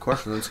weird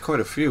question. It's quite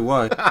a few.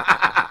 Why?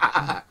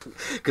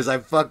 Because I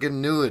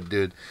fucking knew it,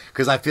 dude.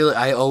 Because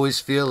I always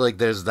feel like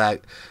there's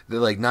that,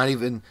 like, not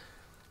even,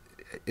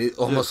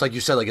 almost like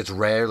you said, like it's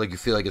rare. Like you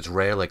feel like it's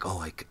rare. Like,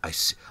 oh, I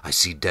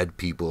see dead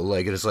people.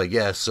 Like, and it's like,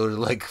 yeah, so did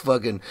like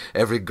fucking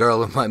every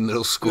girl in my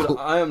middle school. Dude,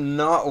 I am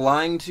not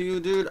lying to you,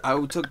 dude. I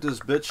took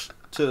this bitch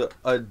to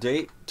a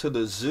date to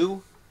the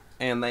zoo,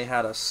 and they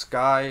had a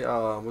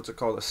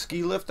a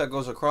ski lift that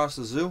goes across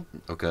the zoo.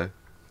 Okay.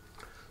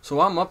 So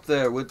I'm up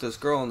there with this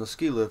girl on the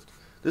ski lift.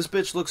 This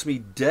bitch looks me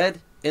dead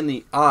in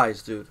the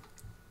eyes, dude,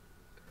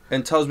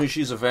 and tells me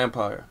she's a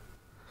vampire.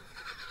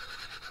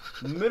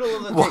 Middle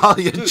of the While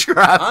day, you're dude,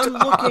 trapped I'm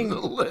looking,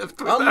 on the lift.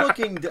 I'm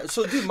looking.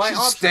 So, dude, my She's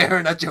option,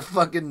 staring at your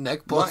fucking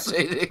neck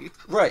pulsating.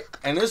 right?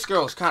 And this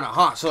girl's kind of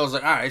hot, so I was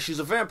like, all right, she's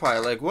a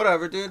vampire. Like,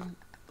 whatever, dude.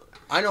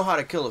 I know how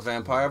to kill a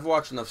vampire. I've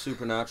watched enough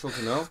Supernatural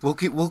to know.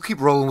 We'll keep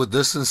rolling with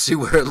this and see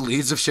where it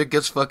leads. If shit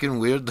gets fucking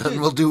weird,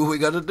 then we'll do what we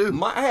gotta do.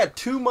 I had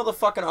two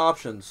motherfucking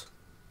options: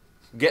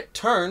 get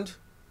turned,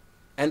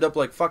 end up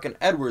like fucking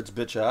Edward's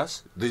bitch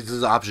ass. This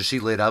is the option she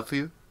laid out for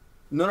you?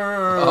 No.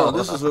 Oh.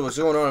 This is what was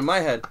going on in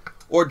my head.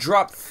 Or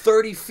drop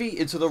 30 feet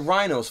into the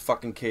rhino's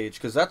fucking cage,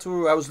 because that's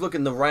where I was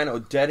looking the rhino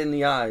dead in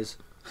the eyes.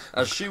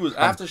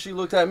 After she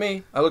looked at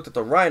me, I looked at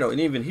the rhino, and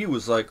even he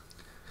was like,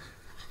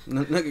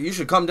 "Nigga, you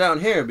should come down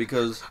here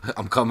because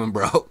I'm coming,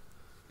 bro."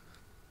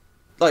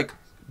 Like,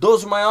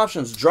 those are my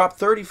options: drop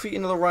 30 feet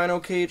into the rhino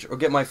cage, or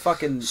get my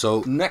fucking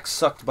neck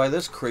sucked by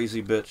this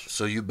crazy bitch.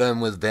 So you've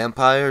been with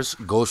vampires,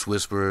 ghost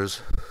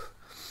whisperers.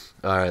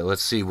 All right,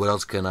 let's see. What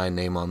else can I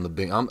name on the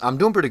bingo? I'm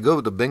doing pretty good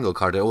with the bingo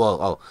card.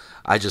 Well,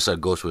 I just said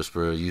ghost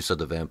whisperer. You said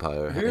the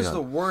vampire. Here's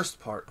the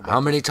worst part.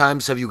 How many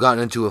times have you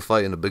gotten into a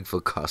fight in a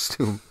Bigfoot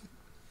costume?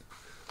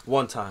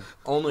 One time.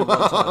 Only one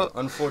time,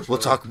 unfortunately. We'll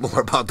talk more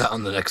about that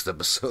on the next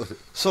episode.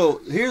 So,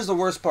 here's the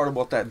worst part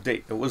about that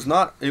date. It was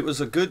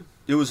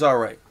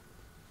alright.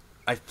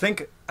 I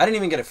think I didn't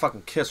even get a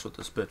fucking kiss with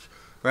this bitch,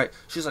 right?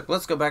 She's like,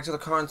 let's go back to the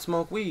car and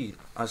smoke weed.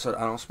 I said,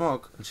 I don't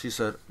smoke. And she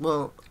said,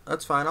 well,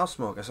 that's fine, I'll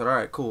smoke. I said, all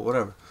right, cool,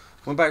 whatever.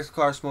 Went back to the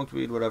car, smoked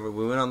weed, whatever.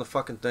 We went on the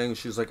fucking thing.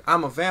 She was like,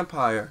 I'm a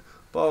vampire,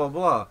 blah, blah,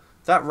 blah.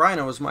 That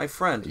rhino is my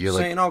friend. You're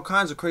saying all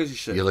kinds of crazy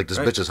shit. You're like, this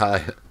bitch is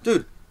high.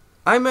 Dude,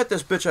 I met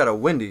this bitch at a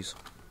Wendy's.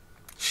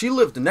 She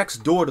lived next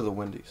door to the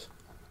Wendy's.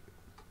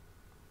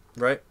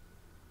 Right?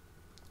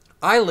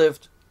 I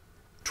lived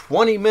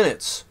 20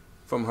 minutes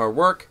from her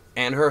work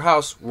and her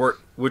house,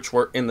 which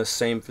were in the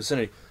same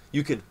vicinity.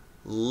 You could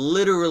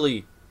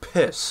literally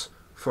piss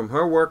from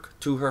her work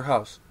to her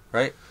house,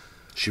 right?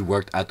 She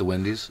worked at the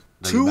Wendy's?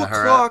 2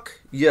 o'clock,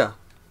 yeah.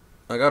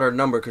 I got her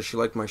number because she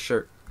liked my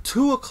shirt.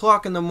 2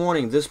 o'clock in the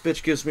morning, this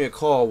bitch gives me a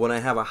call when I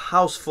have a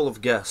house full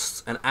of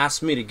guests and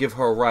asks me to give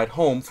her a ride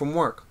home from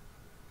work.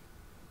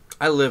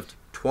 I lived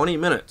 20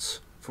 minutes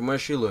from where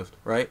she lived,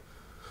 right?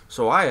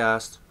 So I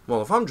asked,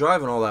 well, if I'm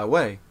driving all that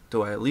way,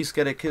 do I at least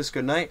get a kiss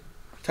goodnight?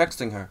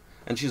 Texting her.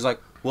 And she's like,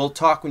 we'll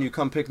talk when you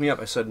come pick me up.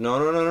 I said, no,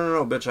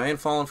 bitch, I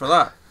ain't falling for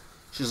that.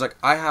 She's like,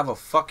 I have a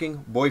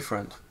fucking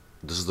boyfriend.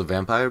 This is the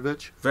vampire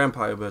bitch?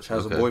 Vampire bitch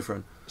has a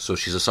boyfriend. So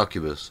she's a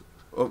succubus.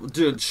 Oh,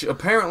 dude,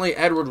 apparently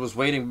Edward was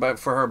waiting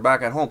for her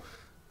back at home.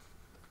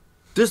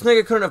 This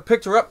nigga couldn't have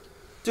picked her up.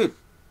 Dude,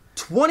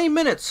 20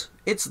 minutes.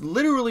 It's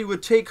literally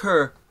would take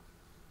her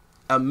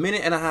a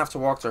minute and a half to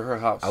walk to her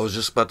house. I was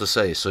just about to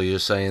say, so you're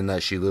saying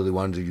that she literally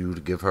wanted you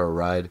to give her a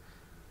ride,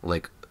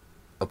 like,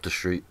 up the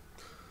street?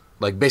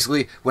 Like,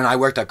 basically, when I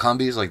worked at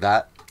Cumbies, like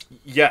that?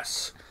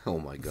 Yes. Oh,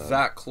 my God.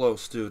 That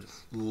close, dude.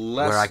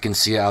 Where I can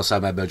see it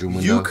outside my bedroom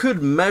window? You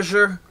could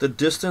measure the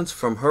distance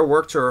from her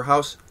work to her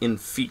house in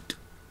feet.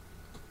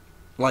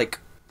 Like,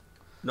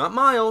 not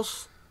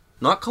miles,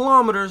 not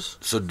kilometers.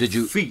 So did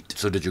you... Feet.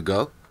 So did you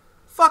go?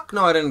 Fuck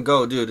no, I didn't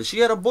go, dude. She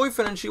had a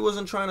boyfriend and she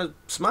wasn't trying to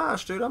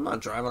smash, dude. I'm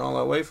not driving all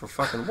that way for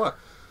fucking what?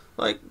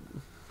 Like...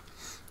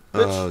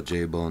 Bitch, oh,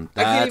 J-Bone.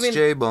 That's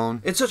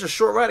J-Bone. It's such a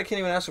short ride, I can't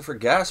even ask her for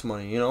gas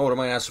money. You know, what am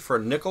I asking for, a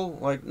nickel?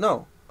 Like,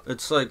 no.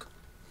 It's like...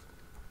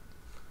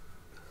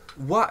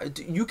 Why?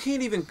 You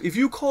can't even... If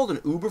you called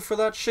an Uber for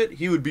that shit,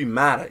 he would be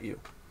mad at you.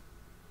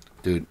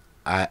 Dude,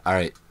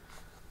 alright.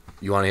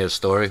 You want to hear a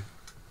story?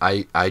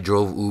 I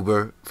drove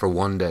Uber for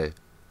one day,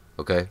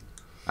 okay?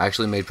 I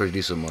actually made pretty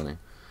decent money.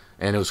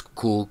 And it was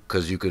cool,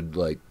 because you could,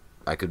 like...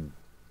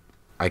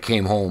 I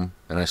came home,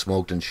 and I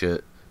smoked and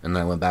shit, and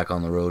then I went back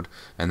on the road,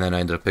 and then I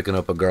ended up picking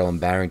up a girl in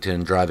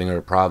Barrington, driving her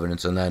to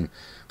Providence, and then...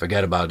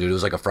 Forget about it, dude. It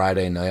was like a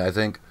Friday night, I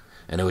think.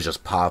 And it was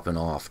just popping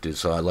off, dude.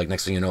 So, like,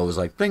 next thing you know, it was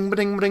like, bing,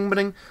 bing, bing,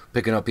 bing,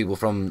 picking up people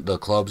from the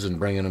clubs and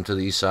bringing them to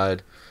the east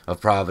side of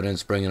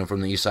Providence, bringing them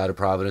from the east side of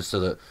Providence to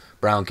the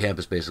Brown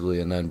campus, basically,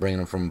 and then bringing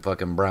them from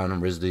fucking Brown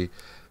and RISD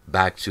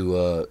back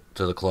to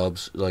the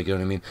clubs, like, you know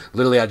what I mean?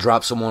 Literally, I'd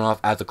drop someone off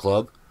at the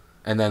club,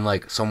 and then,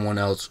 like, someone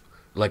else,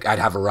 like, I'd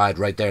have a ride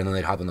right there, and then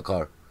they'd hop in the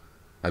car.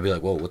 I'd be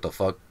like, whoa, what the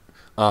fuck?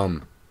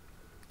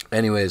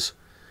 Anyways,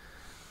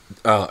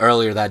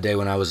 earlier that day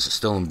when I was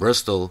still in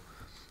Bristol,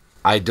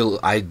 I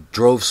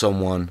drove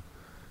someone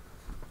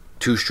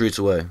 2 streets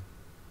away.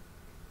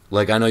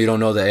 Like, I know you don't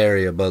know the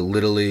area, but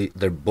literally,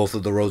 both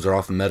of the roads are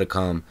off of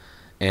Metacom,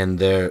 and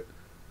they're,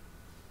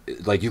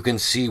 like, you can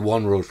see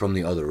one road from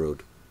the other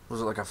road.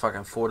 Was it like a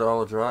fucking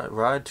 $4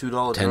 ride,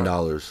 $2 drive?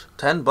 $10.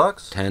 $10?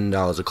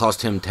 $10. It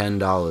cost him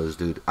 $10,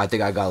 dude. I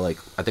think I got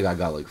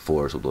like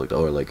 4 or something like that,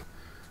 or like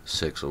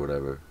 6 or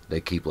whatever.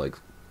 They keep like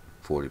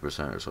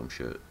 40% or some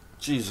shit.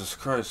 Jesus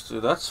Christ,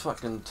 dude, that's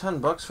fucking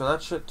 $10 for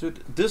that shit,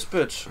 dude. This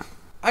bitch,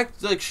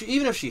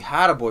 even if she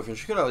had a boyfriend,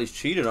 she could have at least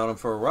cheated on him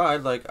for a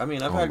ride. Like, I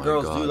mean, I've had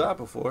girls do that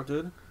before,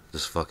 dude.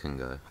 This fucking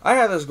guy. I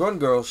had this one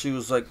girl. She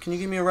was like, "Can you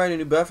give me a ride in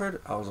New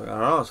Bedford?" I was like, "I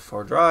don't know. It's a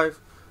far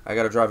drive. I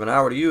got to drive an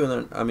hour to you,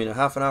 and then a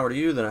half an hour to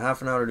you, then a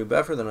half an hour to New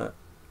Bedford, then a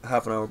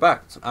half an hour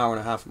back. It's an hour and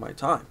a half of my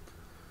time.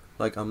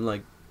 Like, I'm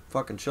like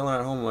fucking chilling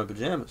at home in my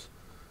pajamas."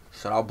 She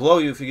said, "I'll blow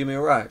you if you give me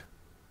a ride."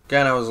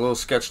 Again, I was a little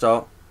sketched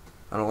out.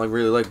 I don't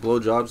really like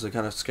blowjobs. They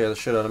kind of scare the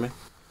shit out of me.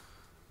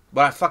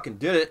 But I fucking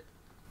did it.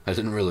 I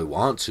didn't really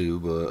want to,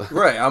 but...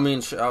 Right, I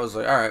mean, I was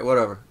like, alright,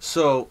 whatever.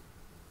 So,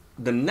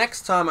 the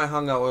next time I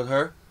hung out with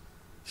her,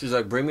 she's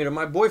like, bring me to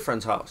my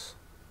boyfriend's house.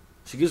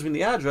 She gives me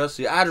the address.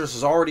 The address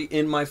is already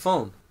in my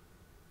phone.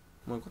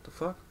 I'm like, what the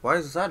fuck? Why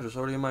is this address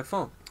already in my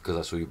phone? Because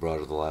that's what you brought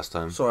her the last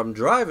time. So I'm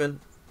driving,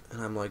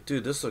 and I'm like,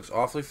 dude, this looks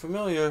awfully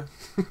familiar.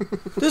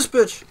 This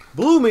bitch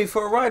blew me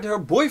for a ride to her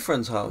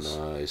boyfriend's house.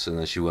 Nice, and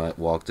then she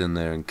walked in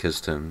there and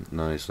kissed him.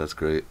 Nice, that's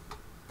great.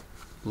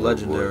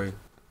 Legendary.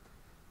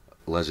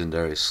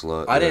 Legendary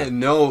slut. I didn't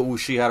know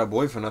she had a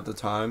boyfriend at the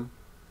time.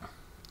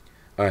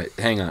 Alright,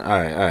 hang on.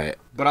 Alright.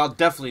 But I'll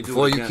definitely do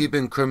Before it again. you keep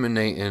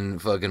incriminating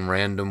fucking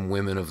random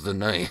women of the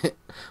night,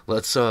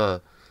 let's,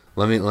 let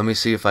me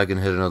see if I can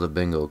hit another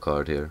bingo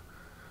card here.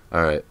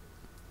 Alright.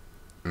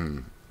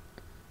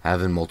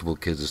 Having multiple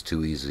kids is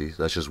too easy.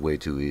 That's just way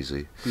too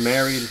easy.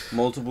 Married,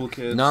 multiple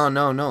kids.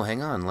 No.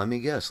 Hang on. Let me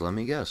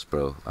guess,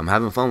 bro. I'm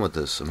having fun with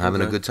this. I'm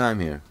having a good time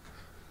here.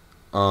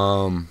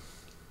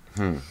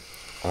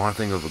 I want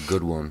to think of a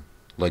good one.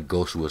 like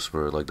Ghost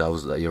Whisperer. Like that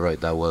was, you're right,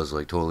 that was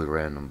like totally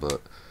random,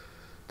 but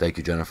thank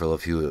you, Jennifer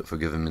Love Hewitt, for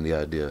giving me the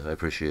idea. I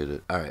appreciate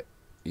it. All right,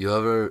 you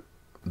ever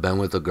been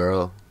with a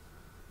girl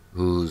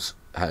who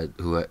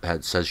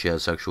had said she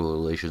had sexual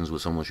relations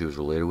with someone she was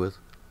related with?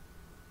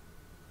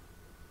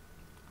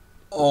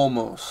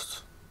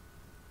 Almost.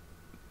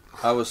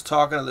 I was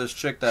talking to this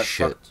chick that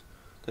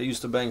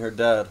used to bang her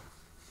dad.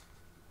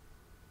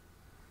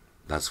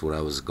 That's what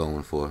I was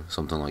going for.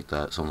 Something like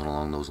that. Something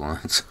along those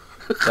lines.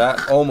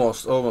 That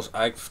almost.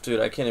 Dude,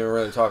 I can't even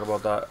really talk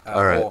about that at all.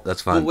 All right,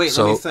 that's fine. But wait,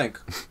 let me think.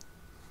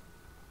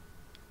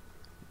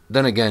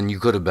 Then again, you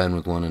could have been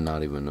with one and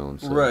not even known.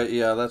 So. Right,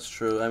 yeah, that's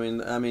true. I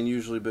mean,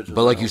 usually bitches.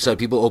 But like you said,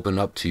 people open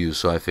up to you,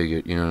 so I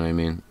figured, you know what I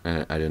mean?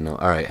 And I didn't know.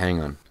 All right, hang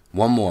on.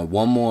 One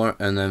more,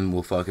 and then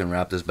we'll fucking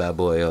wrap this bad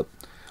boy up.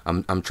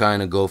 I'm trying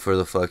to go for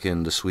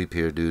the sweep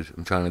here, dude.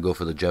 I'm trying to go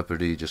for the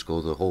Jeopardy. Just go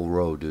the whole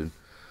row, dude.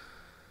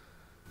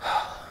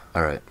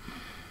 All right.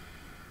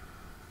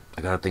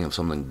 I gotta think of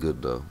something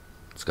good though.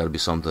 It's gotta be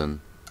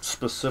something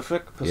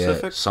specific.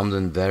 Yeah,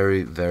 something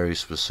very, very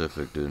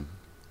specific, dude.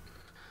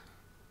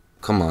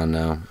 Come on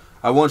now.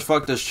 I once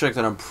fucked this chick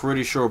that I'm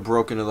pretty sure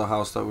broke into the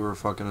house that we were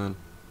fucking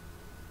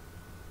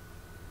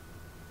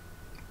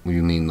in.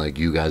 You mean like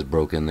you guys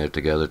broke in there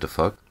together to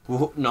fuck?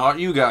 Well, not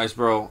you guys,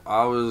 bro.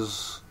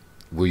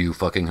 Were you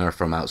fucking her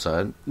from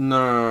outside?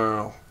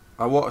 No.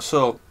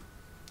 So,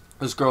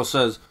 this girl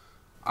says,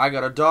 I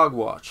got a dog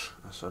watch.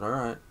 I said, all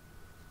right.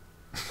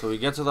 So we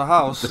get to the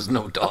house. There's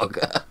no dog.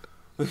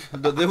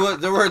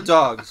 there were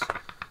dogs.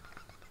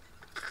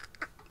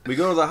 We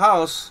go to the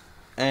house,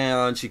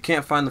 and she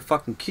can't find the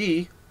fucking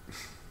key.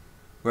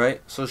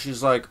 Right? So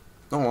she's like,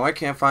 no, I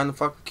can't find the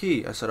fucking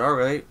key. I said, all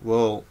right,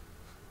 well,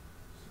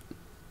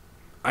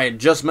 I had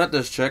just met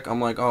this chick.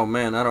 I'm like, oh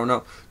man, I don't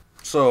know.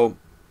 So,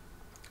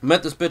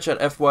 met this bitch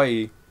at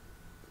FYE.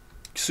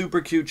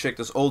 Super cute chick.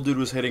 This old dude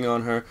was hitting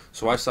on her.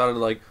 So I started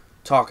like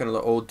talking to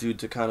the old dude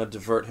to kind of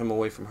divert him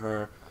away from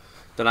her.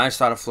 Then I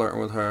started flirting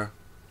with her.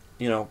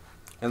 You know.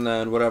 And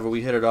then whatever,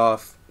 we hit it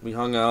off. We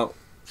hung out.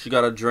 She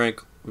got a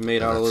drink. We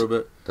made out a little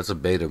bit. That's a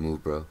beta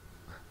move, bro.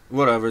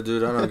 Whatever,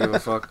 dude. I don't give a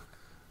fuck.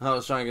 I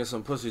was trying to get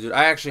some pussy, dude.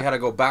 I actually had to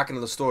go back into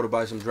the store to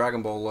buy some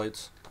Dragon Ball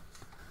lights.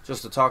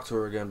 Just to talk to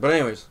her again. But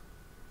anyways.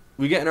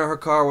 We get into her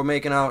car, we're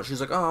making out.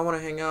 She's like, oh, I want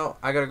to hang out.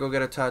 I got to go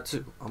get a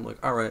tattoo. I'm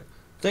like, all right.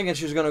 Thinking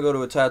she was going to go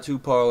to a tattoo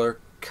parlor.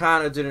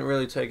 Kind of didn't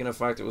really take an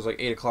effect. It was like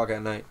 8 o'clock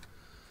at night.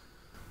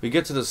 We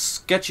get to this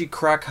sketchy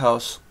crack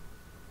house.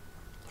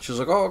 She's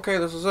like, oh, okay,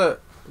 this is it.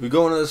 We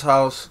go into this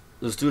house.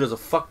 This dude has a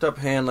fucked up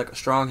hand, like a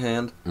strong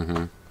hand.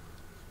 Mm-hmm.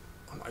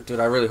 I'm like, dude,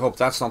 I really hope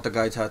that's not the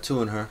guy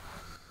tattooing her.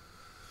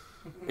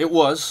 It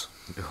was.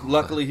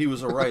 Luckily, he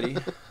was a righty.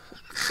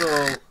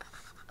 So,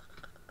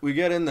 we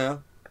get in there.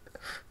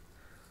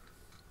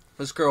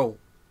 This girl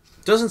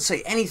doesn't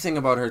say anything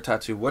about her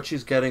tattoo, what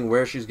she's getting,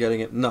 where she's getting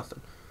it, nothing.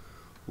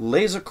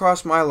 Lays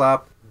across my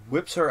lap,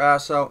 whips her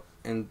ass out,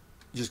 and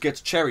just gets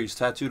cherries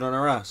tattooed on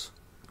her ass.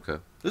 Okay.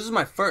 This is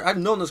my first... I've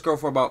known this girl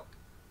for about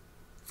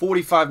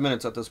 45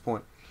 minutes at this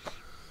point.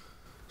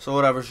 So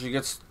whatever, she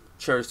gets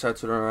cherries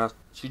tattooed on her ass.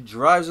 She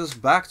drives us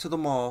back to the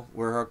mall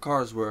where her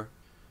cars were.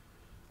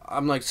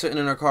 I'm like sitting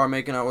in her car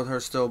making out with her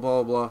still,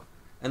 blah, blah, blah.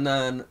 And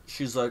then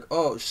she's like,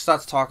 oh, she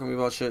starts talking to me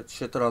about shit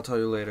that I'll tell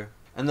you later.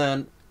 And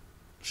then...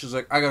 she's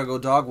like, I gotta go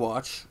dog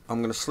watch. I'm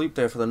gonna sleep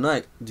there for the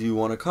night. Do you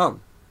want to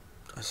come?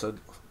 I said,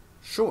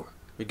 sure.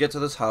 We get to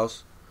this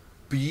house.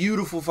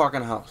 Beautiful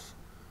fucking house.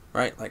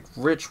 Right? Like,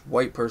 rich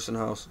white person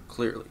house,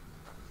 clearly.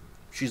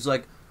 She's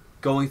like,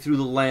 going through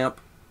the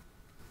lamp,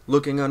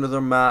 looking under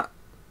the mat,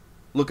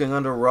 looking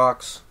under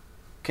rocks.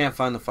 Can't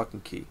find the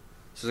fucking key.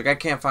 She's like, I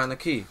can't find the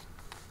key.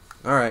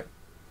 Alright.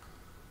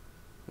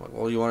 I'm like,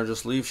 well, you want to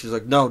just leave? She's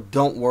like, no,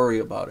 don't worry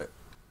about it.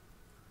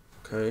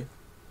 Okay.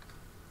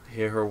 I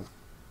hear her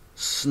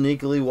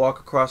sneakily walk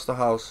across the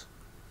house.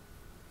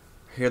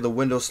 Hear the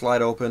window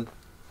slide open.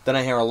 Then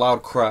I hear a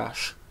loud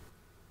crash.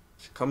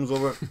 She comes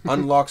over,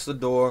 unlocks the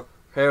door,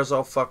 hair's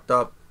all fucked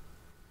up,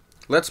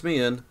 lets me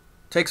in,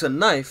 takes a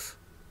knife,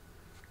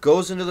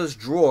 goes into this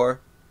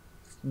drawer,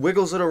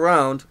 wiggles it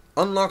around,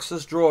 unlocks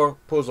this drawer,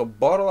 pulls a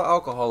bottle of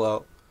alcohol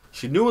out.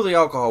 She knew where the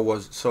alcohol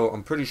was, so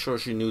I'm pretty sure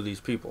she knew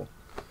these people.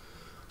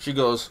 She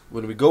goes,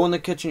 when we go in the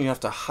kitchen, you have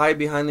to hide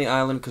behind the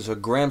island because her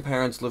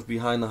grandparents live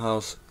behind the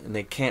house and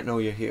they can't know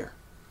you're here.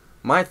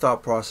 My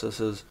thought process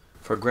is,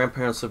 if her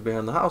grandparents live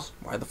behind the house,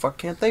 why the fuck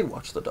can't they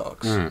watch the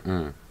dogs?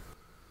 Mm-mm.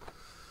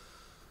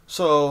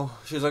 So,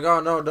 she's like,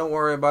 oh no, don't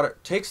worry about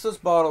it. Takes this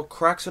bottle,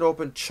 cracks it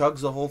open, chugs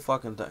the whole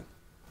fucking thing.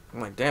 I'm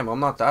like, damn, I'm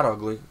not that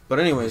ugly. But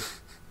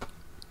anyways,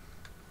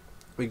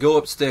 we go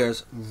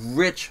upstairs,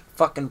 rich,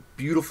 fucking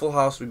beautiful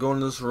house. We go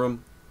into this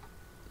room.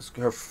 It's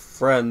her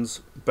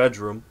friend's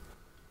bedroom.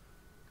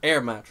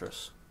 Air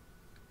mattress.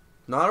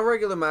 Not a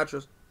regular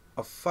mattress.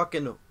 A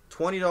fucking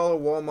 $20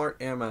 Walmart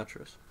air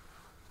mattress.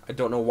 I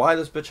don't know why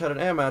this bitch had an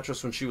air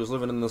mattress when she was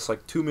living in this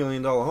like $2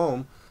 million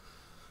home.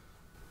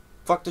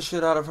 Fuck the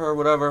shit out of her,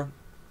 whatever.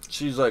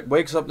 She's like,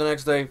 wakes up the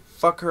next day,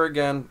 fuck her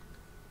again.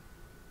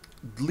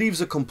 Leaves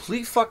a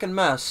complete fucking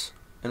mess.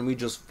 And we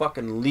just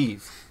fucking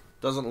leave.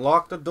 Doesn't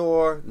lock the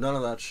door. None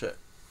of that shit.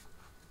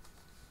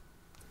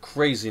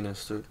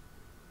 Craziness, dude.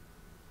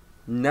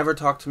 Never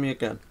talked to me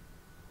again.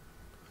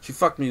 She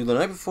fucked me the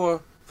night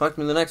before, fucked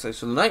me the next day.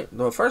 So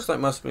the first night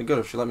must have been good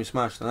if she let me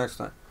smash the next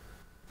night.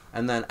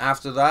 And then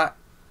after that,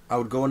 I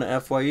would go into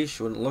FYE.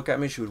 She wouldn't look at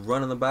me. She would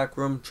run in the back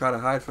room, try to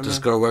hide from me. This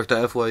girl worked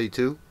at FYE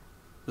too?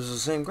 This is the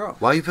same girl.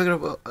 Why are you picking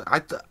up?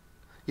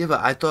 Yeah,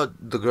 but I thought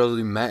the girl that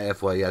we met at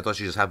FYE, I thought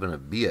she just happened to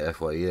be at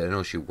FYE. I didn't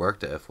know she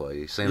worked at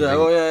FYE. Same thing.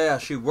 Oh, yeah.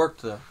 She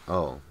worked there.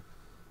 Oh.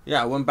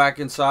 Yeah, I went back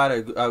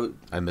inside.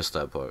 I missed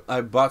that part.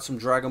 I bought some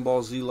Dragon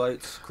Ball Z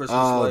lights, Christmas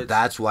lights. Oh,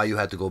 that's why you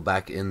had to go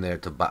back in there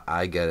to buy.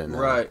 I get it now.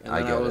 Right, and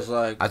I was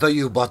like... I thought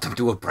you bought them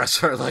to impress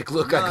her. Like,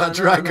 look, I got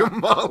Dragon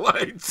Ball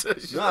lights.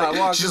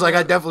 She's like,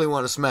 I definitely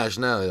want to smash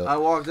now, yo. I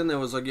walked in there,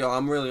 was like, yo,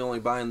 I'm really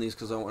only buying these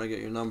because I want to get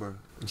your number.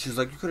 And she's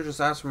like, you could have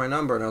just asked for my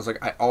number. And I was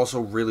like, I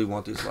also really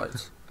want these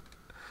lights.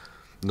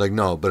 Like,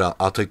 no, but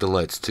I'll take the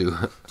lights, too.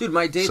 Dude,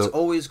 my dates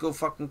always go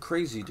fucking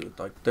crazy, dude.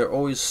 Like, they're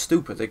always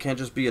stupid. They can't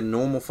just be a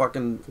normal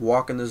fucking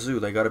walk in the zoo.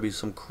 They gotta be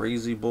some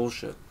crazy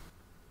bullshit.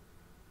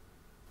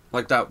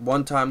 Like that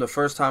one time, the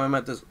first time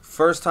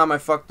I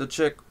fucked the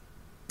chick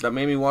that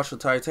made me watch the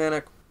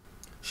Titanic.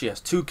 She has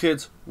 2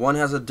 kids. One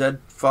has a dead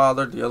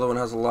father. The other one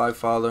has a live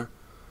father.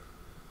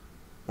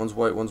 One's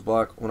white, one's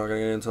black. We're not gonna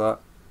get into that.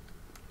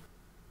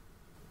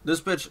 This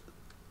bitch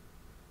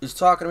is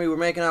talking to me. We're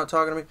making out,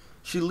 talking to me.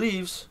 She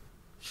leaves.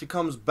 She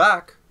comes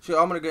back.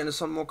 I'm going to get into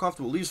something more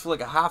comfortable. Leaves for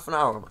like a half an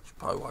hour. She's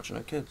probably watching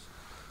her kids.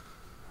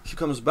 She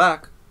comes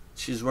back.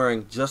 She's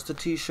wearing just a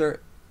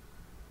t-shirt.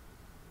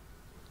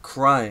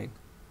 Crying.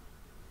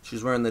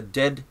 She's wearing the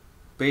dead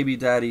baby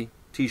daddy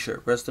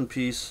t-shirt. Rest in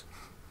peace.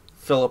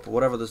 Philip,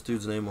 whatever this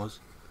dude's name was.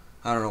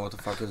 I don't know what the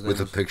fuck his name was.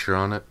 With a picture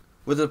on it?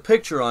 With a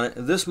picture on it.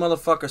 And this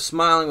motherfucker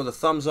smiling with a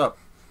thumbs up.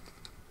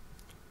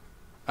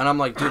 And I'm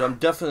like, dude, I'm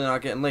definitely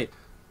not getting laid.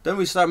 Then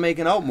we start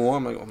making out more.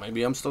 I'm like, well,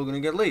 maybe I'm still going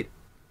to get laid.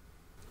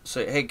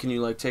 Say, hey, can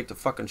you, like, take the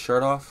fucking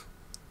shirt off?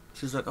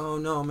 She's like, oh,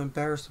 no, I'm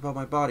embarrassed about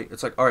my body.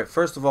 It's like, all right,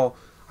 first of all,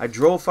 I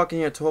drove fucking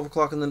here at 12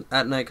 o'clock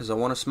at night because I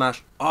want to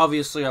smash.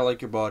 Obviously, I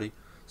like your body.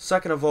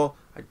 Second of all,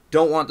 I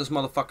don't want this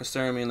motherfucker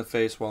staring me in the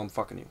face while I'm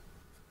fucking you.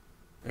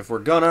 If we're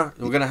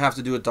gonna have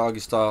to do it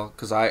doggy style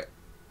because I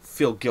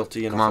feel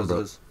guilty enough. Come on,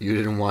 bro. You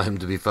didn't want him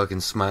to be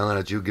fucking smiling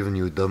at you, giving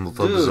you a double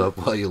thumbs up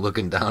while you're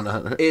looking down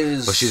on her.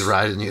 But she's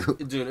riding you.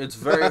 Dude, it's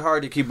very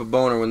hard to keep a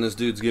boner when this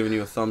dude's giving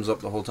you a thumbs up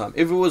the whole time.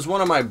 If it was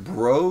one of my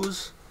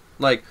bros,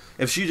 like,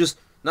 if she just...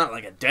 Not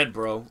like a dead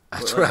bro.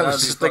 That's what I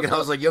was just thinking. I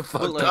was like, you're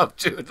fucked up,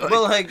 dude. Like,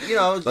 well, like, you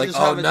know, like, just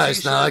oh, have a nice,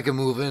 t-shirt. now I can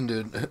move in,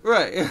 dude.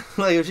 Right.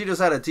 Like, if she just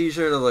had a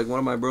t-shirt of, like, one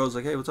of my bros,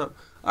 like, hey, what's up?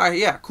 All right,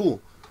 yeah,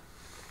 cool.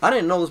 I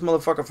didn't know this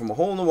motherfucker from a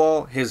hole in the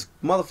wall. His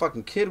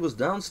motherfucking kid was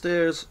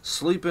downstairs,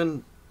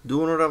 sleeping,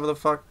 doing whatever the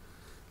fuck.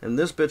 And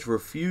this bitch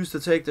refused to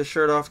take the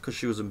shirt off because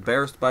she was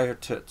embarrassed by her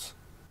tits.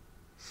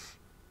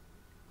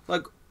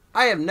 Like,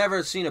 I have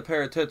never seen a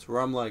pair of tits where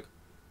I'm like,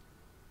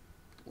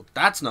 well,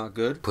 that's not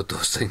good. Put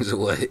those things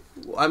away.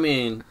 I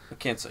mean, I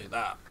can't say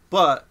that.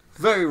 But,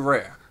 very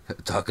rare.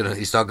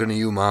 He's talking to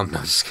you, Mom. No,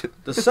 I'm just kidding.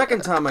 The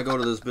second time I go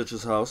to this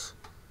bitch's house,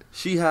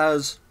 she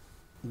has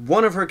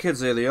one of her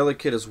kids there. The other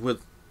kid is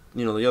with,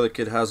 you know, the other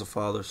kid has a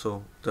father,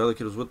 so the other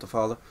kid was with the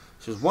father.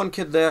 She has one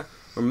kid there.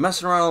 We're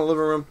messing around in the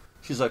living room.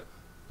 She's like,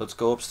 let's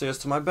go upstairs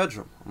to my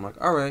bedroom. I'm like,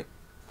 all right.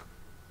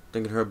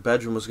 Thinking her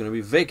bedroom was going to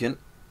be vacant.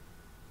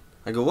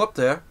 I go up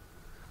there.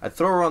 I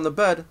throw her on the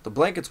bed. The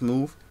blankets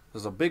move.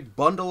 There's a big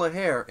bundle of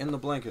hair in the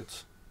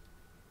blankets.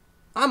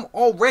 I'm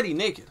already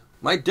naked.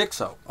 My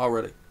dick's out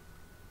already.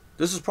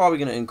 This is probably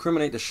going to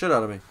incriminate the shit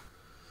out of me.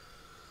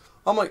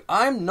 I'm like,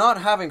 I'm not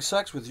having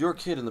sex with your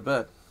kid in the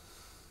bed.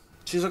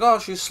 She's like, oh,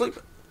 she's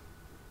sleeping.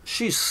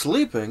 She's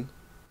sleeping?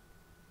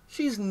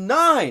 She's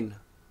 9.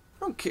 I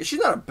don't care.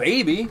 She's not a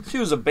baby. If she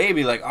was a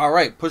baby, like, all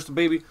right, push the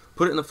baby,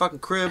 put it in the fucking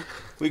crib,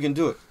 we can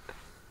do it.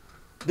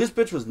 This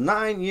bitch was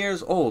 9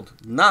 years old.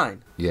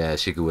 9. Yeah,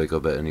 she could wake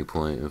up at any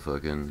point and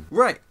fucking...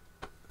 Right.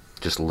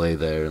 Just lay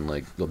there and,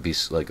 like, be,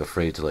 like,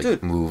 afraid to, like,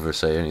 Dude. move or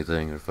say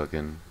anything or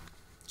fucking...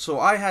 So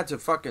I had to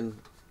fucking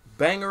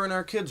bang her in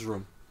our kids'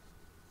 room.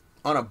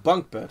 On a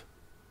bunk bed.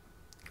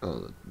 Oh,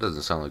 that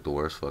doesn't sound like the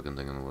worst fucking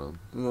thing in the world.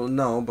 Well,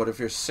 no, but if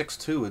you're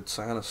 6'2", it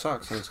kind of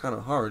sucks and it's kind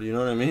of hard, you know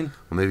what I mean?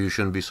 Well, maybe you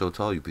shouldn't be so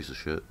tall, you piece of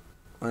shit.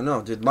 I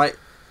know, dude. But,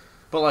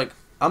 like,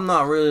 I'm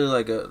not really,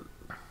 like,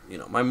 you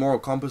know, my moral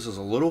compass is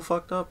a little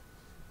fucked up.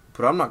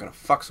 But I'm not going to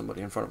fuck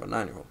somebody in front of a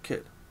 9-year-old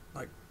kid.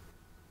 Like,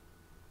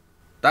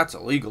 that's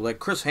illegal. Like,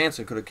 Chris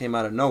Hansen could have came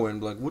out of nowhere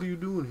and be like, what are you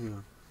doing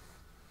here?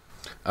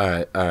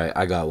 Alright,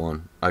 I got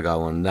one.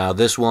 Now,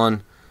 this is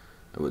going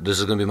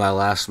to be my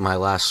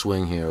last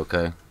swing here,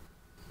 okay?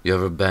 You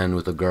ever been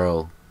with a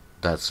girl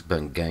that's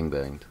been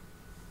gangbanged?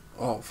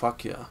 Oh,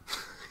 fuck yeah.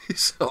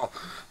 So,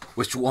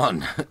 which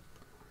one?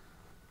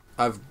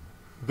 I've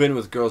been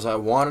with girls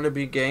that wanted to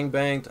be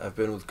gangbanged. I've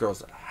been with girls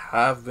that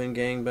have been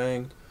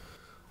gangbanged.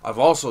 I've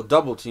also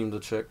double-teamed a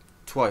chick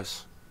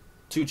twice.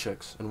 2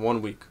 chicks in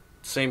 1 week.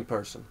 Same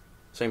person.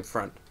 Same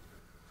friend.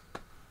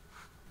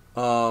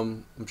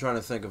 I'm trying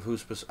to think of who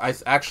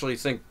specific. Actually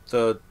think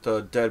the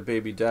dead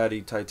baby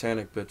daddy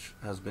Titanic bitch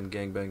has been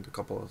gangbanged a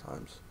couple of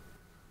times.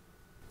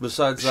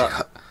 Besides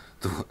that,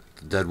 the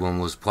dead one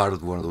was part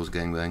of one of those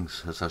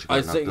gangbangs. That's how she got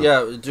I knocked think out.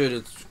 yeah, dude,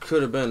 it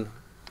could have been.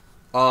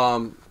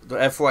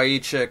 The FYE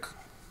chick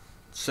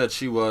said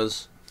she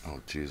was. Oh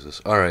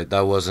Jesus! All right,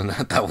 that wasn't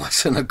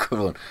a good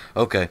one.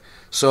 Okay,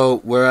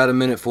 so we're at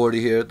 1:40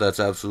 here. That's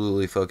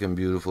absolutely fucking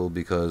beautiful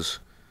because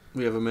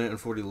We have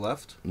 1:40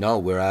 left. no,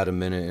 we're at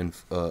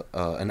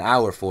an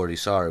hour 40.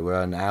 Sorry, we're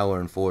at an hour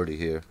and 40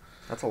 here.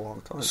 That's a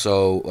long time.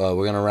 So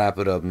we're gonna wrap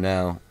it up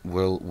now.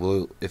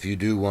 We'll if you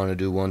do want to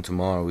do one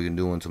tomorrow, we can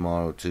do one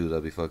tomorrow too.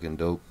 That'd be fucking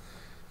dope.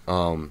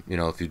 You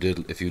know, if you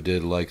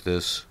did like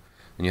this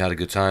and you had a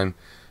good time,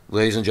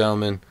 ladies and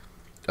gentlemen.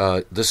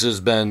 This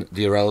has been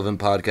the Irrelevant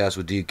Podcast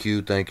with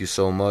DQ. Thank you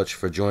so much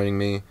for joining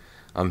me.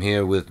 I'm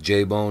here with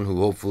J-Bone, who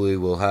hopefully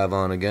we'll have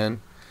on again.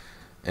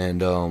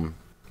 And,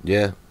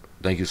 yeah,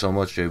 thank you so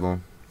much,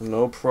 J-Bone.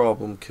 No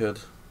problem, kid.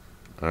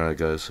 All right,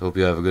 guys. Hope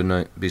you have a good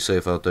night. Be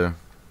safe out there.